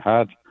if you've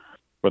had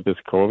what is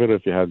COVID,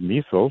 if you had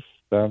measles,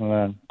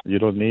 then you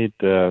don't need.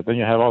 Then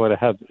you have already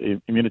had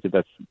immunity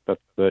that's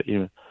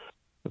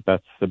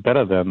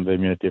better than the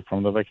immunity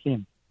from the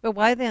vaccine. But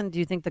why then do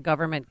you think the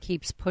government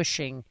keeps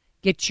pushing,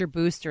 get your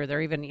booster?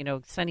 They're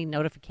even, sending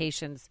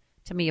notifications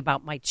to me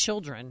about my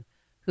children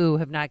who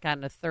have not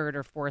gotten a third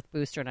or fourth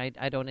booster, and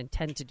I don't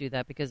intend to do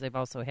that because they've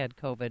also had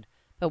COVID.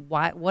 But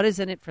why? What is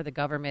in it for the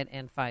government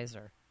and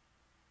Pfizer?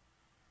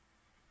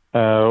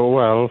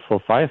 Well, for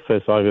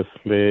Pfizer,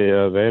 obviously,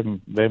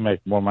 they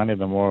make more money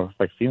the more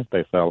vaccines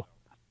they sell.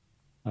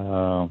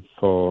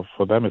 So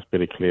for them, it's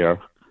pretty clear.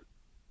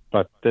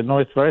 But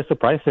it's very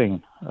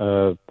surprising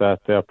that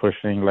they are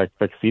pushing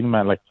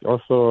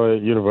also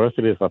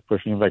universities are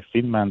pushing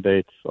vaccine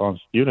mandates on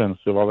students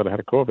who've already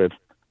had COVID.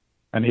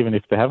 And even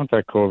if they haven't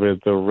had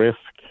COVID, the risk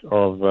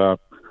of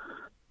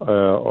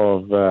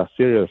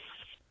serious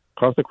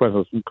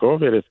consequences from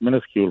COVID is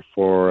minuscule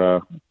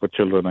for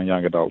children and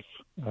young adults.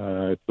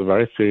 It's a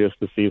very serious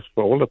disease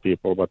for older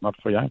people, but not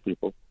for young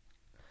people.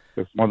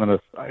 There's more than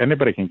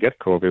anybody can get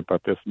COVID,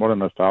 but there's more than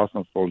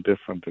 1,000-fold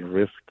different in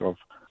risk of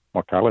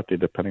mortality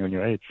depending on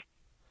your age.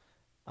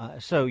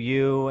 So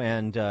you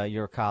and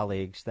your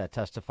colleagues that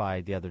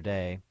testified the other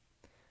day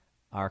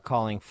are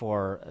calling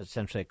for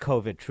essentially a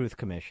COVID Truth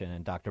Commission,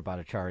 and Dr.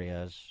 Bhattacharya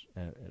has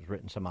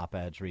written some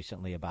op-eds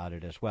recently about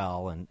it as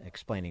well and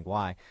explaining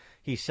why.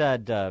 He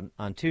said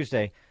on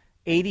Tuesday,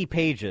 80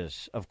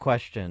 pages of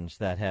questions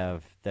that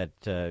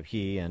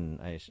he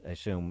and I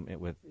assume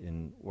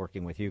in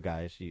working with you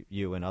guys,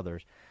 you and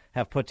others,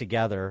 have put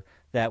together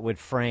that would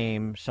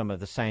frame some of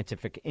the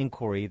scientific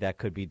inquiry that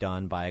could be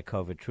done by a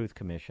COVID Truth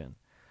Commission.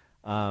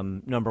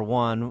 Number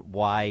one,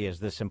 why is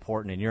this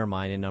important in your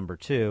mind? And number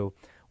two,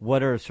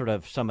 what are sort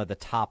of some of the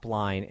top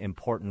line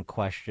important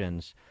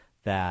questions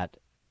that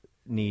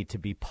need to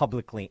be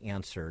publicly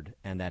answered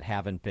and that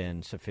haven't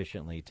been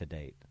sufficiently to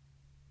date?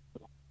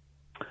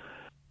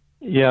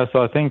 Yeah,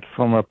 so I think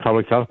from a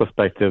public health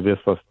perspective, this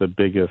was the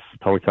biggest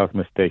public health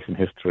mistakes in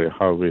history,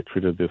 how we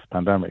treated this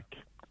pandemic.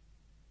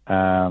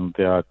 And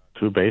there are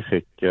two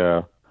basic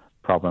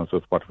problems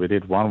with what we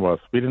did. One was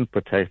we didn't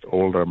protect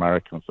older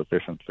Americans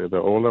sufficiently. The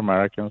older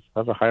Americans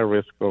have a high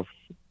risk of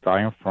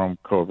dying from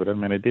COVID,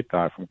 and many did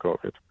die from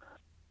COVID.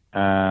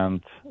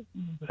 And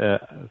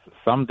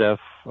some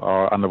deaths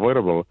are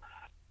unavoidable,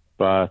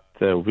 but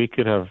we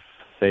could have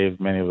saved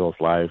many of those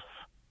lives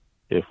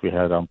if we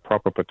had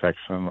proper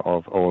protection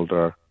of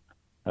older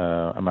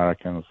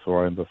Americans who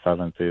are in the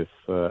 70s,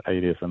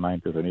 80s, and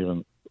 90s, and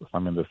even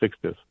some in the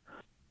 60s.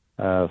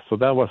 So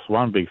that was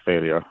one big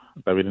failure,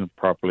 that we didn't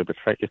properly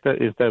protect.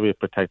 Instead, we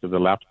protected the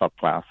laptop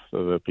class,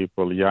 so the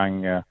people,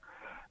 young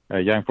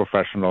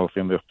professionals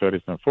in their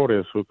 30s and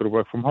 40s who could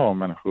work from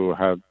home and who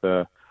had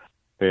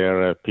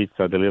their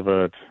pizza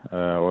delivered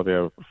or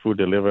their food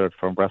delivered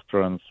from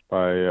restaurants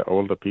by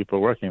older people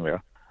working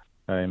there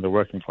in the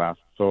working class.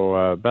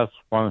 So that's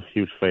one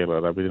huge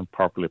failure, that we didn't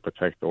properly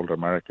protect older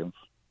Americans.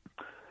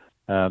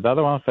 The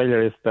other one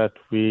failure is that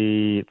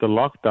the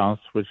lockdowns,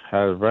 which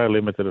had very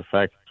limited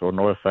effect or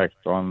no effect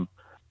on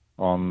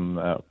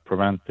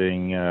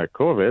preventing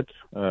COVID,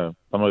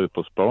 some of it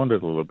postponed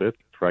it a little bit,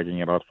 dragging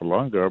it out for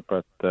longer.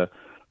 But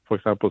for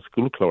example,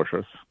 school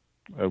closures,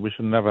 we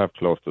should never have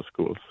closed the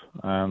schools,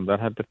 and that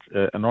had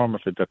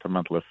enormously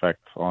detrimental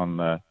effect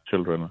on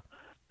children.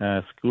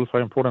 Schools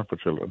are important for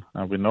children,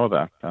 and we know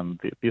that. And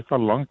these are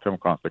long-term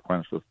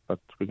consequences that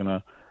they're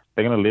gonna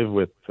live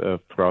with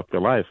throughout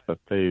their lives. That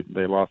they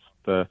lost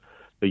a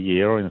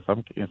year, or in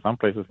some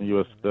places in the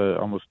U.S.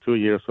 Almost 2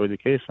 years of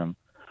education.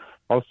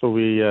 Also,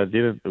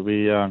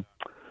 the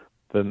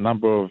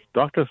number of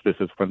doctor's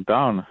visits went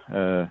down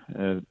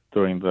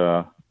during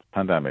the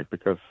pandemic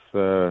because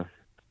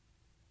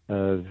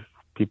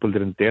people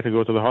didn't dare to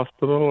go to the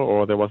hospital,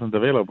 or they wasn't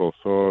available.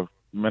 So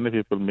many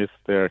people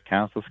missed their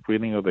cancer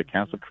screening or their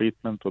cancer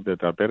treatment or their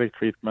diabetic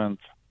treatment.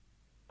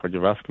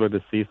 Cardiovascular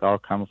disease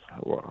outcomes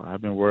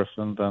have been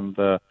worsened, and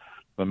the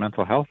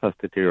mental health has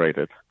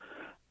deteriorated.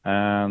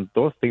 And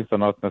those things are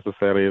not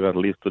necessarily that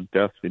leads to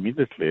death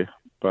immediately,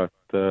 but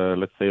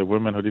let's say a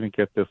woman who didn't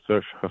get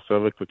her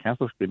cervical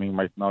cancer screening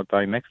might now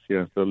die next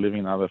year instead of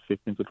living another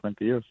 15 to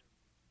 20 years.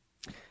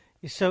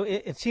 So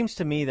it seems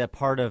to me that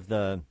part of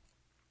the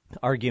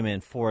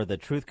argument for the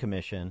Truth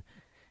Commission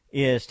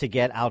is to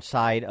get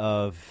outside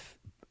of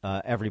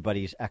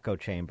everybody's echo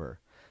chamber.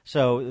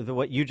 So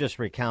what you just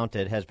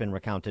recounted has been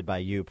recounted by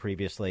you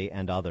previously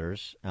and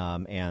others,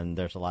 and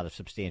there's a lot of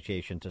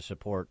substantiation to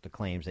support the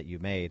claims that you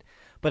made.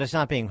 But it's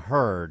not being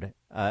heard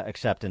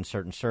except in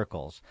certain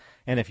circles.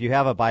 And if you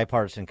have a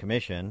bipartisan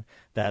commission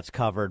that's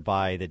covered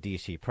by the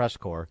D.C. Press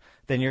Corps,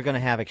 then you're going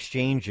to have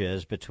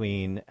exchanges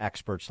between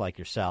experts like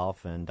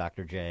yourself and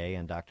Dr. J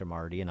and Dr.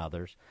 Marty and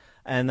others.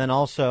 And then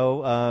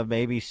also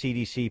maybe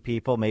CDC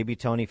people, maybe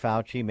Tony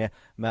Fauci,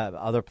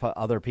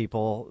 other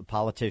people,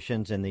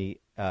 politicians in the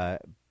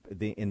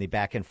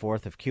back and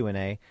forth of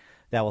Q&A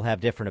that will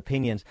have different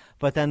opinions.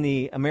 But then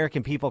the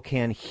American people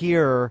can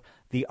hear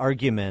the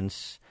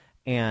arguments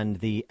and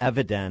the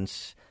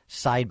evidence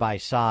side by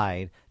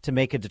side to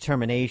make a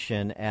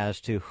determination as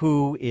to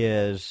who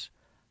is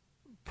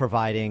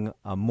providing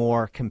a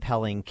more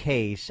compelling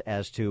case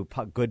as to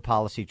good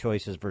policy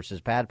choices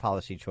versus bad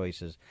policy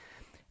choices.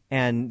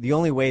 And the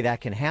only way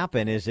that can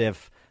happen is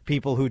if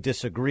people who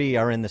disagree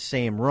are in the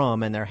same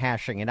room and they're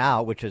hashing it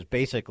out, which is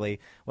basically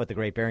what the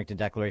Great Barrington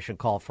Declaration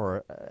called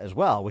for as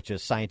well, which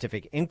is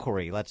scientific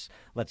inquiry. Let's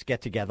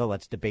get together.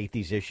 Let's debate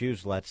these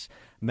issues. Let's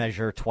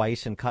measure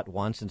twice and cut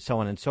once, and so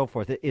on and so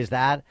forth. Is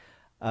that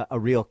a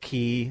real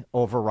key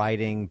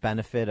overriding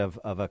benefit of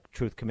a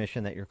Truth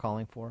Commission that you're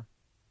calling for?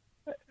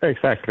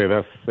 Exactly.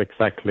 That's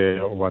exactly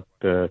what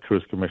the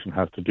Truth Commission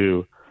has to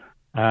do.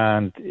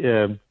 And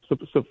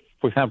so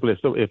for example,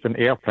 if an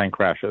airplane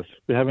crashes,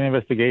 we have an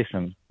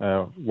investigation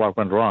what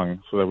went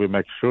wrong so that we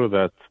make sure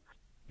that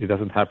it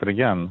doesn't happen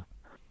again.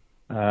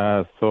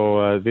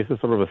 So this is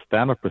sort of a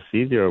standard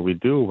procedure we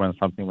do when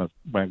something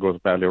when it goes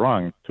badly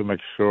wrong, to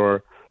make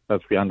sure that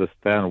we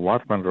understand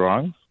what went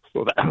wrong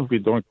so that we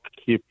don't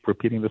keep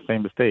repeating the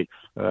same mistakes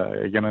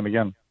again and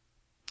again.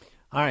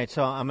 All right,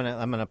 so I'm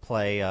gonna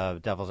play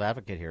devil's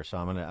advocate here. So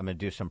I'm gonna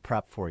do some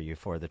prep for you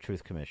for the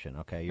Truth Commission.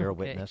 Okay, you're a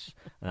witness,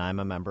 and I'm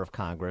a member of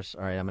Congress.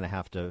 All right, I'm gonna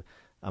have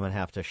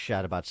to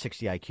shed about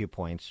 60 IQ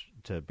points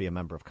to be a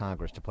member of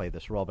Congress to play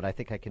this role, but I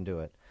think I can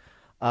do it.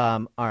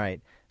 All right,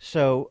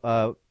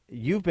 so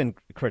you've been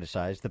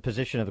criticized. The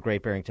position of the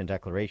Great Barrington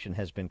Declaration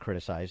has been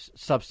criticized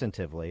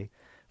substantively.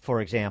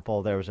 For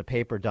example, there was a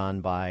paper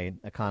done by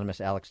economists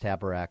Alex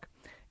Tabarrok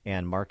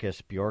and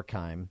Marcus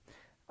Bjorkheim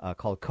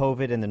called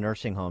COVID in the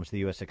Nursing Homes, the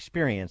U.S.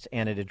 Experience,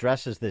 and it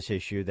addresses this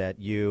issue that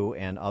you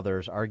and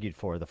others argued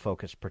for, the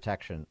focused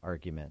protection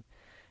argument.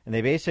 And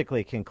they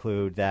basically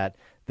conclude that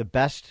the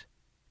best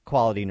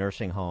quality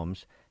nursing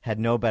homes had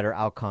no better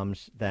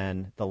outcomes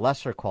than the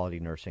lesser quality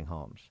nursing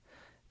homes.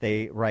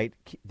 They write,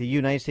 the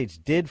United States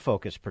did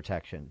focus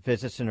protection.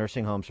 Visits to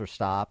nursing homes were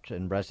stopped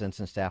and residents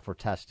and staff were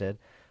tested.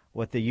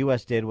 What the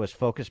U.S. did was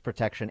focus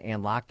protection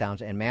and lockdowns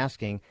and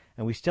masking,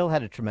 and we still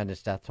had a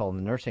tremendous death toll in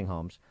the nursing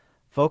homes.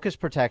 Focused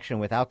protection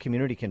without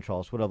community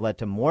controls would have led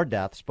to more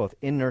deaths both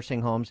in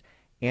nursing homes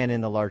and in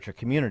the larger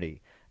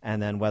community.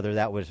 And then whether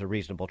that was a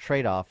reasonable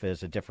trade-off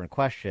is a different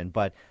question.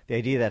 But the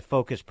idea that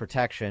focused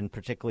protection,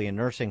 particularly in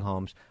nursing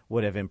homes,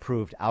 would have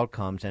improved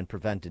outcomes and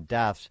prevented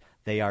deaths,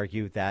 they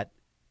argue that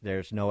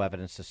there's no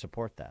evidence to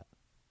support that.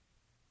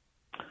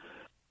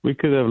 We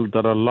could have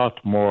done a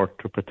lot more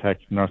to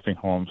protect nursing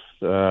homes.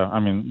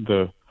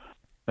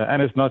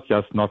 And it's not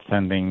just not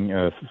sending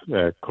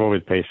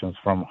COVID patients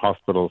from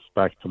hospitals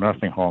back to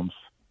nursing homes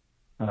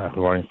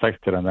who are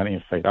infected and then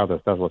infect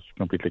others. That was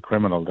completely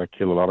criminal. That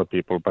killed a lot of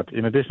people. But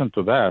in addition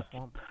to that,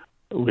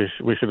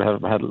 we should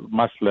have had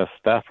much less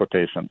staff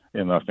rotation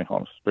in nursing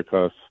homes,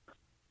 because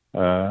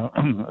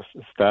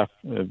staff,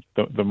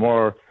 the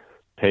more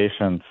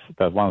patients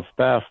that one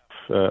staff,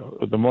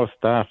 the more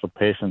staff a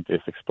patient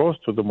is exposed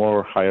to, the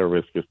more higher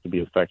risk is to be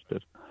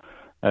infected.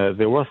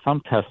 There was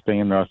some testing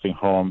in nursing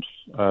homes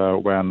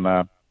when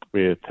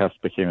tests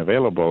became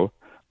available,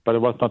 but it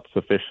was not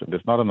sufficient.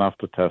 It's not enough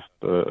to test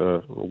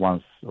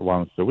once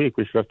a week.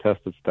 We should have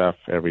tested staff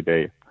every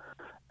day.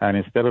 And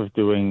instead of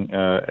doing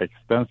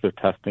extensive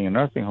testing in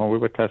nursing home, we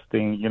were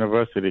testing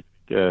university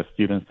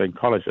students and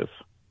colleges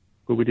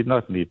who we did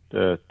not need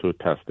to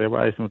test. They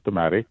were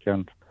asymptomatic,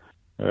 and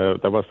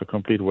that was a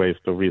complete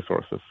waste of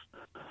resources.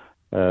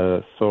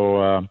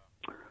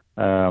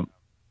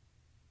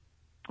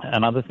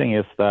 Another thing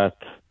is that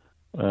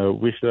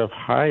we should have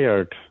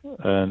hired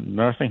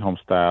nursing home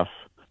staff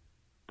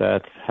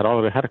that had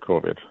already had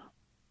COVID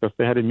because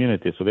they had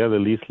immunity, so they are the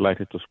least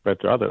likely to spread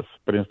to others.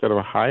 But instead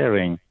of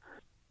hiring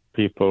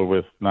people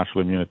with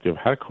natural immunity who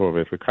had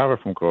COVID, recovered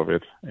from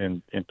COVID,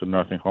 into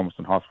nursing homes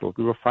and hospitals,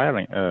 we were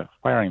firing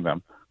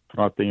them for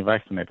not being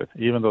vaccinated,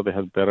 even though they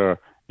had better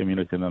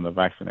immunity than the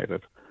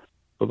vaccinated.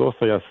 So those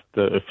are just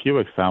a few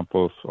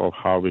examples of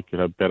how we could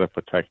have better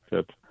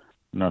protected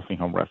nursing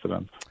home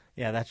residents.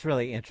 Yeah, that's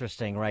really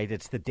interesting, right?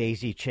 It's the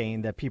daisy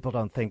chain that people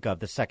don't think of,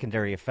 the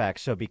secondary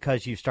effects. So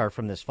because you start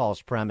from this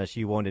false premise,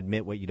 you won't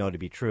admit what you know to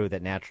be true,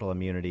 that natural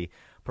immunity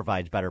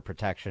provides better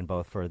protection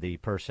both for the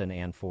person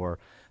and for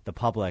the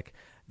public.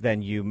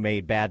 Then you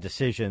made bad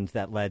decisions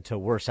that led to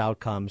worse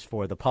outcomes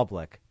for the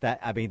public.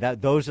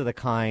 Those are the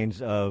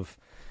kinds of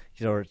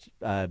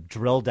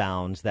drill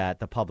downs that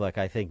the public,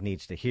 I think,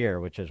 needs to hear,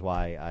 which is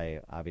why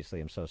I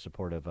obviously am so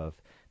supportive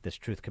of this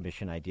Truth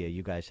Commission idea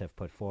you guys have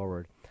put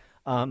forward.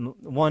 The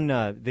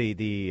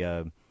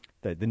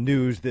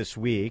news this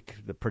week,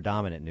 the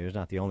predominant news,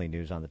 not the only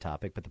news on the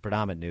topic, but the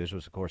predominant news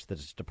was, of course,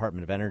 this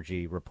Department of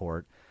Energy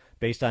report.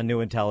 Based on new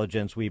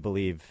intelligence, we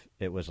believe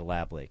it was a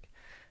lab leak.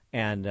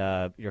 And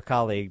your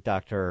colleague,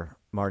 Dr.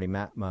 Marty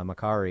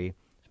Makary,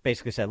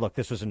 basically said, look,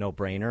 this was a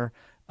no-brainer.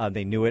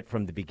 They knew it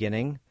from the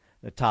beginning.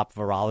 The top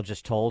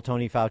virologist told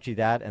Tony Fauci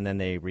that, and then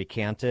they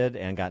recanted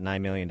and got $9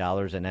 million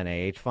in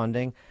NIH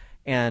funding.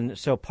 And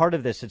so part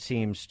of this, it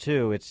seems,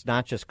 too, it's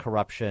not just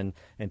corruption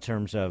in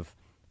terms of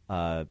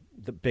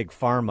the big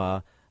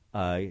pharma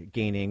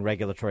gaining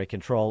regulatory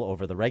control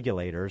over the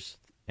regulators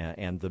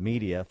and the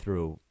media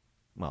through,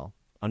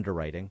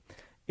 underwriting.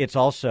 It's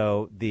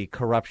also the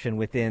corruption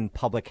within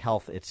public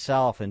health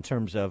itself in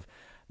terms of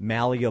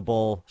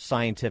malleable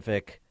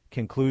scientific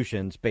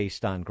conclusions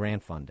based on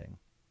grant funding.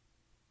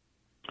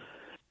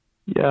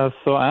 Yeah,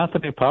 so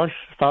Anthony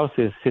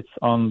Fauci sits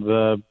on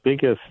the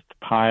biggest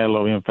pile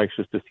of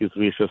infectious disease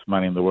research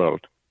money in the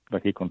world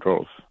that he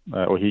controls,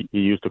 or he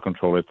used to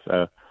control it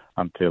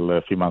until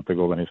a few months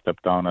ago when he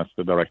stepped down as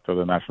the director of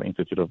the National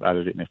Institute of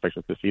Allergy and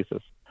Infectious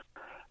Diseases.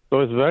 So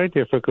it's very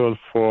difficult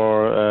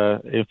for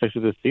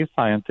infectious disease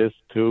scientists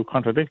to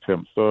contradict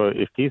him. So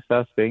if he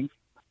says things,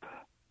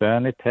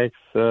 then it takes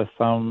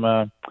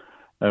some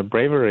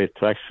bravery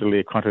to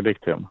actually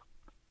contradict him.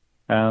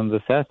 And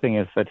the sad thing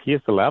is that he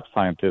is a lab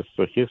scientist,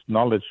 so his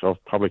knowledge of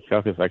public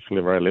health is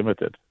actually very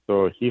limited.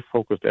 So he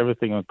focused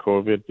everything on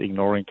COVID,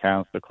 ignoring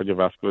cancer,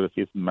 cardiovascular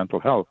disease, and mental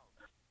health,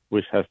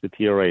 which has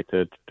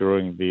deteriorated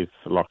during these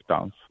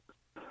lockdowns.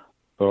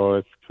 So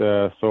it's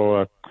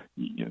the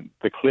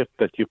clip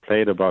that you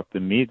played about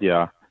the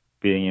media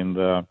being in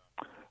the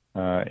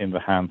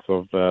hands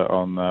of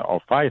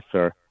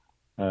Pfizer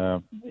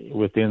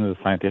within the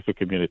scientific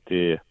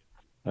community.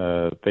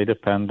 They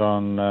depend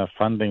on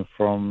funding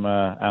from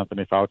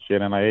Anthony Fauci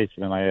and NIH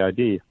and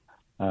NIAID,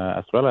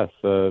 as well as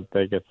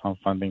they get some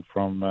funding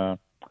from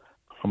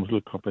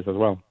pharmaceutical companies as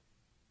well.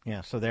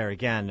 Yeah, so there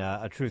again,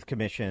 a Truth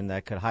Commission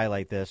that could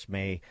highlight this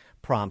may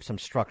prompt some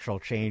structural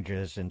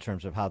changes in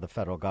terms of how the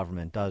federal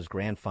government does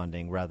grant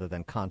funding rather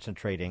than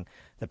concentrating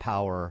the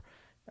power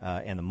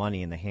and the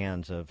money in the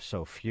hands of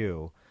so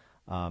few.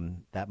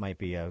 That might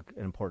be an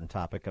important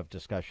topic of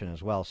discussion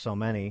as well. So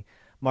many.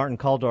 Martin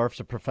Kulldorff's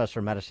a professor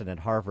of medicine at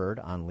Harvard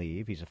on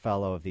leave. He's a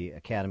fellow of the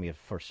Academy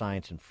for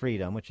Science and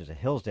Freedom, which is a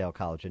Hillsdale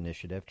College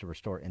initiative to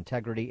restore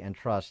integrity and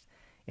trust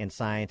in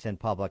science and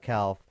public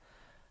health.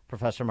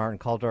 Professor Martin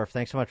Kulldorff,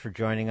 thanks so much for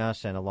joining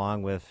us, and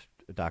along with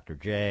Dr.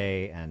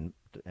 J and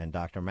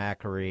Dr.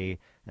 Makary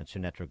and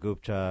Sunetra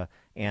Gupta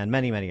and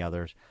many, many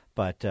others.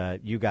 But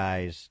you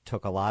guys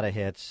took a lot of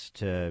hits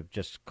to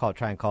just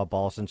try and call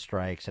balls and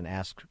strikes and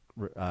ask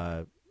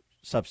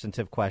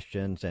substantive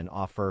questions and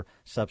offer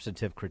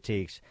substantive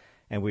critiques.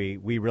 And we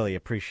really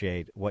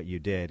appreciate what you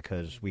did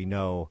because we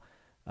know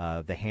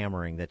the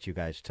hammering that you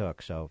guys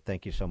took. So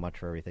thank you so much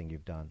for everything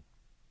you've done.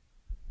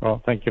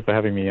 Well, thank you for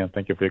having me, and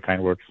thank you for your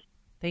kind words.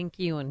 Thank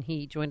you. And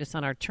he joined us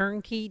on our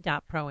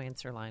turnkey.pro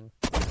answer line.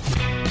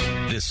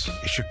 This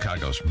is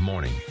Chicago's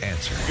Morning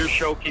Answer. Your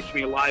show keeps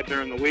me alive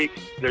during the week.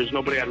 There's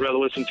nobody I'd rather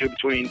listen to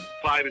between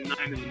 5 and 9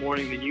 in the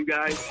morning than you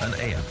guys. On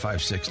AM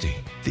 560,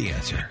 The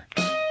Answer.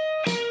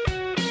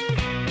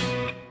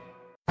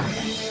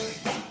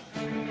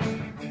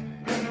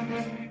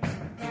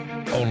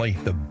 Only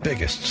the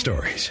biggest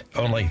stories,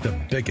 only the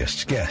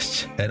biggest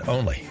guests, and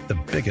only the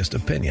biggest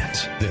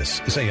opinions.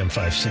 This is AM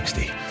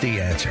 560,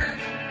 The Answer.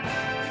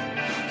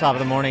 Top of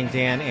the morning,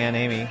 Dan and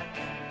Amy.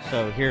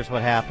 So here's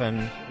what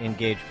happened in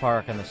Gage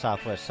Park on the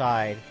southwest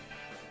side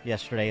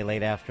yesterday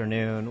late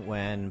afternoon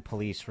when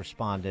police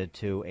responded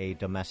to a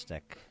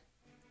domestic.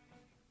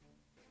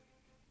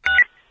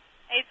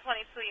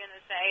 822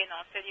 units to 8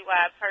 on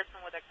citywide person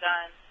with a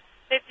gun.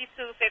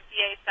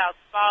 5258 South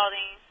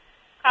Spalding.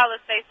 Caller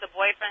states the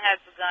boyfriend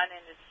has the gun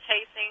and is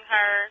chasing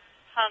her.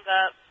 Hung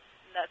up.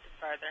 Nothing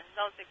further.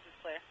 Zone 6 is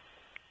clear.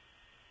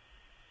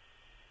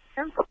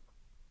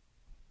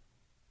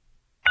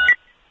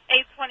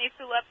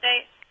 822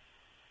 update.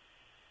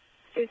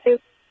 22.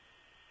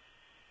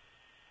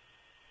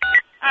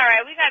 All right,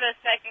 we got a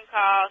second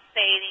call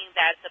stating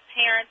that the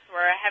parents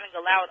were having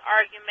a loud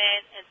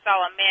argument and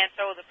saw a man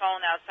throw the phone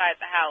outside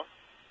the house.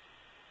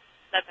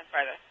 Nothing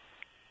further.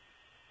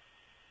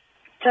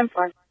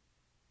 10-4.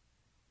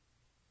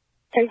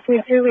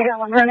 822, we got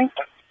one running.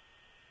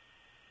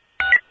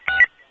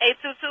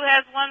 822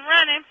 has one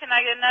running. Can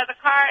I get another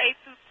car?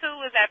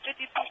 822 is at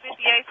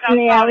 5258 South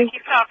In the alley.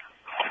 Keep talking.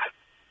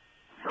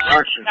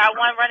 Got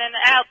one running in the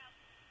alley.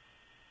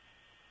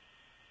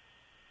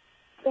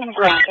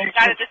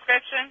 Got a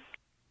description?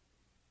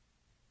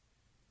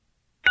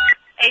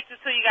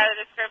 822, you got a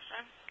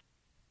description?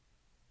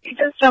 He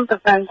just jumped the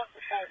fence.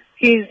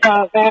 He's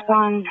back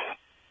on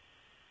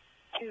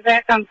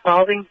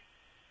Spalding.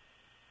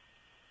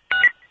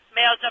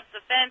 Male jumped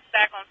the fence,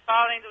 back on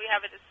Spalding. Do we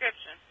have a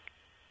description?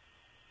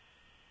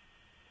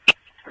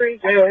 Gray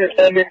joggers,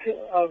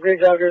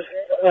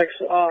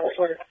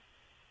 sorry.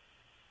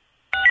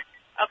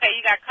 Okay,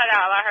 you got cut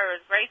out. All I heard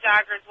was gray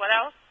joggers. What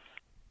else?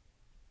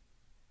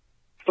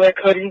 Black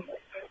hoodie,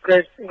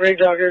 gray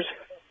joggers,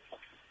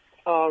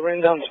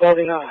 ran down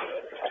Spalding.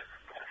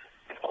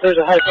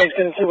 There's a high fence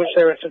in which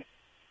direction?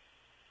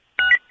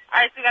 All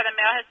right, so we got a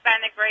male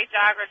Hispanic, gray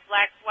joggers,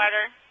 black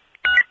sweater.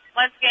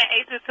 Once again,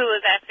 822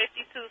 is at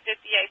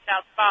 5258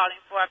 South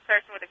Spalding for a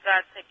person with a gun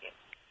ticket.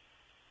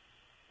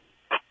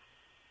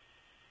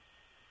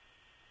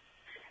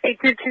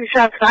 822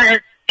 shots fired.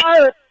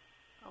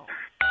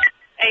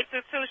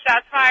 822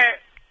 shots fired.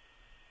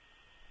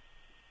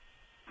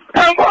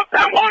 10-1,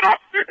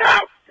 officer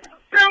down!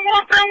 10-1,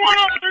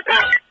 officer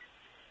down!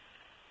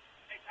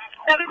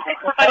 For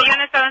the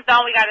units on the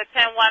zone, we got a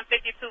 10-1,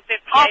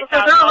 5258 Officer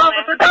South down, Spalding.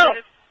 officer down!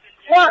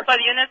 What? For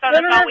the units on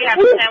the zone, we have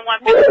a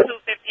 10-1,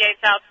 5258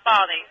 South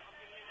Spalding.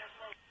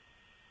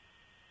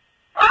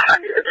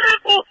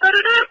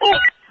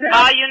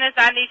 All units,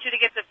 I need you to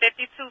get to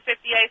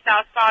 5258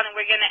 South Spalding.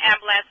 We're getting an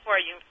ambulance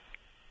for you.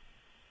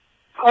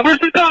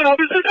 Officer down!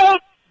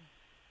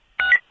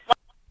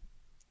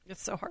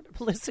 It's so hard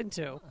to listen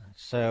to.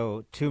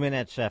 So 2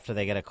 minutes after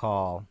they get a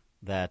call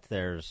that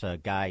there's a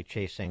guy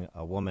chasing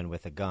a woman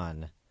with a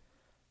gun,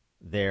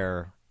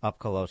 they're up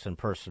close and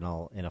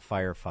personal in a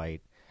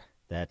firefight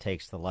that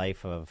takes the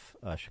life of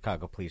a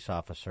Chicago police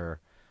officer,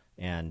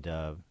 and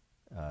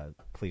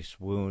police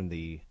wound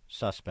the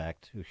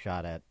suspect who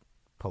shot at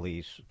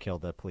police,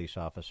 killed the police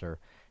officer,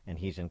 and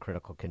he's in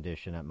critical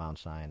condition at Mount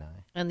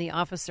Sinai. And the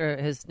officer,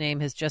 his name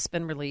has just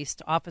been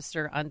released,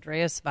 Officer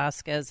Andreas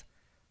Vasquez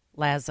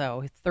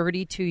Lazo,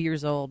 32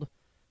 years old,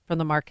 from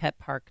the Marquette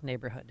Park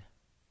neighborhood.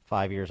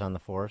 5 years on the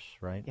force,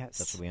 right? Yes.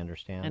 That's what we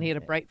understand. And he had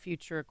a bright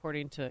future,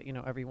 according to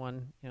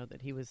everyone,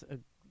 that he was a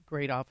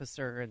great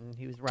officer and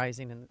he was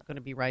rising and going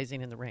to be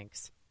rising in the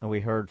ranks. And we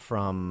heard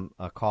from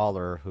a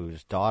caller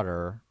whose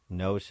daughter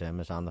knows him,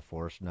 is on the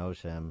force,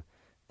 knows him,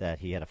 that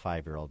he had a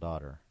 5-year-old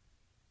daughter.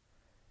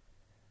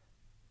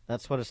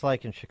 That's what it's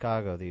like in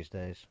Chicago these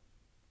days.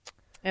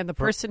 And the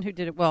person who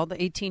did it, well, the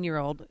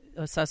 18-year-old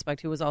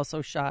suspect who was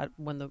also shot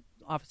when the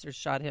officers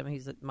shot him,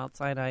 he's at Mount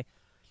Sinai,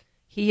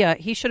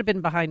 he should have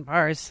been behind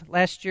bars.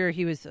 Last year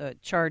he was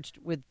charged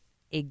with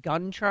a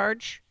gun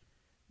charge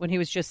when he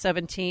was just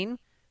 17.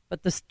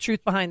 But the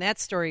truth behind that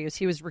story is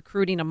he was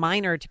recruiting a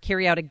minor to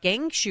carry out a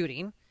gang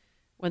shooting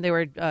when they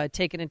were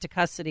taken into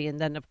custody. And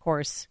then, of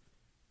course,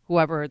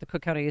 whoever the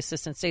Cook County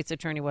Assistant State's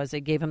Attorney was,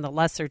 they gave him the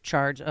lesser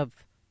charge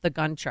of the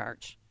gun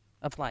charge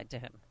applied to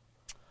him.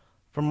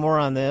 For more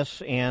on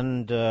this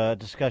and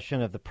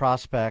discussion of the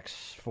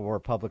prospects for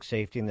public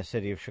safety in the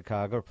city of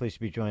Chicago, we're pleased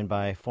to be joined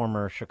by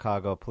former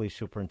Chicago Police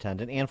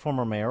Superintendent and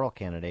former mayoral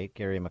candidate,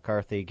 Gary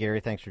McCarthy. Gary,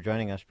 thanks for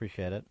joining us.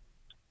 Appreciate it.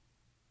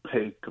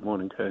 Hey, good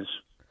morning, guys.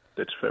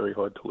 It's very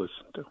hard to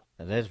listen to.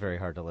 It is very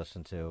hard to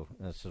listen to.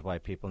 This is why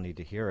people need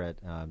to hear it,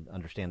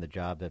 understand the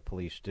job that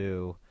police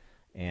do,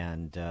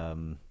 and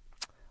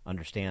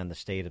understand the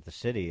state of the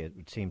city, it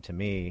would seem to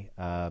me.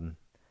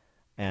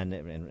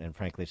 And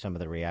frankly, some of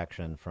the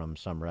reaction from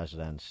some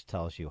residents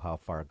tells you how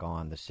far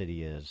gone the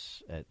city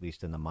is, at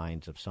least in the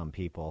minds of some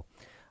people.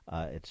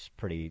 It's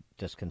pretty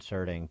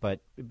disconcerting.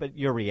 But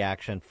your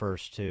reaction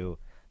first to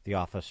the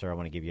officer. I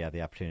want to give you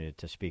the opportunity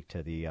to speak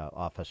to the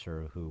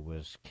officer who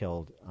was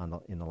killed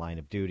in the line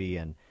of duty,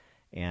 and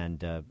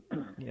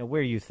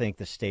where you think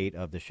the state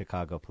of the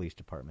Chicago Police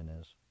Department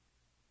is.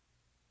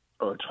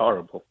 Oh, it's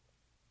horrible.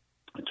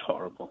 It's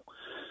horrible.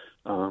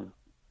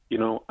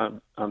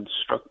 I'm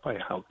struck by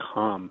how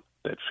calm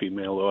that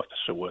female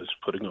officer was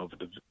putting over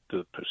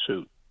the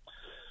pursuit.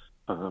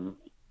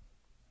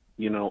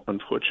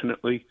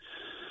 Unfortunately,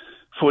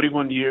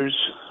 41 years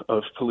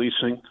of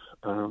policing.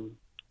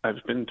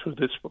 I've been through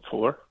this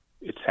before.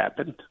 It's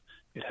happened.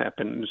 It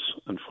happens,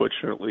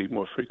 unfortunately,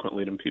 more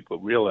frequently than people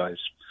realize.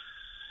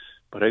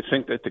 But I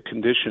think that the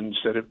conditions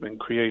that have been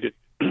created,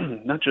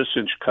 not just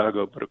in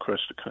Chicago, but across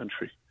the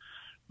country,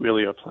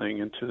 really are playing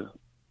into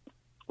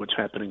what's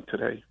happening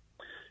today.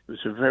 It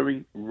was a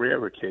very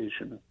rare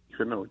occasion,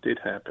 even though it did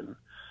happen,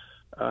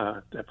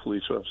 that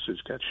police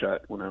officers got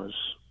shot when I was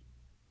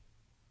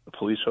a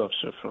police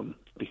officer from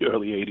the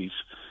early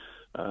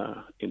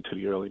 80s into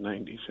the early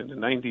 90s. And the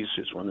 90s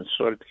is when it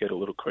started to get a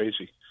little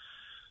crazy.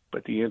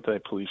 But the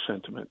anti-police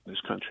sentiment in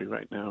this country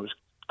right now is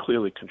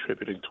clearly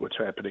contributing to what's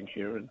happening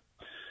here. And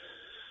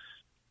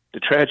the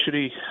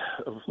tragedy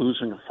of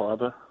losing a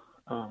father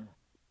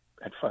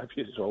at 5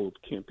 years old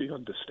can't be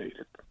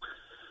understated.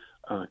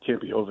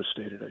 Can't be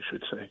overstated, I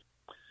should say.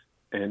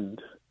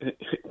 And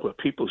what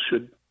people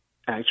should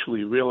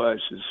actually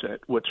realize is that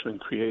what's been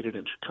created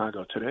in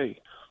Chicago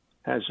today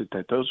has it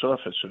that those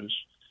officers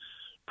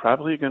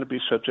probably are going to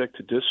be subject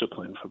to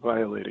discipline for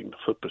violating the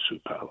foot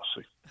pursuit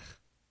policy.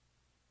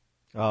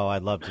 Oh,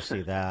 I'd love to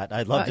see that.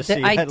 I'd love to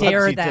see. I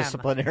dare see them.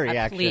 Disciplinary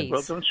action. Please.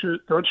 Well,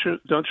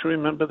 don't you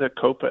remember that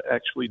COPA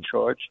actually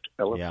charged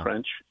Ella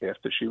French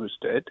after she was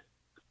dead?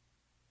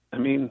 I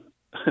mean,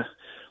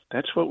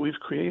 that's what we've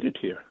created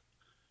here,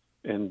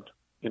 and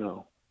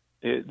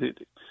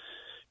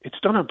it's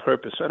done on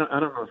purpose. I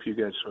don't know if you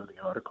guys saw the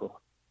article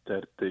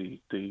that the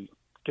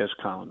guest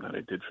column that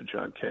I did for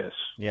John Cass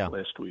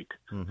last week.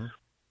 Mm-hmm.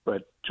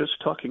 But just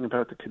talking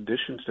about the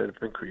conditions that have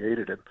been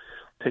created and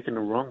taking the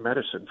wrong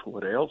medicine for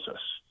what ails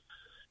us,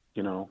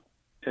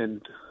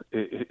 and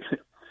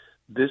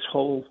this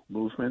whole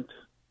movement,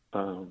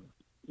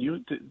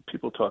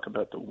 people talk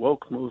about the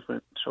woke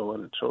movement, so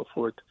on and so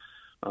forth.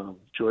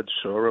 George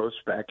Soros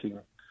backing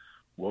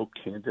woke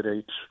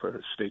candidates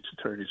for state's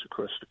attorneys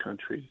across the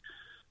country,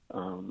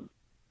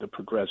 the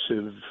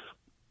progressive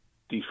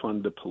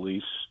defund the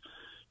police.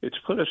 It's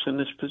put us in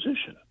this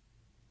position.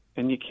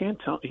 And you can't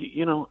tell,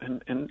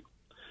 and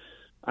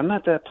I'm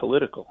not that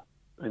political,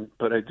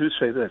 but I do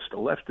say this: the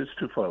left is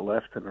too far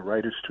left and the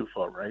right is too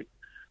far right,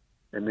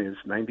 and there's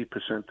 90%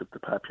 of the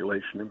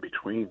population in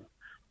between.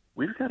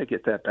 We've got to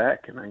get that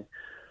back, and I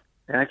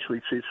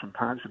actually see some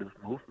positive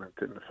movement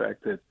in the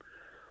fact that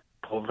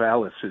Paul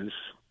Vallis is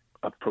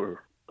up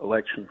for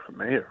election for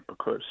mayor,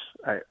 because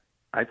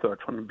I thought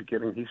from the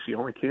beginning he's the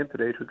only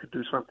candidate who could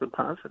do something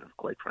positive,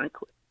 quite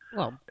frankly.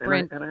 Well,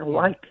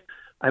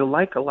 I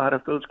like a lot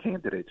of those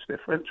candidates. They're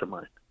friends of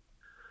mine.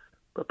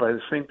 But by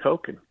the same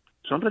token,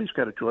 somebody's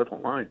got to draw the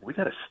line. We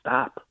got to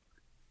stop.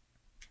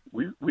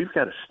 We've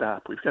got to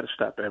stop. We've got to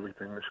stop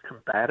everything. This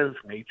combative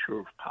nature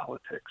of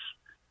politics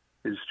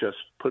has just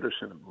put us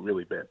in a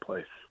really bad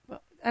place.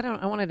 Well,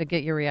 I wanted to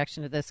get your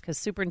reaction to this, because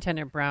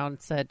Superintendent Brown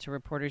said to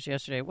reporters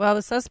yesterday, well,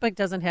 the suspect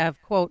doesn't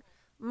have, quote,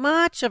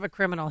 much of a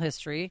criminal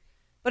history,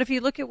 but if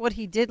you look at what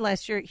he did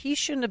last year, he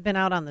shouldn't have been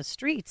out on the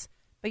streets.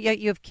 But yet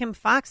you have Kim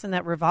Foxx in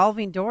that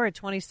revolving door at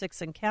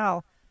 26 and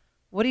Cal.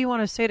 What do you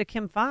want to say to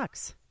Kim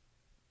Foxx?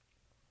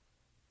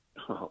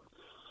 Well,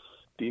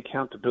 the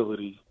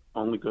accountability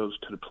only goes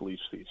to the police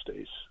these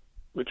days,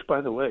 which,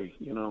 by the way,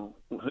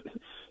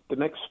 the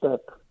next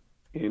step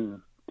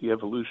in the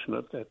evolution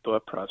of that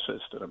thought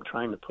process that I'm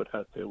trying to put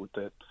out there with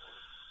that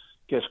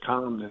guest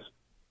columnist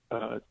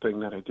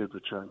thing that I did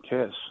with John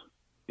Cass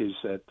is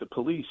that the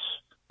police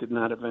did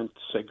not invent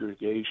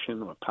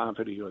segregation or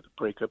poverty or the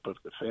breakup of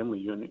the family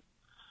unit.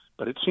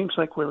 But it seems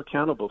like we're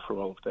accountable for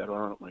all of that,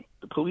 aren't we?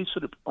 The police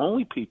are the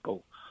only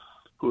people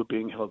who are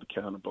being held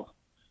accountable.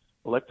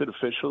 Elected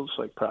officials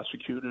like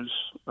prosecutors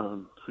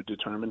who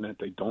determine that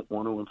they don't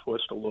want to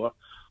enforce the law.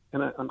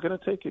 And I'm going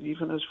to take it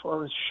even as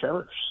far as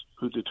sheriffs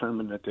who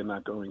determine that they're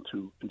not going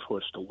to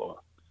enforce the law.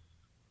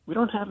 We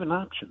don't have an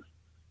option.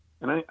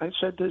 And I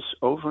said this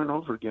over and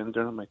over again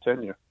during my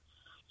tenure,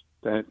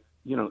 that,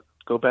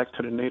 go back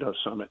to the NATO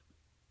summit.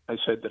 I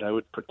said that I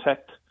would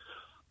protect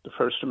the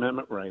First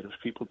Amendment right of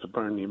people to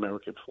burn the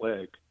American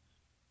flag,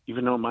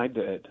 even though my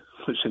dad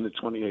was in the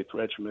 28th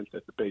Regiment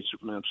at the base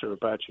of Mount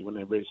Suribachi when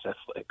they raised that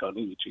flag on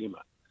Iwo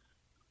Jima.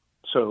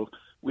 So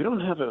we don't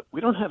have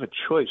a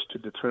choice to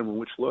determine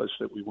which laws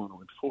that we want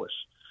to enforce.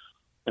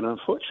 And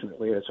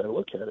unfortunately, as I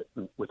look at it,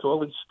 with all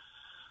these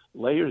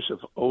layers of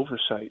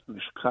oversight in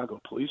the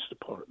Chicago Police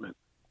Department,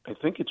 I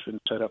think it's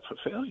been set up for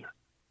failure.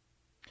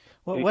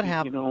 Well, what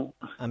happened?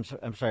 I'm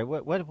sorry.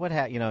 What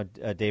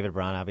happened? David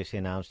Brown obviously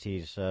announced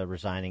he's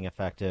resigning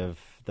effective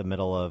the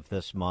middle of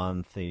this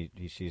month. He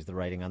sees the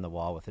writing on the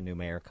wall with a new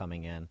mayor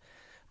coming in.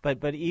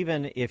 But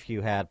even if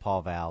you had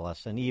Paul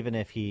Vallis, and even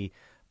if he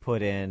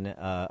put in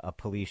a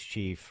police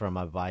chief from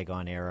a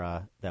bygone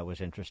era that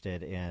was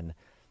interested in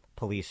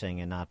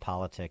policing and not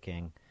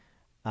politicking,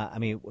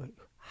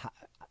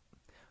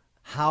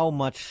 how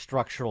much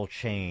structural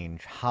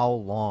change? How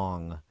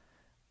long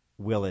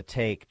will it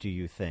take, do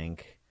you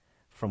think,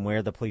 from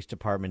where the police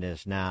department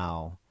is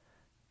now,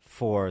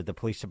 for the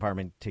police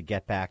department to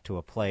get back to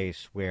a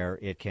place where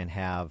it can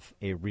have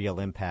a real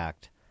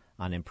impact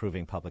on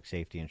improving public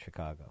safety in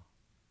Chicago?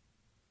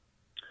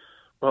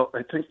 Well,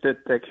 I think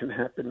that can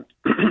happen.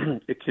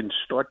 It can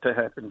start to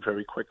happen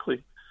very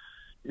quickly.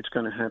 It's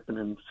going to happen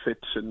in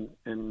fits and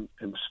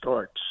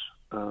starts.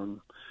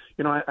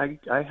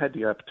 I had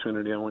the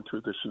opportunity. I went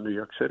through this in New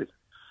York City.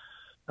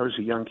 I was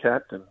a young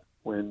captain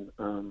when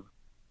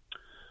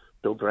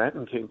Bill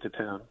Bratton came to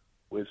town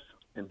with,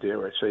 and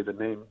dare I say the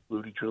name,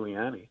 Rudy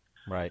Giuliani.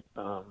 Right.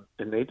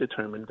 And they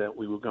determined that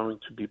we were going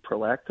to be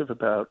proactive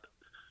about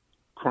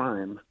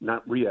crime,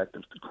 not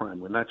reactive to crime.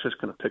 We're not just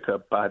going to pick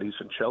up bodies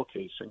and shell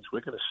casings.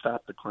 We're going to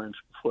stop the crimes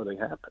before they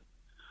happen.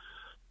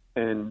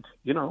 And,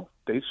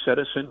 they set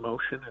us in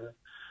motion, and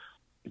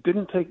it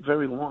didn't take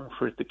very long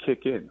for it to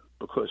kick in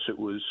because it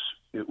was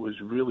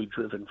really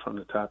driven from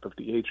the top of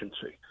the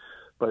agency.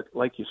 But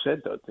like you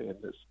said, though, Dan,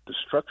 the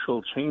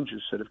structural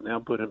changes that have now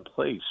put in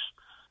place,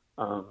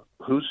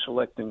 who's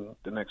selecting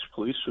the next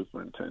police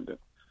superintendent,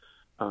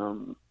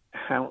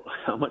 how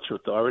much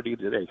authority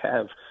do they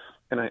have?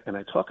 And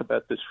I talk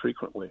about this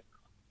frequently.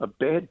 A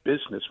bad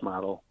business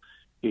model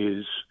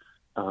is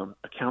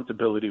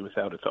accountability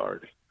without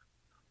authority.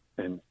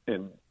 And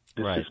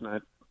this right. is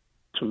not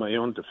to my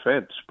own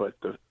defense, but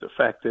the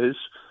fact is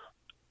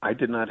I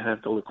did not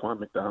have the Laquan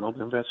McDonald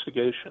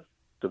investigation,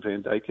 the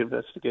Van Dyke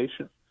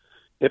investigation.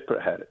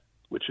 IPRA had it,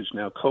 which is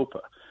now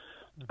COPA.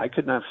 I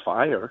could not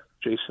fire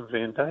Jason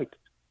Van Dyke.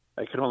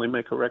 I could only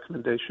make a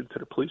recommendation to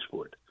the police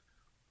board.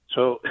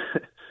 So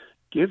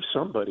give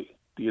somebody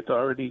the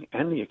authority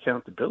and the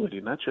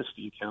accountability, not just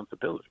the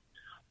accountability.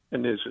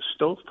 And there's a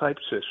stovepipe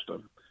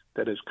system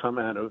that has come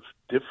out of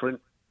different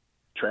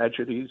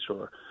tragedies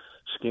or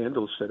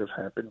scandals that have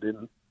happened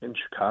in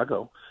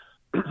Chicago,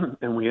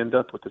 and we end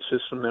up with the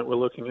system that we're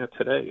looking at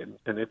today.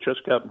 And it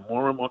just got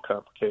more and more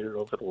complicated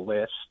over the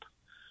last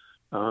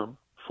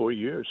 4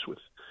 years with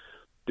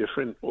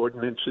different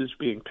ordinances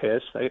being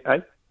passed.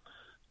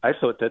 I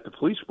thought that the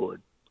police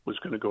board was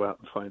going to go out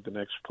and find the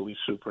next police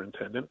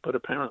superintendent, but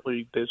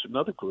apparently there's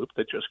another group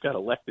that just got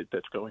elected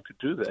that's going to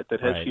do that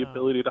has right. the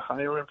ability to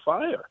hire and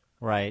fire.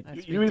 Right.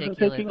 You're even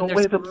taking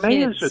away the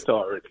mayor's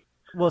authority.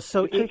 Well,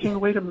 so you're taking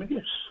away the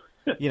mayor's.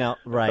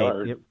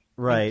 Right.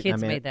 Right.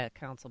 Kids made that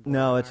council board.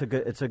 No, it's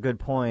a good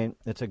point.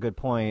 It's a good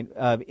point.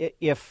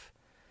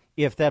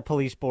 If that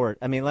police board,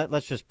 I mean,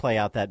 let's just play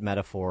out that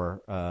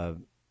metaphor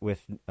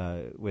with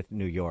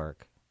New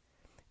York.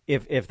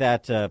 If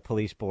that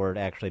police board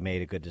actually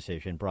made a good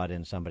decision, brought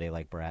in somebody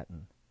like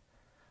Bratton,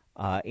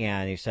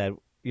 and he said,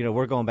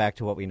 we're going back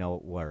to what we know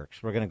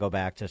works. We're going to go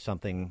back to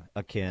something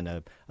akin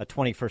a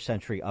 21st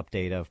century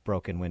update of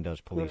broken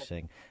windows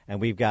policing. And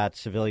we've got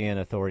civilian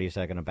authorities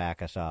that are going to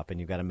back us up. And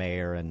you've got a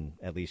mayor and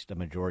at least a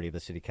majority of the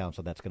city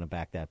council that's going to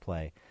back that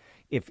play.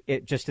 If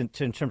it just in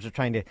terms of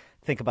trying to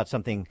think about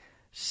something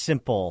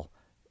simple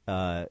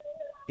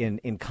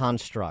in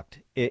construct,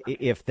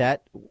 if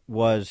that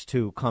was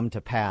to come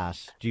to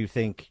pass, do you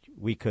think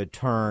we could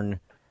turn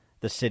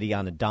the city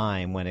on a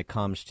dime when it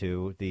comes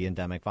to the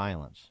endemic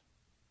violence?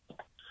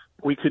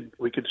 We could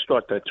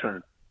start that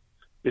turn.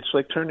 It's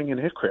like turning an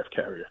aircraft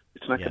carrier.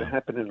 It's not going to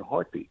happen in a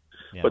heartbeat.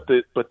 Yeah. But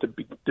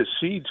the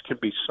seeds can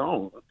be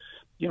sown.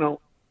 The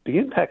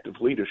impact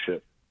of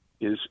leadership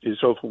is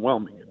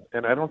overwhelming,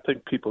 and I don't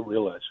think people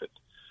realize it.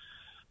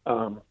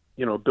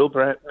 Bill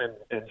Bratton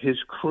and his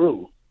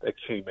crew that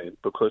came in,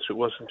 because it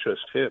wasn't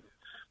just him.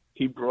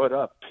 He brought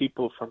up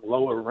people from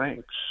lower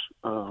ranks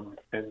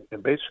and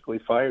basically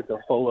fired the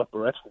whole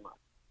upper echelon.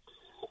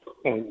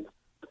 And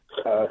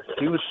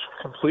he was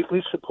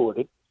completely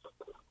supported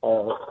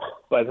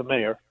by the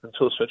mayor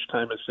until such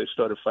time as they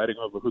started fighting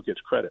over who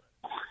gets credit.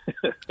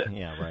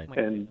 Yeah, right.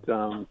 And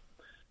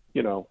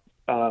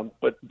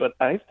but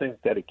I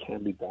think that it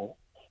can be done.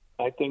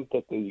 I think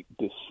that the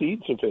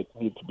seeds of it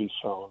need to be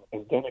sown,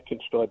 and then it can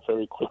start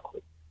very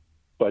quickly.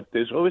 But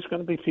there's always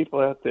going to be people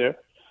out there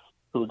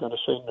who are going to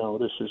say, no,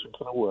 this isn't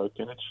going to work,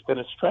 and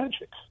it's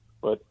tragic.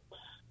 But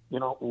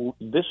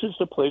this is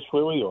the place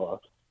where we are.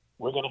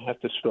 We're going to have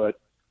to start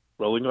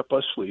rolling up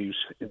our sleeves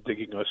and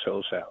digging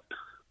ourselves out.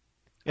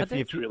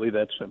 It's really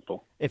that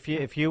simple. If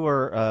you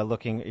were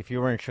if you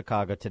were in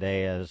Chicago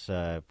today as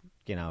a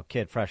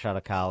kid fresh out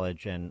of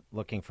college and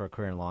looking for a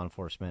career in law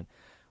enforcement,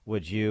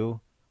 would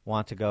you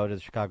want to go to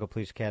the Chicago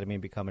Police Academy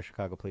and become a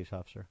Chicago police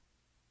officer?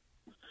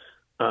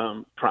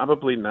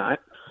 Probably not,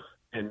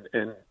 and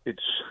it's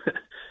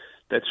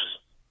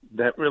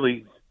that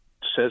really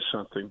says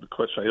something,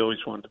 because I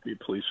always wanted to be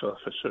a police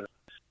officer.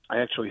 I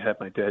actually had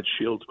my dad's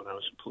shield when I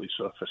was a police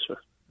officer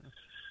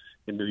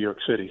in New York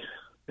City,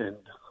 and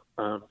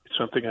it's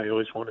something I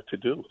always wanted to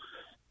do.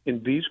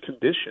 In these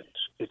conditions,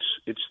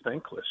 it's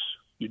thankless.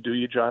 You do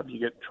your job, you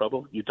get in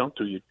trouble. You don't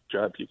do your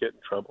job, you get in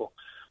trouble.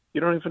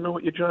 You don't even know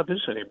what your job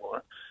is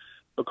anymore,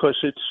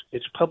 because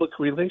it's public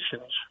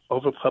relations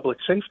over public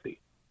safety.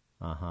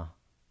 Uh-huh.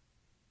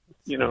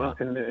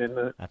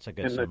 And that's a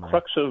good summary.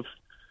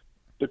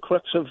 The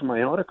crux of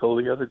my article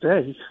the other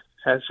day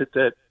has it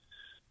that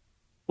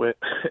we're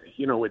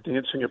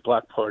dancing at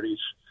block parties.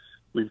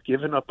 We've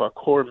given up our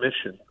core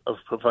mission of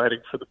providing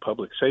for the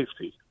public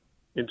safety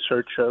in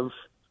search of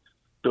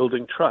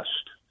building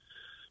trust.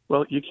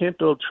 Well, you can't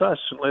build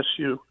trust unless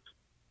you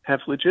have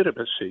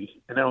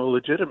legitimacy, and our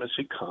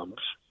legitimacy comes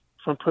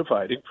from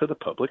providing for the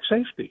public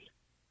safety.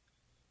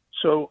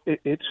 So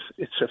it's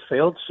a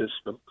failed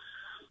system.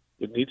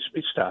 It needs to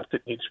be stopped.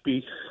 It needs to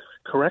be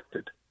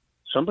corrected.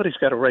 Somebody's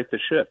got to right the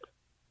ship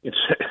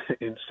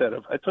instead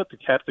of, I thought the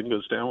captain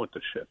goes down with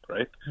the ship,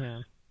 right?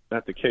 Yeah.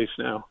 Not the case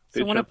now.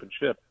 They jump and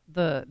ship.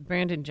 The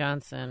Brandon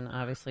Johnson,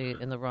 obviously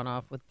in the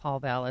runoff with Paul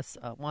Vallis,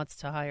 wants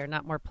to hire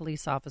not more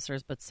police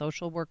officers but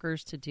social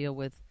workers to deal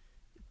with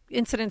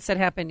incidents that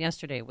happened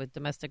yesterday with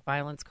domestic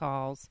violence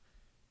calls.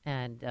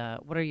 And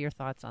what are your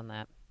thoughts on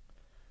that?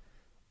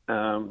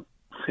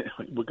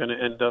 We're going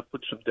to end up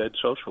with some dead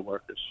social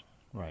workers.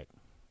 Right.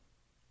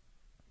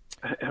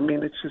 I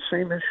mean, it's the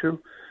same issue.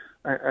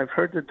 I've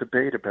heard the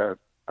debate about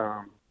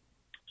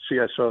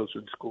CSOs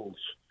in schools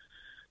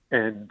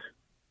and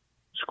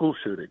school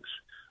shootings.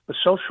 A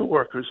social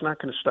worker is not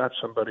going to stop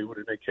somebody with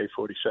an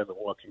AK-47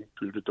 walking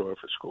through the door of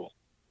a school.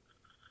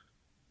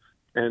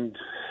 And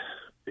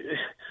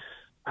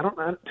I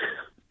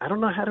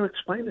don't know how to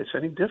explain this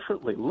any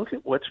differently. Look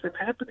at what's been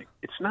happening.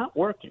 It's not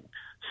working.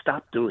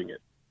 Stop doing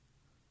it.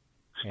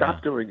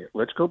 Stop doing it.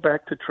 Let's go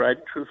back to tried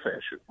and true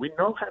fashion. We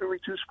know how to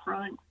reduce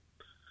crime.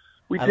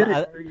 We did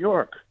it in New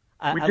York.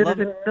 We did it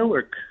in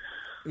Newark.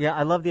 Yeah,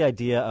 I love the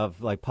idea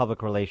of like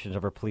public relations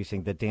over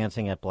policing. The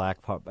dancing at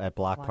block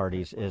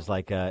parties is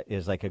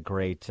a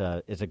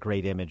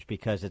great image,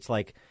 because it's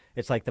like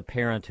the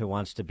parent who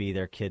wants to be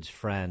their kid's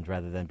friend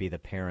rather than be the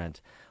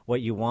parent.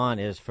 What you want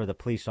is for the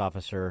police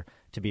officer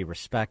to be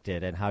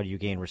respected, and how do you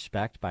gain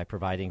respect? By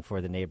providing for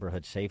the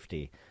neighborhood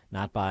safety,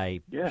 not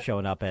by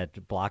showing up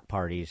at block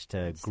parties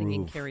to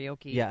singing groove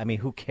karaoke. Yeah, I mean,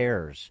 who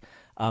cares?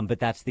 But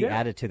that's the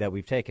attitude that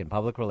we've taken: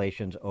 public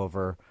relations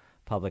over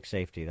public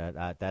safety.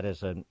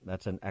 That's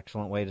an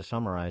excellent way to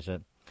summarize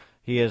it.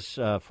 He is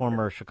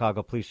former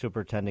Chicago Police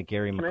Superintendent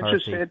Gary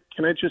McCarthy.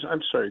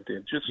 I'm sorry,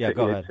 Dan, just to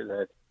go add ahead. to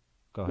that.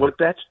 Go ahead. What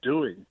that's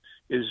doing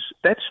is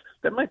that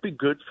might be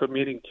good for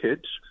meeting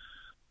kids,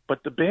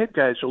 but the bad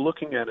guys are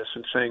looking at us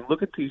and saying,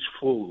 look at these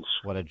fools.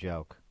 What a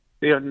joke.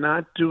 They are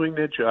not doing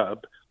their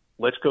job.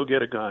 Let's go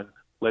get a gun.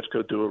 Let's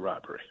go do a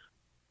robbery.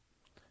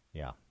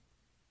 Yeah.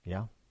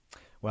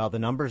 Well, the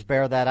numbers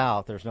bear that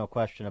out. There's no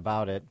question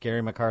about it.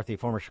 Gary McCarthy,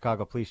 former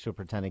Chicago Police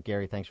Superintendent.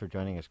 Gary, thanks for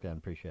joining us again.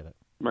 Appreciate it.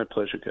 My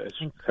pleasure, guys.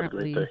 Have a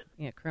great day.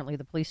 Yeah, currently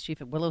the police chief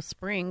at Willow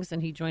Springs,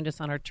 and he joined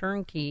us on our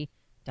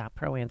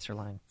turnkey.pro answer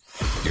line.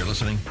 You're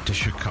listening to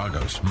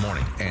Chicago's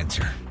Morning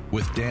Answer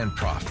with Dan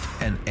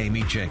Proft and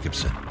Amy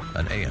Jacobson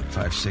on AM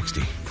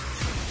 560.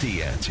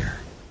 The Answer.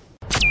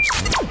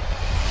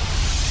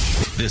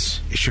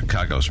 This is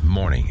Chicago's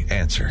Morning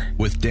Answer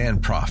with Dan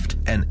Proft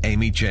and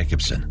Amy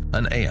Jacobson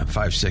on AM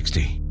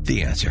 560.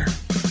 The Answer.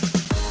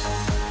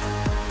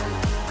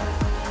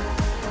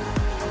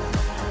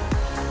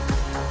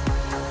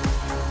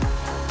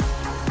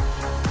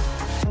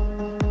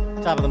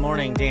 Top of the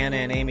morning, Dan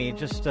and Amy.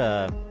 Just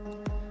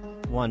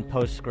one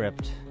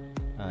postscript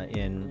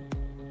in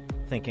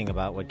thinking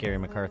about what Gary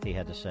McCarthy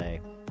had to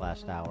say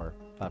last hour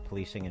about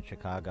policing in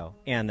Chicago,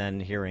 and then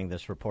hearing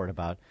this report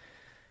about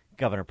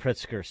Governor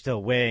Pritzker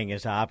still weighing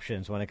his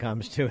options when it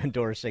comes to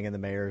endorsing in the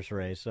mayor's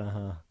race.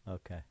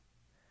 Okay.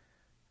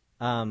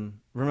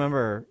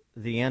 Remember,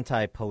 the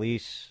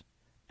anti-police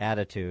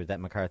attitude that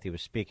McCarthy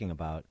was speaking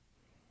about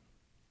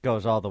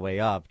goes all the way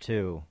up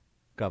to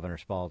Governor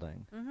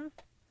Spalding.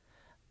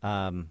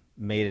 Mm-hmm.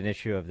 Made an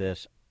issue of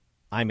this.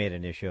 I made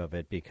an issue of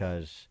it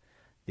because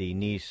the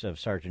niece of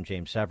Sergeant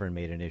James Severin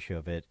made an issue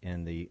of it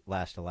in the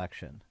last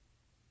election.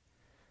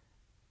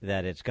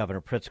 That it's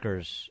Governor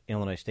Pritzker's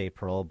Illinois State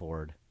Parole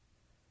Board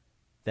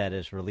that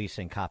is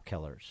releasing cop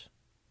killers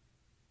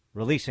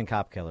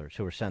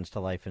who were sentenced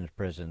to life in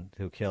prison,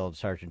 who killed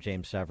Sergeant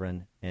James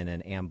Severin in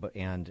an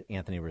and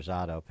Anthony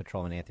Rosado,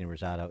 Patrolman Anthony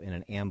Rosado, in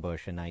an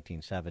ambush in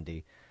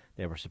 1970.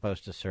 They were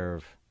supposed to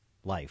serve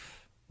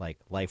life, like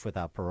life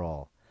without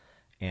parole,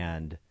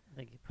 and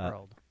they get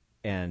paroled.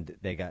 And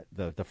they got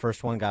the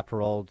first one got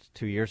paroled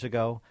 2 years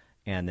ago,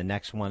 and the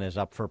next one is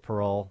up for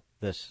parole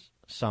this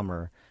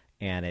summer,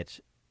 and it's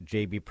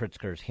J.B.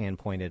 Pritzker's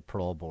hand-pointed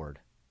parole board.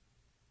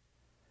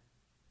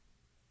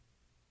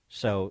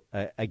 So,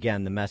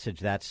 again, the message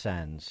that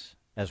sends,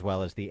 as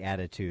well as the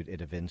attitude it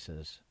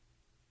evinces.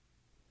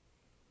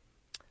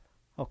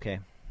 Okay.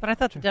 But I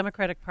thought the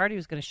Democratic Party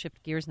was going to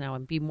shift gears now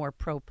and be more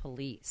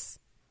pro-police,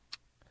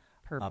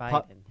 per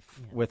Biden.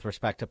 With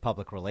respect to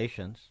public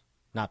relations,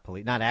 not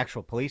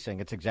actual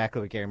policing. It's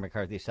exactly what Gary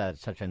McCarthy said.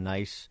 It's such a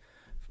nice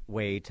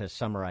way to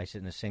summarize it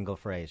in a single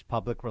phrase.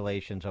 Public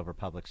relations over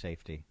public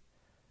safety.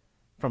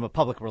 From a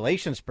public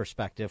relations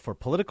perspective, for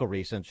political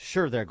reasons,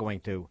 sure, they're going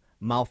to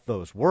mouth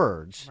those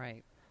words.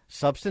 Right.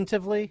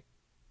 Substantively,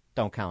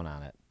 don't count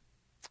on it.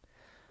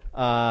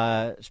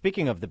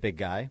 Speaking of the big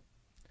guy,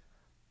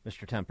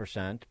 Mr.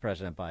 10%,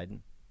 President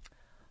Biden,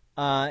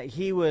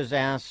 he was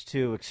asked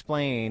to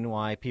explain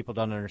why people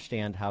don't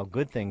understand how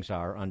good things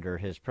are under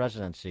his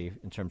presidency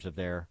in terms of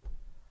their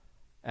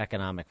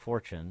economic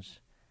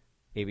fortunes.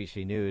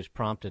 ABC News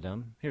prompted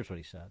him. Here's what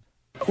he said.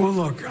 Well,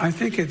 look, I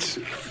think it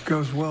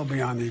goes well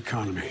beyond the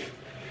economy.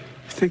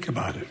 Think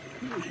about it.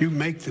 You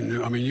make the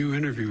news. I mean, you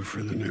interview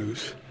for the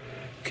news.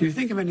 Can you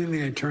think of anything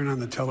they turn on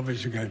the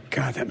television and go,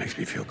 God, that makes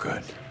me feel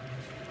good?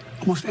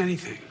 Almost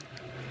anything.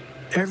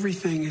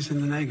 Everything is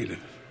in the negative.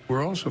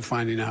 We're also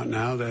finding out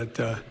now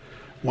that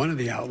one of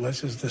the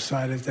outlets has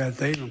decided that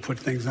they even put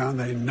things on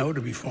they know to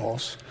be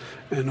false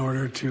in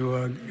order to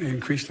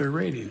increase their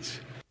ratings.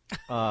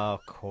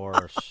 Of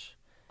course.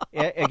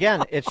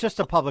 Again, it's just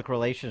a public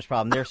relations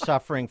problem. They're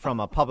suffering from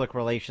a public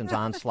relations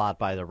onslaught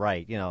by the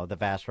right, the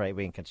vast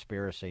right-wing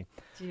conspiracy.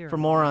 Dear For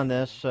more on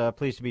this,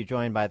 pleased to be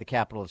joined by the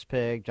Capitalist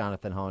Pig,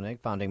 Jonathan Hoenig,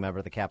 founding member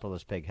of the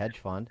Capitalist Pig Hedge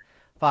Fund,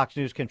 Fox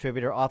News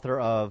contributor, author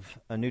of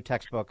a new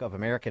textbook of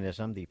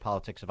Americanism, The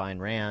Politics of Ayn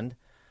Rand.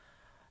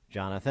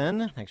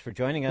 Jonathan, thanks for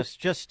joining us.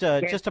 Just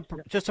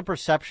a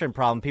perception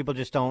problem. People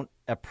just don't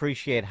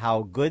appreciate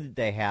how good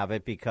they have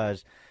it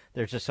because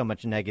there's just so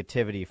much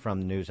negativity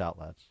from the news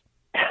outlets.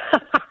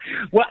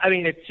 Well, I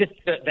mean, it's just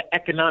the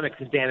economics,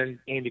 and Dan and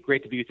Andy,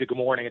 great to be with you. Good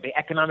morning. The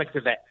economics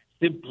of that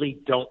simply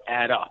don't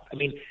add up. I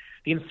mean,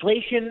 the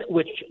inflation,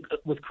 which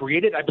was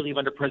created, I believe,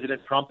 under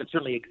President Trump and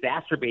certainly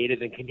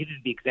exacerbated and continued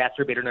to be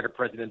exacerbated under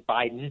President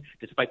Biden,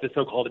 despite the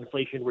so-called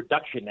Inflation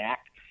Reduction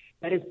Act,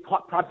 that is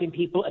prompting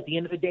people at the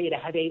end of the day to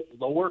have a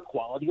lower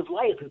quality of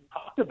life. We've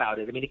talked about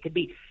it. I mean, it could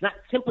be not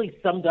simply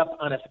summed up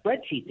on a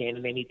spreadsheet, Dan, and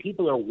I mean,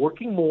 people are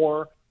working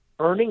more,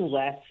 earning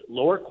less,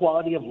 lower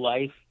quality of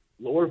life,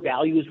 lower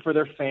values for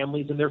their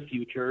families and their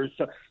futures.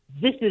 So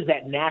this is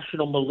that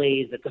national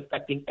malaise that's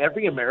affecting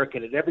every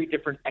American at every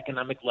different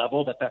economic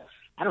level that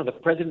the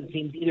president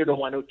seems either to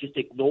want to just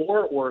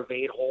ignore or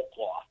evade whole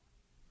cloth.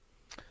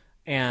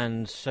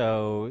 And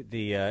so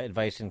the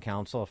advice and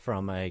counsel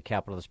from a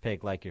capitalist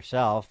pig like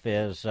yourself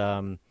is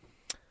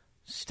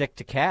stick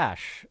to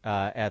cash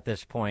at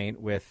this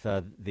point with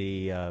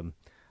the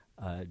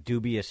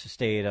dubious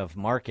state of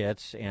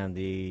markets and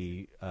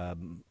the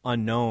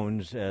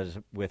unknowns as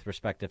with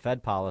respect to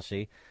Fed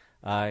policy.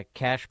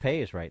 Cash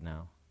pays right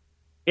now.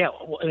 Yeah,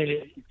 well, I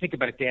mean, think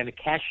about it, Dan. The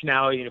cash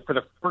now, for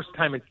the first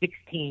time in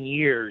 16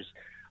 years,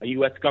 a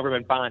U.S.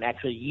 government bond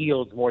actually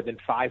yields more than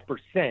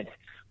 5%.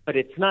 But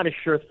it's not a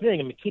sure thing.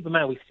 I mean, keep in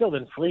mind, we still have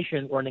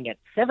inflation running at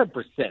 7%.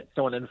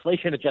 So on an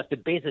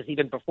inflation-adjusted basis,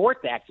 even before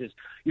taxes,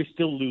 you're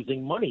still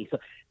losing money. So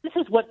this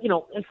is what,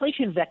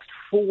 inflation vexed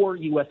 4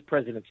 U.S.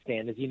 presidents,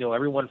 Dan. As you know,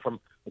 everyone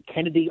from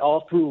Kennedy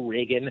all through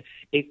Reagan.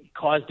 It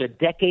caused a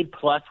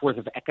decade-plus worth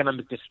of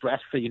economic distress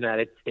for the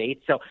United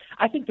States. So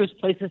I think there's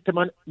places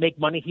to make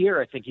money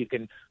here. I think you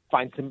can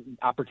find some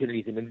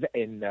opportunities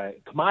in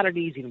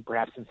commodities, even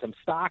perhaps in some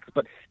stocks.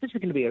 But this is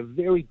going to be a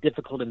very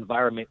difficult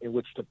environment in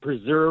which to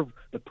preserve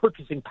the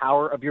purchasing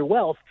power of your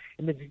wealth.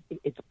 And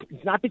it's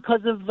not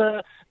because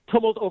of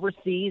tumult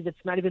overseas. It's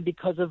not even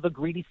because of the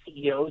greedy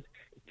CEOs.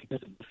 It's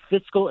because of the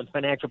fiscal and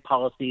financial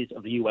policies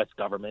of the U.S.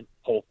 government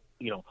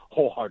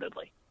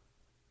wholeheartedly.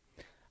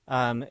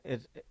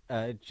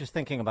 Just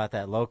thinking about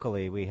that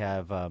locally, we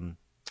have a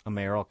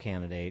mayoral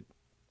candidate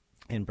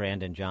in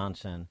Brandon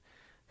Johnson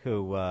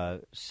who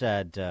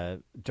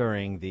said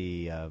during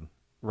the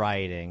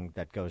rioting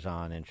that goes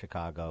on in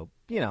Chicago,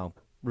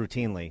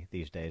 routinely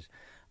these days,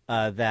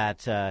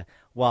 that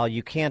while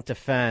you can't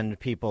defend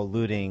people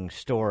looting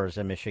stores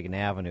on Michigan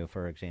Avenue,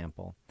 for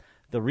example,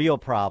 the real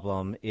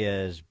problem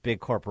is big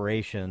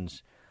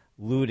corporations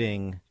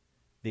looting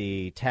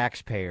the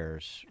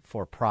taxpayers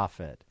for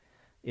profit.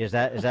 Is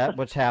that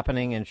what's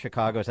happening in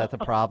Chicago? Is that the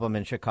problem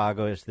in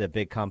Chicago? Is the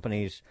big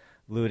companies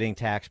looting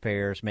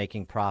taxpayers,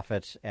 making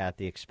profits at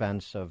the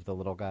expense of the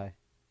little guy?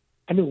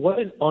 I mean, what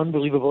an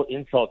unbelievable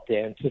insult,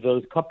 Dan, to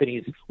those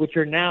companies which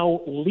are now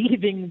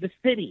leaving the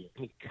city.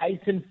 I mean,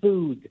 Tyson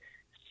Foods,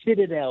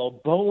 Citadel,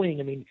 Boeing.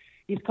 I mean,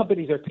 these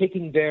companies are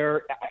taking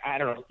their,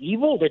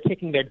 evil. They're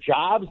taking their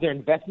jobs, their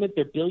investment,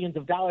 their billions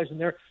of dollars, and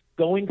they're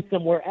going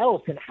somewhere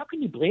else. And how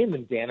can you blame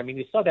them, Dan? I mean,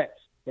 you saw that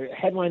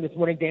headline this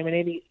morning, Dan and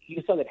Andy.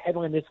 You saw that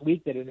headline this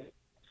week that in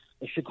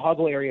the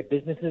Chicago area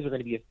businesses are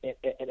going to be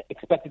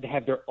expected to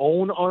have their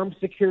own armed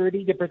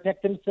security to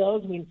protect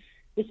themselves. I mean,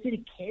 this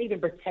city can't even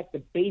protect the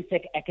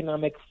basic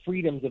economic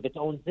freedoms of its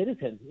own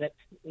citizens. That's,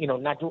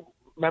 not to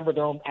remember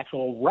their own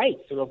actual rights,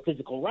 their own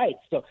physical rights.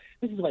 So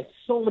this is why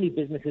so many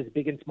businesses,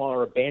 big and small,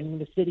 are abandoning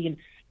the city. And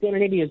Dan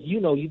and Andy, as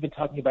you know, you've been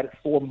talking about it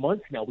for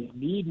months now. We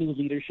need new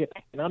leadership,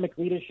 economic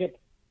leadership,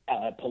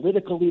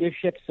 political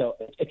leadership. So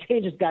a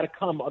change has got to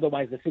come.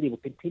 Otherwise, the city will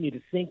continue to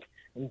sink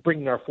and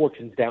bringing our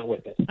fortunes down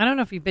with it. I don't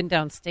know if you've been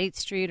down State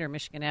Street or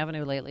Michigan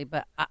Avenue lately,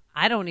 but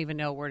I don't even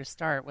know where to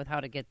start with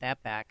how to get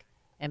that back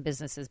and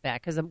businesses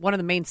back. Because one of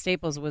the main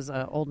staples was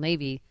Old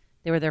Navy.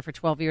 They were there for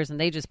 12 years, and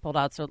they just pulled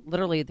out. So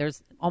literally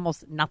there's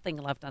almost nothing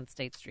left on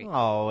State Street.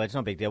 Oh, it's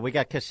no big deal. We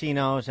got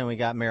casinos and we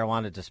got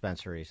marijuana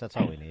dispensaries. That's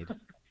all we need.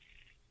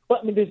 Well,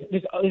 I mean,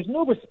 there's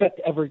no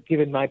respect ever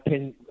given, my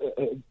opinion,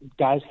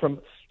 guys, from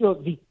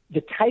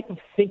the type of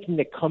thinking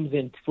that comes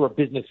in for a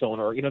business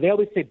owner. They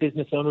always say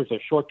business owners are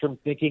short-term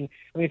thinking.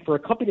 I mean, for a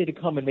company to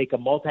come and make a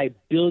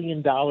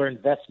multi-billion-dollar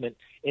investment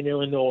in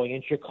Illinois,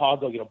 in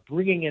Chicago,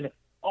 bringing in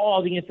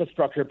all the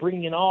infrastructure,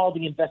 bringing in all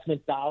the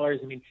investment dollars.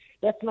 I mean,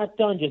 that's not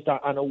done just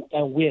on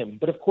a whim.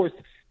 But, of course,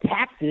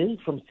 taxes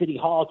from City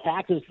Hall,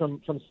 taxes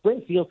from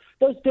Springfield,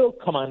 those still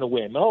come on a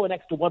whim. Oh, an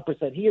extra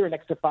 1% here, an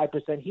extra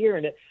 5% here.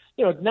 And, it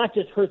not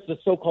just hurts the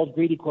so-called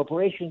greedy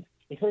corporations.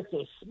 It hurts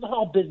those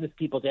small business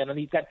people, Dan. And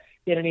you've got,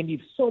 Dan, and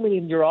you've so many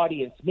in your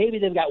audience. Maybe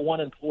they've got one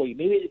employee.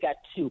 Maybe they've got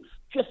two,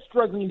 just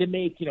struggling to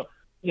make,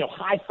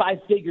 high 5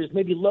 figures,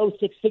 maybe low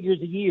 6 figures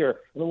a year.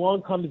 And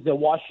along comes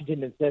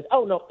Washington and says,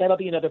 oh, no, that'll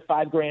be another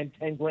 $5,000,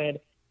 $10,000.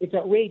 It's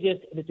outrageous,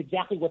 and it's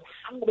exactly what's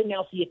hollowing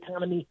out the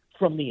economy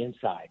from the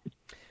inside.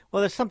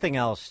 Well, there's something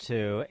else,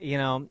 too.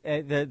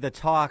 The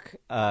talk,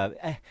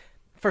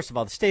 first of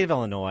all, the state of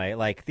Illinois,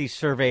 like these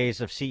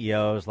surveys of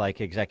CEOs like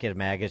Executive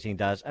Magazine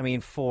does, I mean,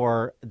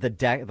 for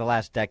the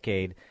last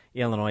decade,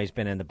 Illinois has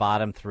been in the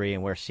bottom 3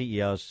 and where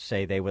CEOs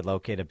say they would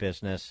locate a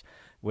business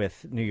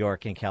with New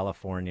York and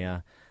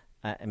California.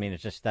 I mean,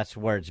 it's just that's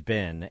where it's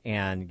been.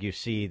 And you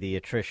see the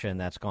attrition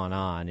that's gone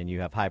on, and you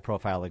have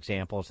high-profile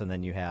examples, and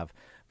then you have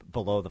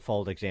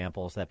below-the-fold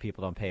examples that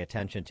people don't pay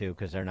attention to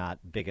because they're not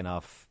big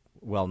enough,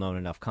 well-known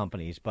enough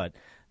companies, but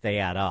they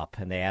add up,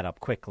 and they add up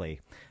quickly.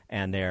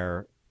 And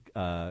they're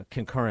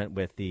concurrent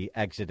with the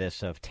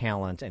exodus of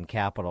talent and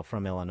capital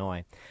from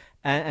Illinois.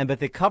 But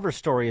the cover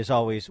story is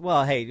always,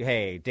 well,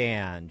 hey,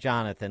 Dan,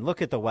 Jonathan,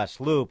 look at the West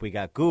Loop. We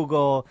got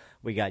Google,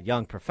 we got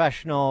young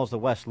professionals. The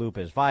West Loop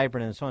is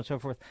vibrant, and so on and so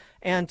forth.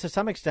 And to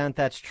some extent,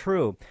 that's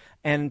true.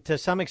 And to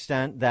some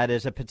extent, that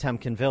is a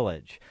Potemkin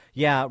village.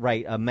 Yeah,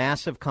 right. A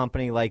massive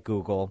company like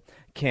Google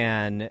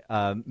can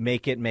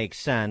make it make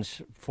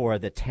sense for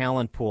the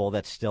talent pool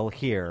that's still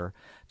here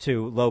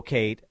to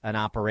locate an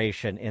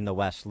operation in the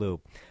West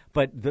Loop.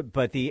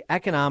 But the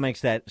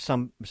economics that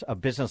a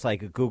business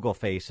like Google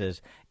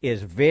faces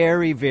is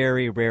very,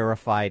 very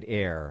rarefied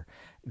air.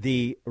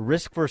 The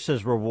risk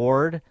versus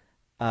reward,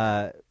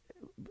 the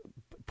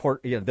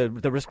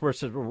risk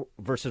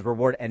versus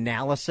reward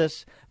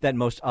analysis that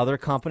most other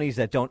companies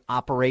that don't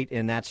operate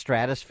in that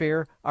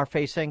stratosphere are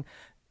facing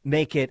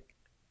make it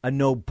a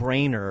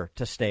no-brainer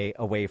to stay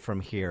away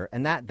from here.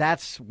 And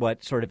that's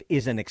what sort of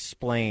isn't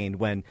explained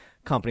when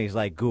companies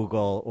like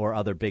Google or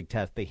other big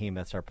tech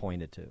behemoths are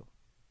pointed to.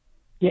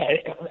 Yeah,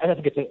 I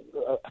think it's a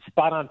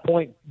spot-on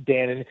point,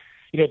 Dan. And,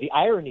 the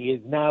irony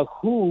is now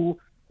who,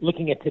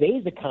 looking at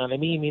today's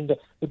economy, I mean,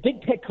 the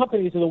big tech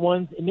companies are the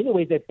ones, in many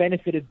ways, that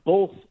benefited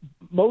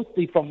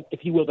mostly from,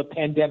 if you will, the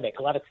pandemic.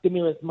 A lot of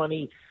stimulus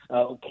money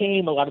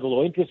came, a lot of the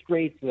low interest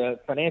rates,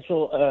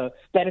 financial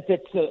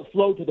benefits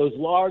flowed to those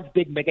large,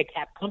 big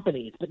mega-cap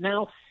companies. But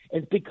now,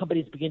 as big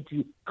companies begin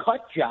to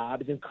cut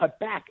jobs and cut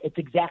back, it's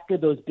exactly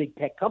those big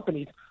tech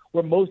companies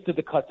where most of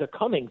the cuts are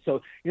coming.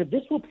 So,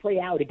 this will play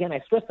out. Again,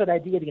 I stress that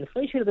idea. The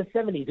inflation of the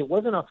 70s, it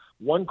wasn't a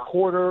 1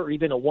 quarter or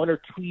even a 1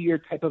 or 2 year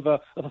type of a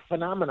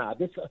phenomena.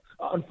 This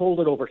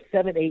unfolded over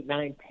 7, 8,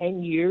 9,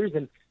 10 years.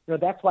 And,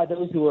 that's why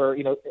those who are,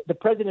 the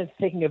president's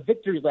taking a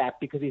victory lap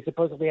because he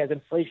supposedly has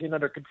inflation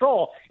under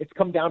control. It's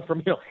come down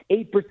from,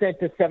 8%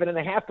 to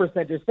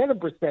 7.5% or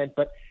 7%.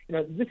 But,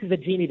 this is a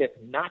genie that's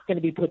not going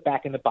to be put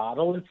back in the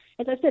bottle. And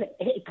as I said,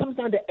 it comes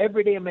down to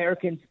everyday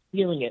Americans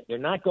feeling it. They're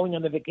not going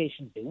on the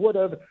vacations they would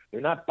have.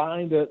 They're not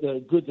buying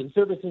the goods and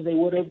services they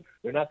would have.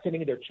 They're not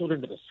sending their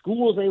children to the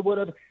schools they would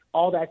have.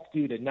 All that's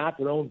due to not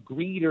their own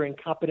greed or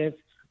incompetence,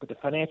 but the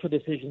financial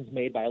decisions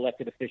made by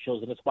elected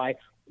officials. And it's why,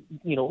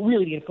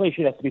 really the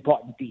inflation has to be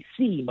fought in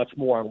D.C. much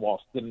more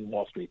than in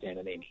Wall Street, Dan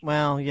and Amy.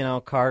 Well,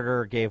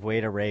 Carter gave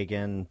way to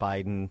Reagan.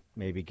 Biden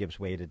maybe gives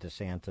way to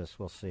DeSantis.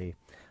 We'll see.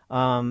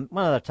 One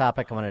other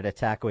topic I wanted to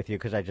tackle with you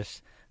because I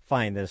just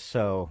find this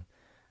so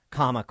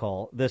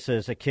comical. This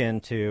is akin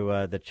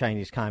to the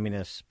Chinese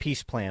Communist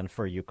peace plan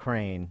for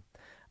Ukraine.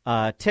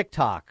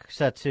 TikTok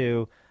set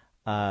to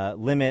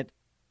limit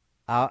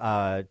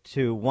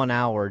to 1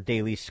 hour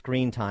daily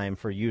screen time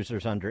for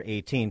users under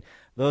 18.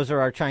 Those are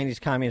our Chinese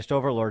communist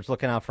overlords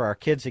looking out for our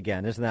kids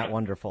again. Isn't that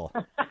wonderful?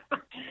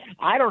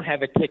 I don't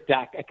have a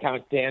TikTok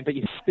account, Dan, but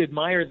you have to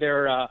admire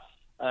their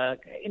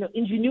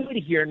ingenuity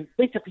here and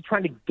basically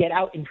trying to get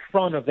out in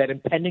front of that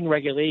impending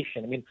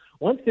regulation. I mean,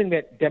 one thing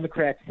that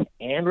Democrats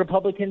and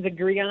Republicans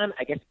agree on,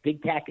 I guess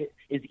big tech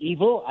is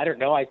evil. I don't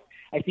know. I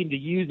seem to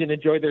use and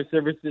enjoy their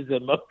services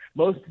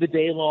most of the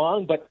day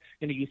long, but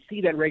you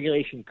see that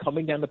regulation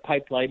coming down the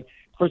pipeline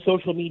for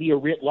social media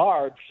writ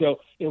large. So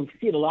we've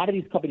seen a lot of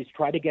these companies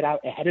try to get out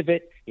ahead of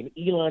it.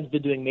 Elon's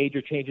been doing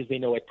major changes. They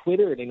know at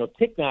Twitter and they know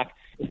TikTok,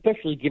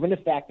 especially given the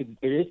fact that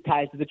there is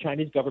ties to the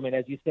Chinese government,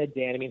 as you said,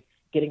 Dan. I mean,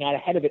 getting out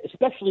ahead of it,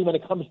 especially when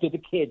it comes to the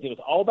kids. It's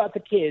all about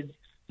the kids.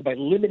 So by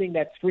limiting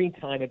that screen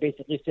time and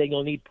basically saying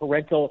you'll need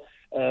parental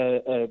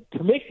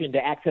permission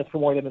to access for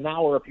more than an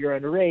hour if you're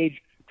underage,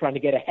 trying to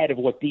get ahead of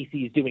what D.C.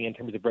 is doing in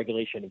terms of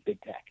regulation of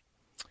big tech.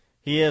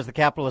 He is the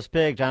Capitalist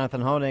Pig,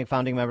 Jonathan Honig,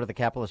 founding member of the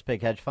Capitalist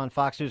Pig Hedge Fund,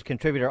 Fox News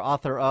contributor,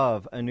 author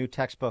of a new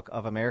textbook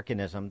of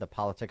Americanism, The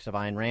Politics of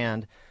Ayn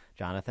Rand.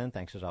 Jonathan,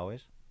 thanks as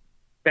always.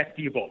 Best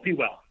to you both. Be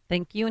well.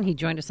 Thank you. And he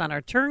joined us on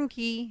our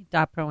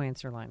turnkey.pro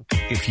answer line.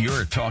 If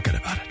you're talking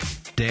about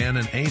it, Dan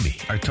and Amy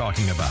are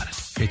talking about it.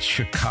 It's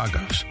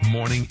Chicago's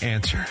Morning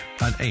Answer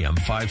on AM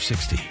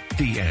 560.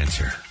 The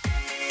Answer.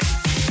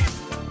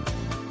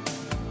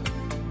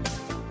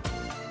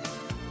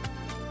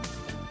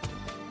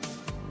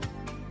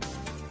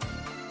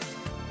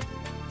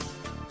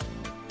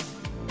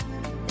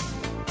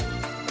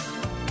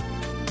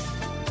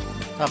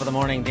 Top of the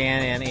morning,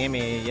 Dan and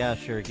Amy.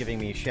 Yes, you're giving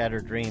me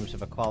shattered dreams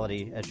of a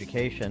quality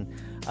education.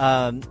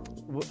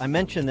 I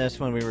mentioned this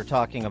when we were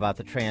talking about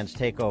the trans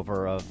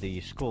takeover of the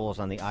schools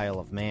on the Isle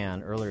of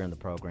Man earlier in the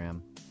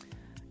program,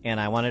 and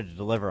I wanted to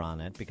deliver on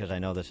it because I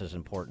know this is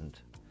important.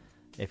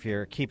 If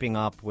you're keeping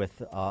up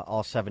with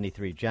all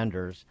 73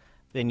 genders,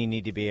 then you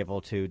need to be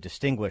able to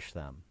distinguish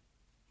them.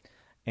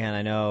 And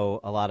I know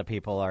a lot of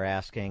people are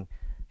asking,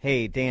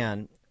 hey,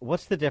 Dan,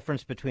 what's the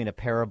difference between a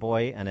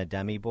paraboy and a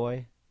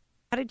demi-boy?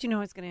 How did you know I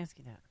was going to ask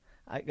you that?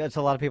 It's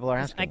a lot of people are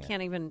asking. I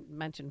can't even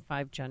mention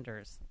 5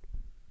 genders.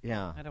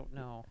 Yeah. I don't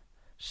know.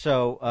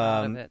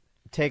 So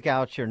take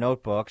out your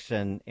notebooks,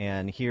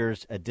 and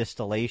here's a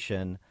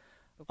distillation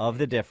of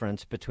the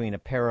difference between a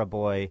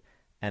paraboy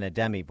and a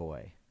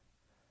demi-boy.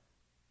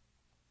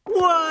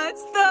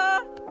 What's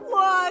the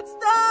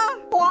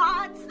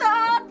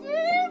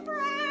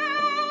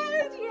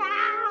difference?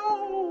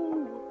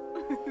 Yow!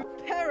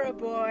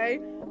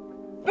 Paraboy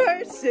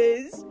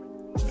versus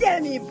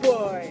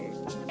demi-boy.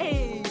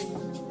 Hey.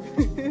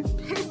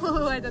 People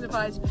who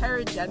identify as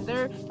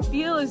paragender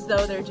feel as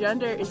though their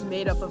gender is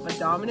made up of a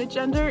dominant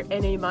gender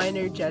and a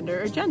minor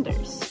gender or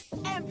genders.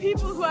 And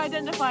people who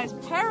identify as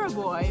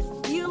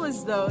paraboy feel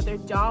as though their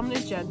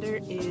dominant gender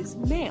is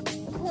male,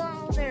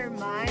 while their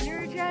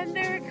minor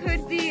gender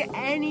could be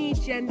any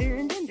gender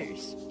and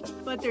genders,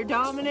 but their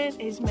dominant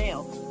is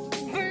male.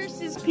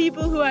 Versus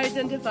people who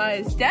identify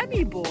as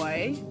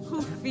demi-boy,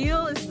 who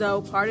feel as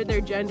though part of their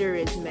gender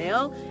is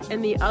male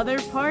and the other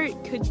part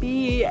could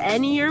be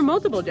any or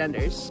multiple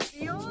genders.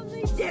 The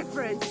only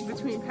difference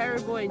between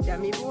paraboy and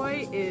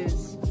demi-boy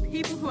is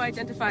people who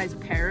identify as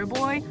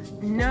paraboy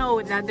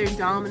know that their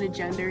dominant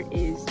gender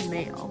is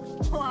male,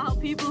 while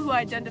people who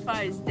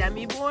identify as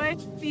demi-boy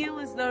feel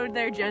as though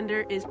their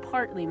gender is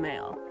partly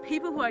male.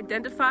 People who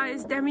identify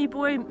as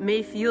demi-boy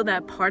may feel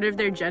that part of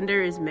their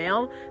gender is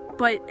male,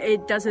 but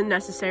it doesn't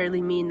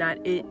necessarily mean that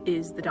it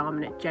is the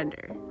dominant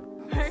gender.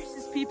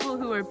 Versus people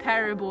who are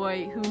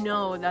paraboy who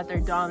know that their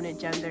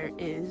dominant gender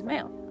is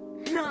male.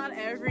 Not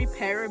every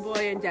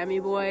paraboy and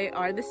demi-boy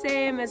are the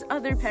same as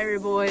other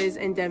paraboys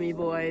and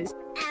demi-boys,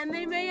 and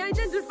they may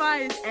identify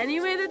as any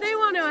way that they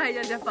want to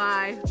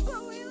identify.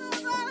 But we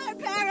love all our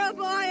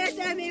paraboy and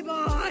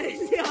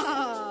demi-boys!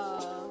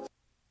 Yeah.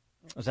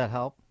 Does that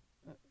help?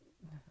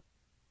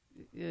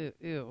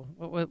 Ew.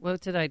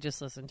 What did I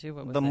just listen to?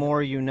 What was the that?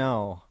 more you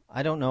know.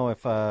 I don't know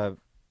if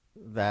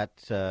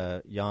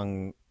that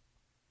young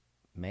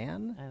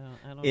man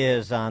I don't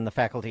is on the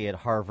faculty at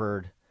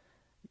Harvard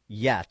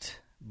yet,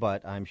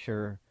 but I'm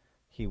sure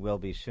he will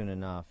be soon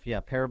enough. Yeah,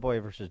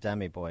 paraboy versus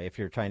demi-boy, if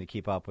you're trying to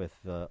keep up with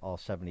all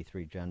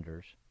 73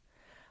 genders.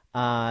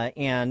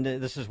 And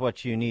this is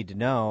what you need to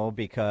know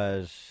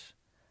because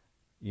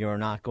you're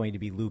not going to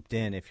be looped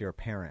in if you're a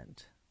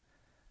parent.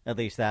 At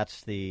least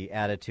that's the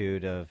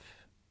attitude of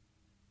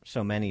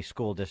so many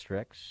school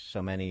districts,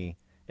 so many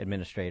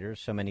administrators,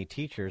 so many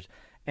teachers.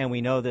 And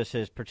we know this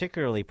is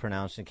particularly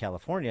pronounced in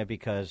California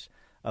because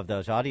of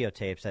those audio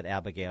tapes that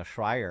Abigail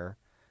Schreier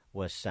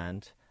was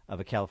sent of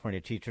a California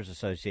Teachers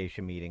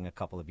Association meeting a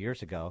couple of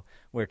years ago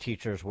where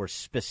teachers were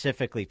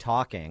specifically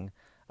talking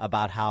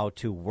about how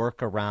to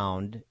work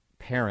around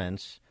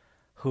parents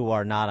who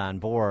are not on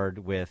board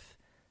with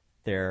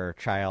their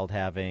child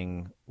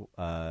having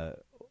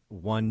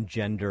one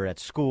gender at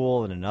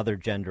school and another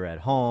gender at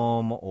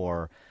home,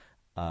 or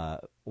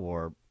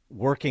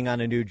working on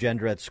a new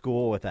gender at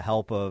school with the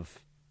help of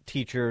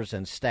teachers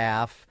and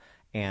staff,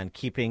 and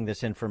keeping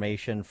this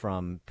information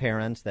from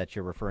parents that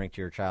you're referring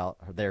to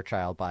their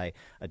child by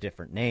a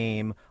different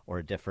name or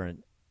a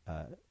different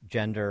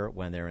gender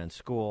when they're in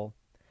school.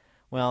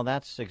 Well,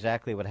 that's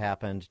exactly what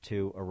happened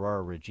to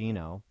Aurora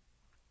Regino,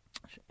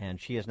 and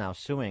she is now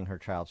suing her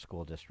child's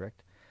school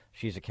district.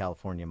 She's a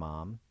California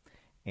mom.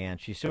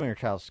 And she's suing her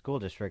child's school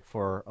district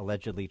for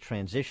allegedly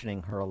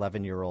transitioning her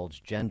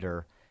 11-year-old's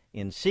gender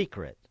in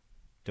secret,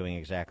 doing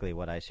exactly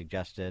what I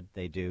suggested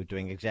they do,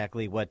 doing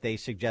exactly what they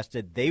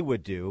suggested they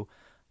would do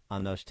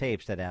on those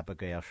tapes that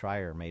Abigail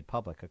Schreier made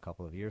public a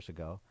couple of years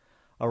ago.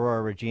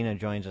 Aurora Regino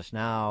joins us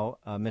now.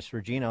 Miss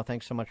Regino,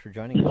 thanks so much for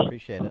joining us.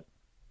 Appreciate it.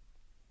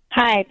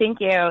 Hi, thank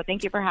you.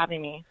 Thank you for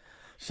having me.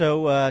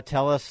 So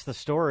tell us the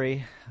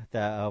story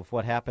of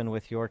what happened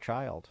with your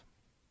child.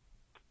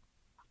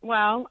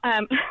 Well,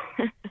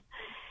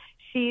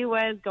 she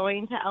was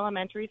going to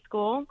elementary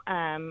school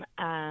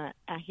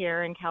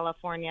here in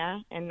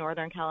California, in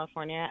Northern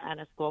California, at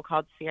a school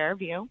called Sierra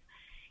View.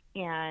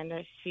 And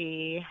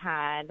she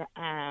had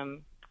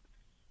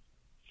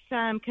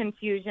some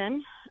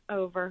confusion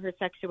over her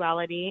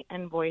sexuality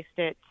and voiced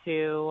it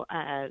to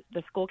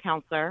the school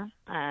counselor.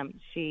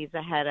 She's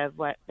the head of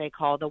what they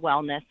call the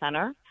wellness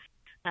center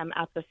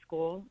at the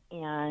school.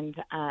 And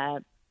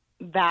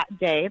that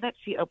day that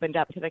she opened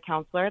up to the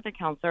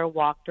counselor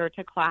walked her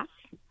to class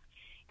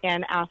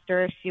and asked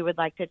her if she would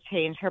like to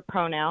change her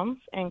pronouns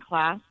in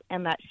class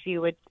and that she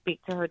would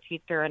speak to her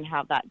teacher and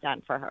have that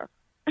done for her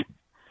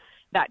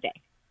that day.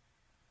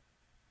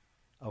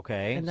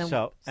 Okay, And then-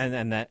 so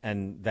and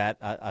that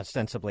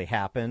ostensibly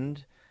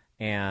happened,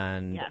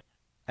 and Yes.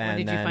 When and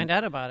did you then- find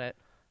out about it?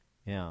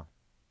 Yeah.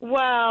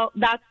 Well,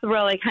 that's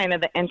really kind of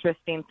the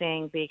interesting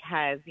thing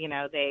because, you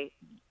know,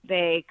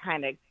 they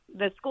kind of,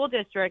 the school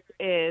district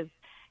is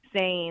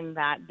saying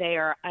that they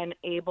are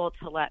unable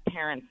to let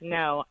parents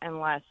know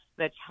unless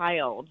the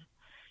child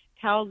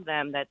tells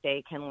them that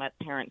they can let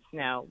parents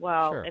know.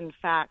 Well, Sure. in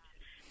fact,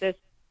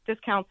 this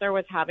counselor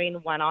was having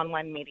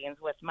one-on-one meetings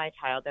with my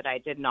child that I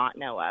did not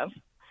know of.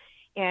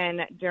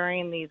 And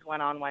during these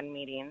one-on-one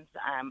meetings,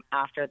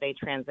 after they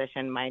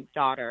transitioned my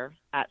daughter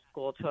at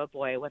school to a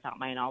boy without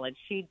my knowledge,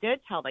 she did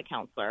tell the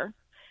counselor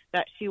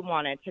that she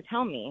wanted to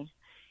tell me.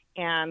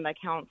 And the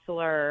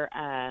counselor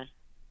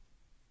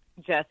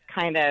just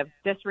kind of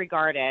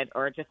disregarded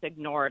or just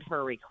ignored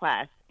her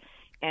request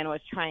and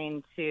was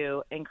trying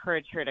to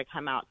encourage her to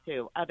come out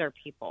to other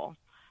people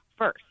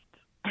first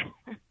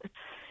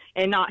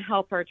and not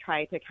help her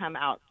try to come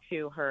out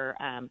to her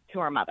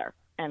mother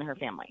and her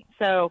family.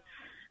 So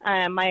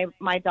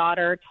my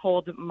daughter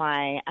told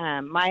my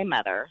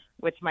mother,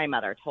 which my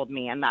mother told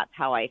me, and that's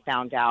how I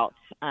found out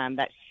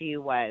that she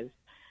was,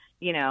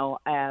 you know,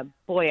 a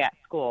boy at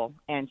school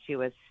and she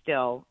was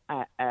still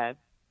a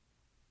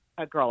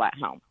girl at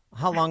home.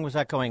 How long was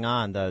that going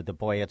on, the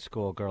boy at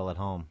school, girl at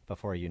home,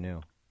 before you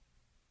knew?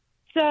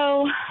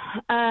 So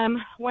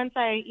once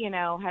I, you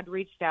know, had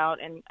reached out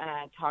and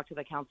talked to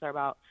the counselor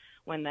about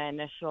when the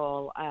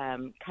initial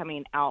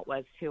coming out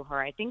was to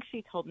her, I think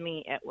she told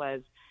me it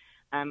was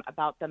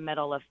about the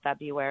middle of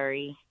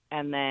February,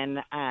 and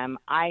then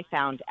I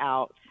found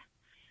out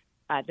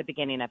at the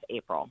beginning of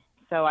April.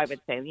 So I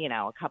would say, you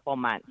know, a couple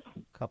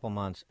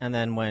months. And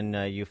then when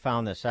you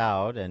found this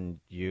out and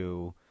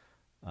you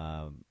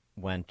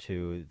went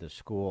to the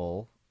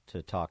school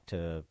to talk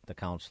to the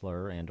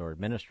counselor and or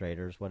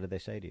administrators, what did they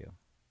say to you?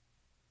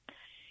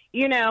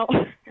 You know,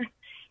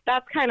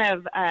 that's kind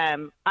of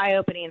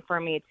eye-opening for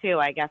me, too.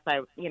 I guess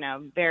I, you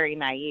know, very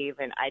naive,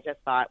 and I just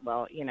thought,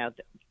 well, you know,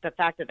 the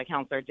fact that the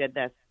counselor did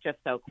this just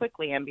so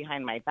quickly and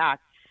behind my back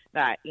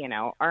that, you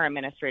know, our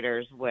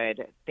administrators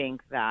would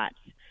think that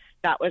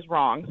that was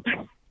wrong.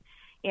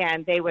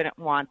 And they wouldn't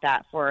want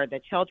that for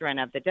the children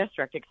of the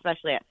district,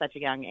 especially at such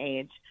a young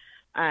age.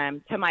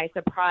 To my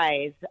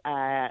surprise,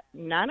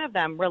 none of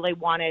them really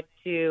wanted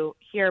to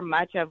hear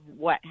much of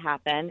what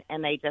happened,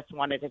 and they just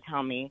wanted to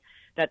tell me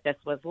that this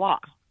was law.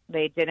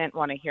 They didn't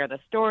want to hear the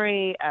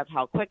story of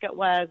how quick it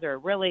was or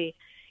really,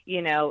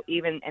 you know,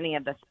 even any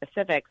of the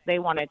specifics. They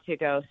wanted to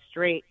go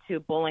straight to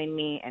bullying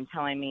me and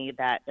telling me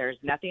that there's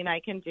nothing I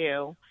can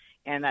do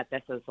and that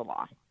this is the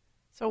law.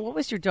 So what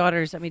was your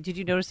daughter's, I mean, did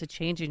you notice a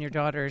change in your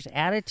daughter's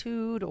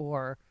attitude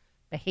or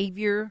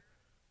behavior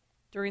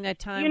during that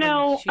time You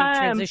know, when she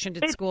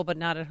transitioned at school but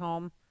not at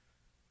home?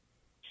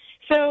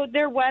 So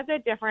there was a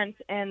difference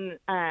in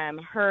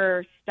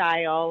her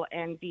style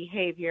and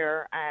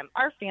behavior.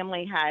 Our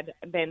family had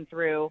been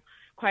through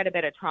quite a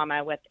bit of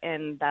trauma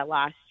within the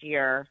last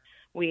year.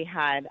 We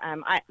had,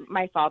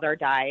 my father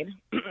died,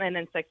 and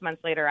then 6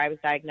 months later I was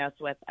diagnosed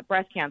with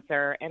breast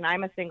cancer, and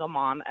I'm a single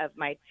mom of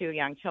my 2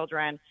 young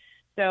children.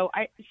 So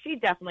she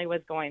definitely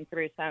was going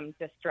through some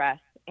distress.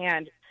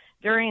 And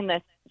during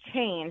this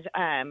change,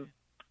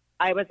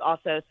 I was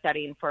also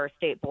studying for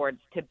state boards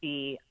to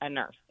be a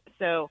nurse.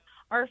 So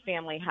our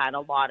family had a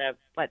lot of,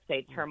 let's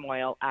say,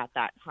 turmoil at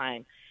that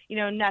time. You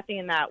know,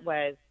 nothing that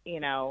was, you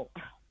know,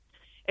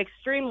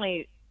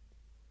 extremely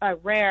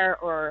rare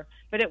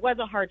but it was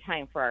a hard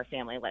time for our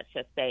family, let's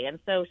just say. And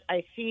so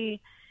she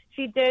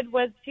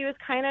was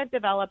kind of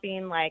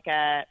developing like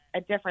a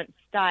different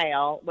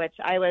style, which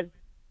I was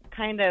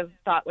kind of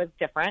thought was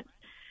different.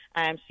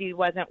 She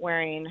wasn't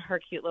wearing her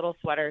cute little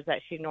sweaters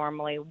that she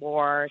normally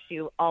wore.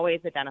 She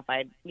always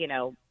identified, you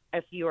know,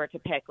 if you were to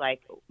pick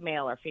like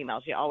male or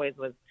female, she always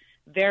was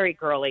very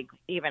girly,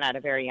 even at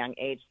a very young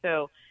age.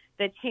 So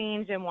the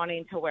change in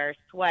wanting to wear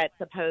sweats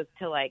opposed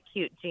to like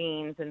cute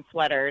jeans and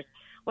sweaters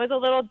was a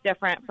little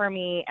different for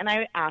me. And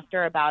I asked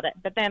her about it.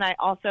 But then I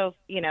also,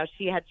 you know,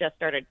 she had just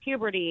started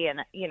puberty,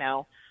 and, you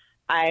know,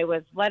 I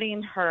was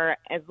letting her,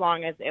 as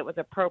long as it was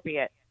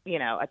appropriate, you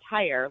know,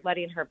 attire,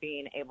 letting her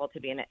being able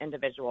to be an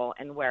individual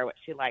and wear what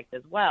she liked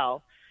as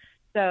well.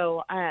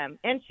 So,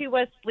 and she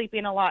was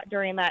sleeping a lot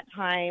during that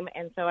time.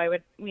 And so I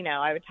would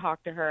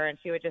talk to her and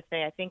she would just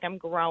say, I think I'm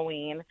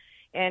growing.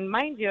 And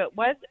mind you, it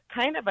was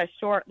kind of a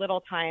short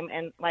little time.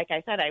 And like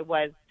I said, I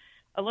was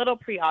a little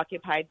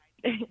preoccupied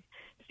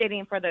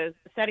studying for those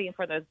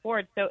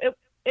boards. So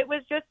it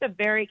was just a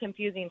very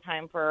confusing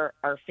time for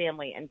our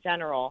family in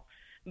general.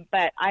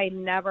 But I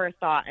never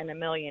thought in a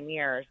million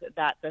years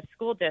that the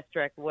school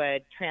district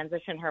would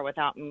transition her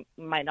without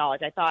my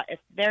knowledge. I thought if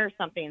there's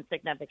something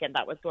significant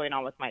that was going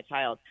on with my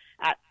child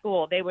at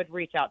school, they would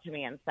reach out to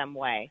me in some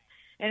way.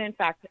 And in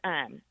fact,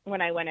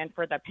 when I went in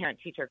for the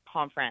parent-teacher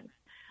conference,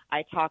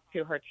 I talked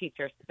to her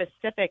teacher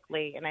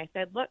specifically, and I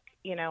said, look,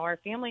 our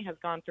family has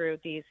gone through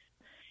these,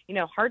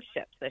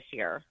 hardships this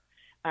year,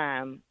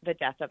 the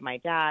death of my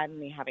dad,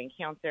 me having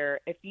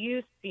cancer. If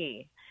you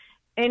see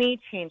any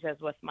changes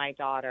with my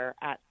daughter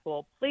at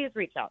school, please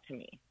reach out to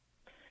me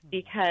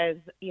because,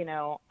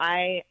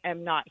 I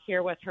am not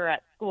here with her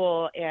at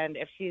school. And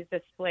if she's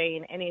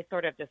displaying any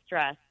sort of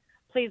distress,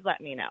 please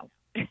let me know.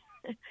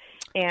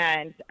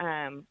 And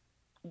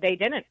they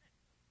didn't.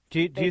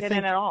 They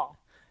didn't at all.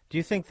 Do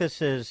you think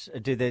this is?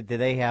 Do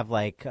they have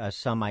like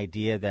some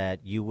idea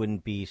that you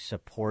wouldn't be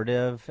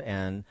supportive,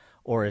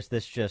 or is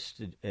this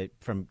just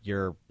from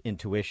your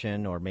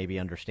intuition or maybe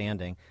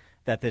understanding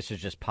that this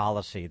is just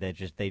policy? They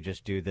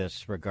just do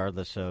this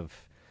regardless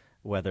of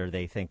whether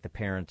they think the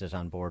parent is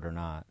on board or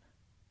not.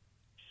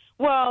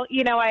 Well,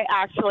 I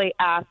actually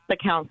asked the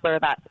counselor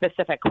that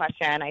specific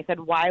question. I said,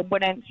 "Why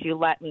wouldn't you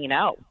let me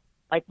know?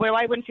 Like,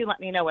 why wouldn't you let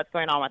me know what's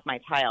going on with my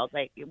child?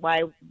 Like,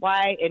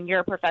 why, in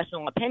your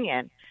professional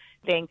opinion,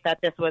 think that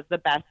this was the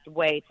best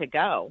way to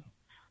go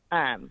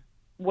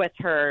with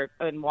her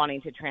and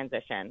wanting to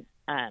transition?"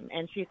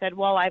 And she said,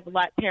 "Well, I've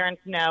let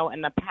parents know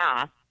in the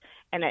past,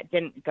 and it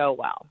didn't go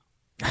well."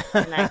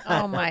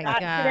 Oh, my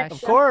gosh.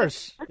 Of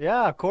course.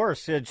 Yeah, of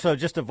course. So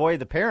just avoid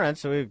the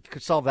parents, so we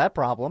could solve that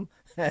problem.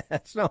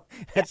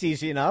 That's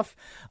easy enough.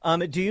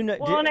 Do you know?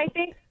 Well, and I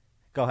think.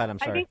 Go ahead. I'm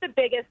sorry. I think the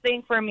biggest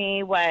thing for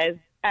me was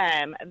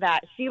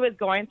that she was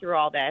going through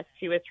all this.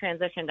 She was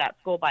transitioned at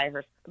school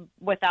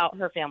without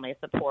her family's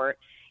support.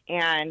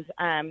 And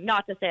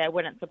not to say I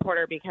wouldn't support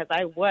her, because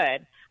I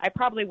would. I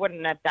probably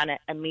wouldn't have done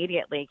it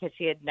immediately because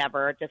she had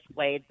never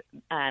displayed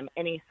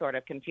any sort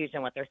of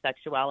confusion with her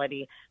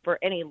sexuality for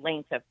any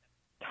length of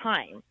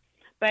time.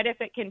 But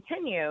if it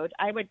continued,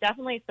 I would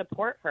definitely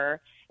support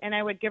her, and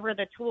I would give her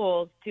the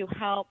tools to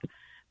help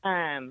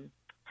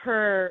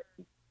her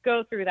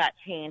go through that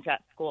change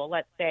at school.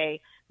 Let's say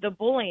the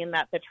bullying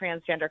that the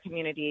transgender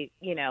community,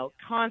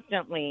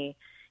 constantly,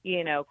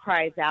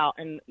 cries out,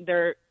 and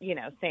they're,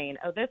 saying,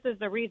 oh, this is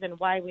the reason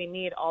why we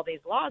need all these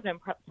laws in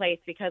place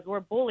because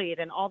we're bullied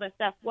and all this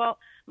stuff. Well,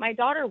 my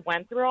daughter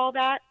went through all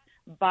that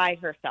by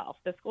herself.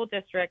 The school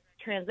district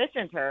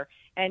transitioned her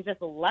and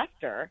just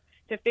left her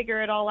to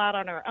figure it all out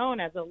on her own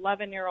as an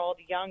 11-year-old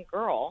young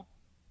girl.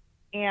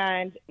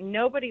 And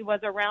nobody was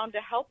around to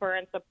help her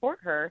and support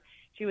her.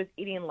 She was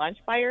eating lunch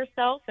by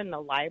herself in the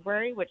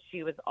library, which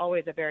she was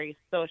always a very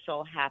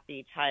social,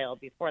 happy child.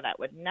 Before that,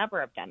 would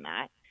never have done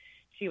that.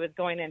 She was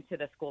going into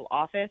the school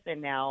office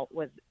and now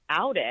was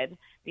outed.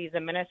 These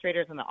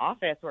administrators in the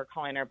office were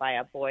calling her by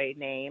a boy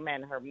name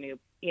and her new,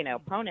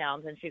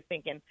 pronouns. And she's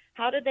thinking,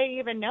 how did they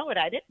even know it?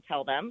 I didn't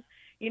tell them.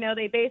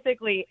 They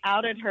basically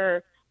outed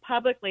her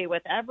publicly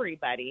with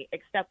everybody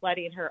except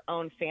letting her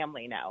own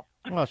family know.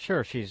 Well,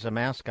 sure. She's a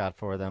mascot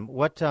for them.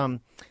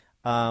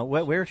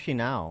 Where is she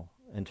now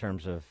in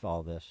terms of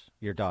all this,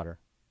 your daughter?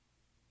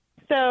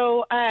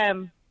 So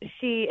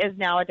she is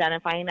now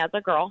identifying as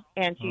a girl,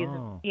 and she's,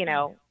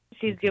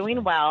 she's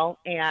doing well,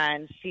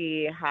 and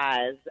she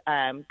has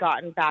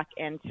gotten back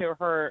into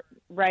her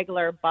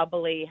regular,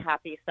 bubbly,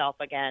 happy self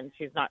again.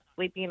 She's not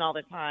sleeping all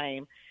the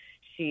time.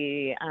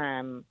 She,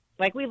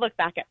 we look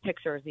back at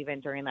pictures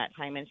even during that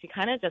time, and she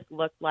kind of just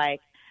looked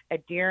like a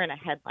deer in a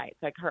headlights.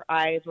 Like her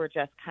eyes were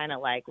just kind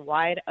of like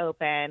wide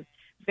open,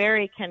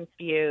 very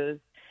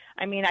confused.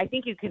 I mean, I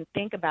think you can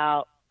think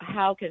about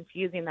how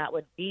confusing that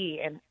would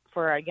be and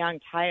for a young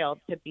child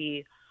to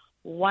be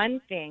one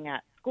thing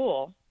at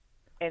school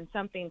and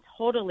something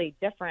totally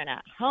different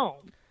at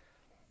home.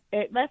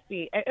 It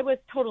was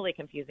totally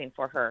confusing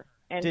for her.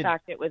 In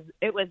fact, it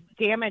was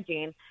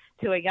damaging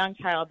to a young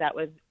child that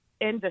was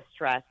in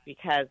distress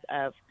because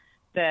of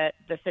the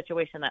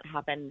situation that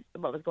happened,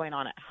 what was going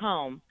on at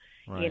home,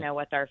 right,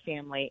 with our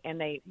family. And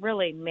they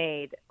really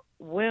made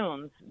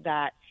wounds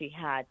that she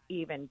had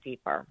even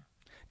deeper.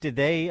 Did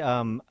they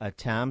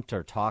attempt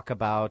or talk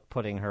about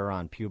putting her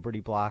on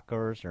puberty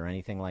blockers or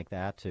anything like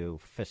that to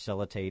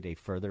facilitate a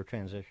further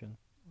transition?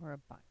 Or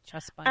a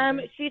chest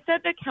binder? She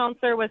said the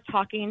counselor was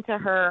talking to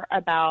her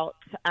about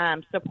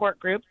support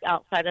groups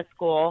outside of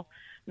school.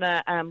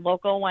 The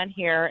local one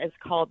here is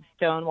called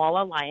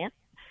Stonewall Alliance,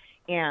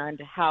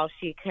 and how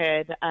she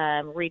could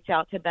reach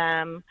out to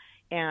them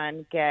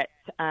and get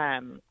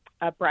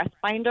a breast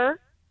binder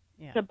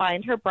to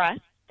bind her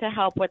breasts to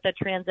help with the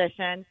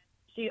transition.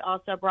 She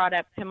also brought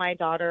up to my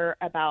daughter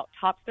about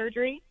top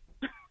surgery.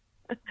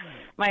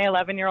 My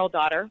 11-year-old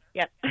daughter.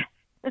 Yep.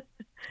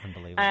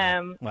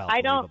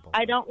 Unbelievable.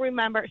 I don't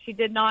remember. She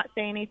did not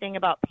say anything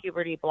about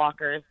puberty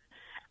blockers,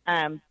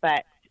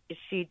 but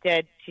she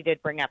did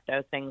bring up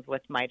those things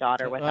with my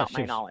daughter without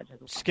my knowledge as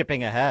well.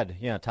 Skipping ahead,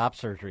 top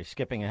surgery,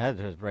 skipping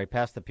ahead right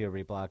past the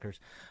puberty blockers.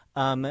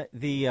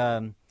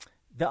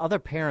 The other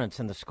parents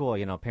in the school,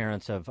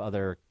 parents of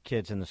other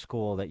kids in the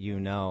school that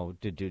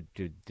did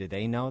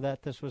they know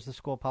that this was the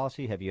school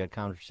policy? Have you had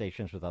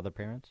conversations with other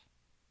parents?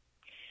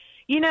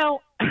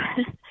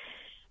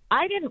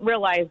 I didn't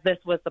realize this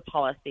was the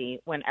policy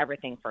when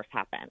everything first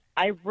happened.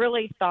 I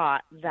really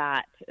thought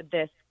that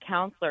this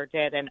counselor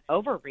did an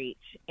overreach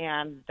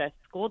and the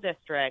school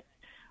district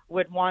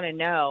would want to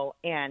know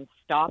and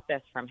stop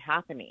this from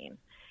happening.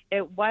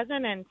 It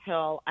wasn't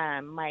until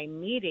my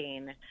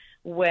meeting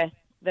with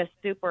the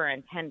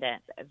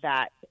superintendent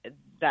that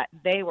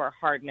they were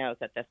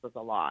hard-nosed that this was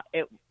a law.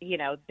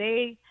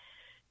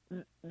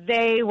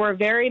 They were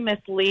very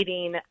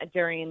misleading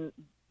during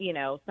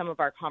some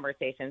of our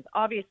conversations.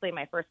 Obviously,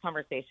 my first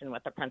conversation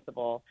with the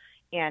principal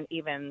and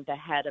even the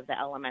head of the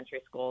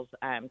elementary schools,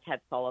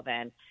 Ted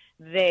Sullivan,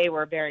 they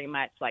were very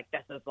much like,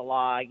 this is the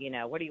law,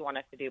 what do you want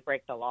us to do,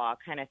 break the law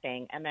kind of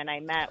thing. And then I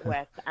met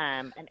with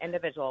an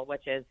individual,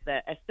 which is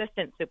the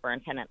assistant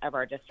superintendent of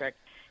our district,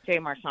 Jay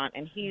Marchant,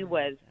 and he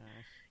was,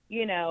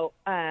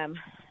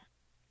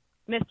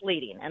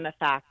 misleading in the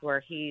fact where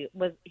he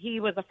was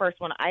the first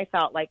one I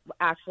felt like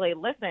actually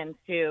listened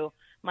to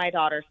my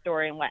daughter's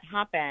story and what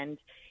happened,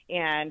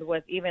 and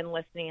was even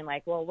listening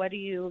like, well, what do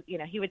you,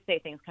 he would say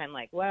things kind of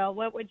like, well,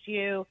 what would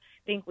you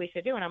think we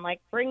should do? And I'm like,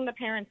 bring the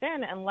parents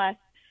in unless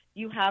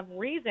you have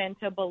reason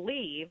to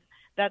believe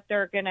that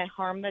they're going to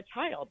harm the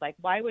child. Like,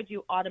 why would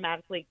you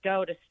automatically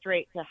go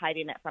straight to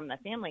hiding it from the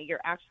family?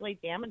 You're actually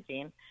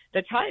damaging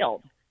the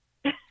child.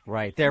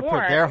 Right.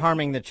 They're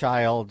harming the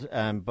child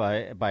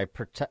by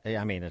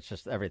it's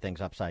just everything's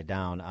upside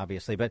down,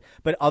 obviously. But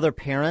other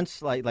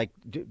parents,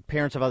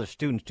 parents of other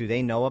students, do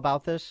they know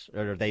about this,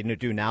 or they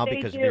do now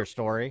because of your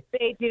story?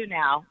 They do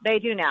now.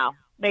 I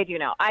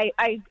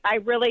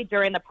really,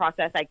 during the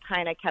process, I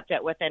kind of kept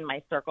it within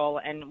my circle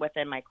and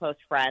within my close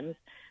friends.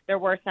 There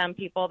were some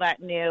people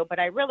that knew, but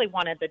I really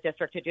wanted the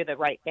district to do the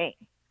right thing.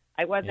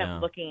 I wasn't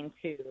looking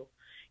to,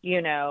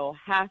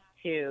 have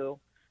to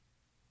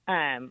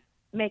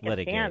make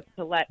a stance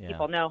to let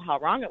people know how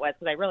wrong it was,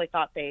 because I really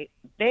thought they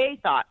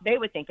thought they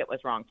would think it was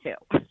wrong too.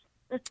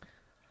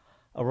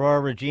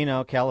 Aurora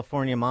Regino,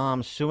 California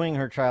mom, suing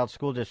her child's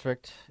school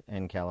district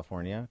in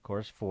California, of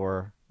course,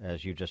 for,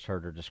 as you just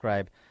heard her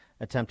describe,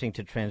 attempting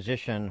to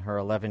transition her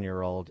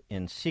 11-year-old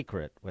in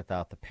secret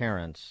without the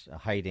parents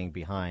hiding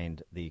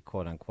behind the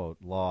quote-unquote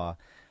law.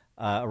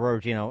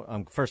 Aurora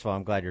Regino, first of all,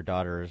 I'm glad your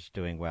daughter is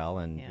doing well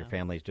and your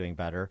family's doing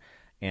better.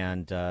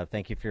 And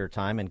thank you for your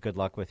time, and good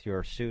luck with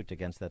your suit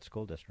against that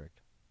school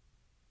district.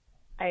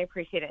 I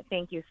appreciate it.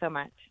 Thank you so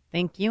much.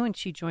 Thank you. And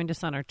she joined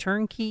us on our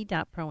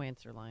turnkey.pro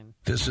answer line.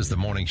 This is the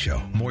morning show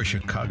more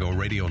Chicago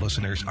radio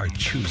listeners are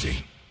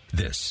choosing.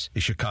 This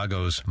is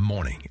Chicago's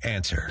Morning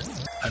Answer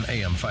on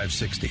AM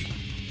 560.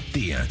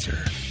 The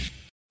Answer.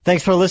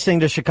 Thanks for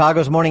listening to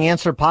Chicago's Morning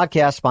Answer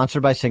podcast,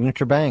 sponsored by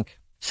Signature Bank.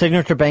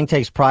 Signature Bank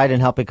takes pride in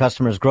helping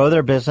customers grow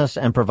their business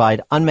and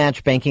provide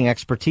unmatched banking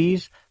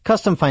expertise,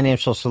 custom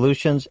financial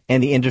solutions,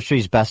 and the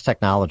industry's best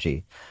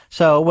technology.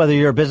 So whether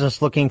you're a business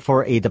looking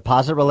for a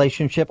deposit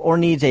relationship or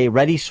needs a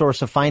ready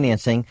source of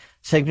financing,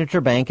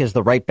 Signature Bank is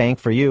the right bank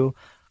for you.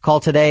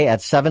 Call today at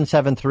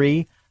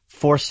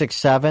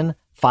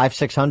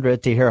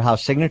 773-467-5600 to hear how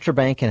Signature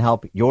Bank can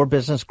help your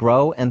business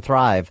grow and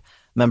thrive.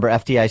 Member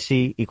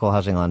FDIC, Equal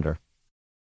Housing Lender.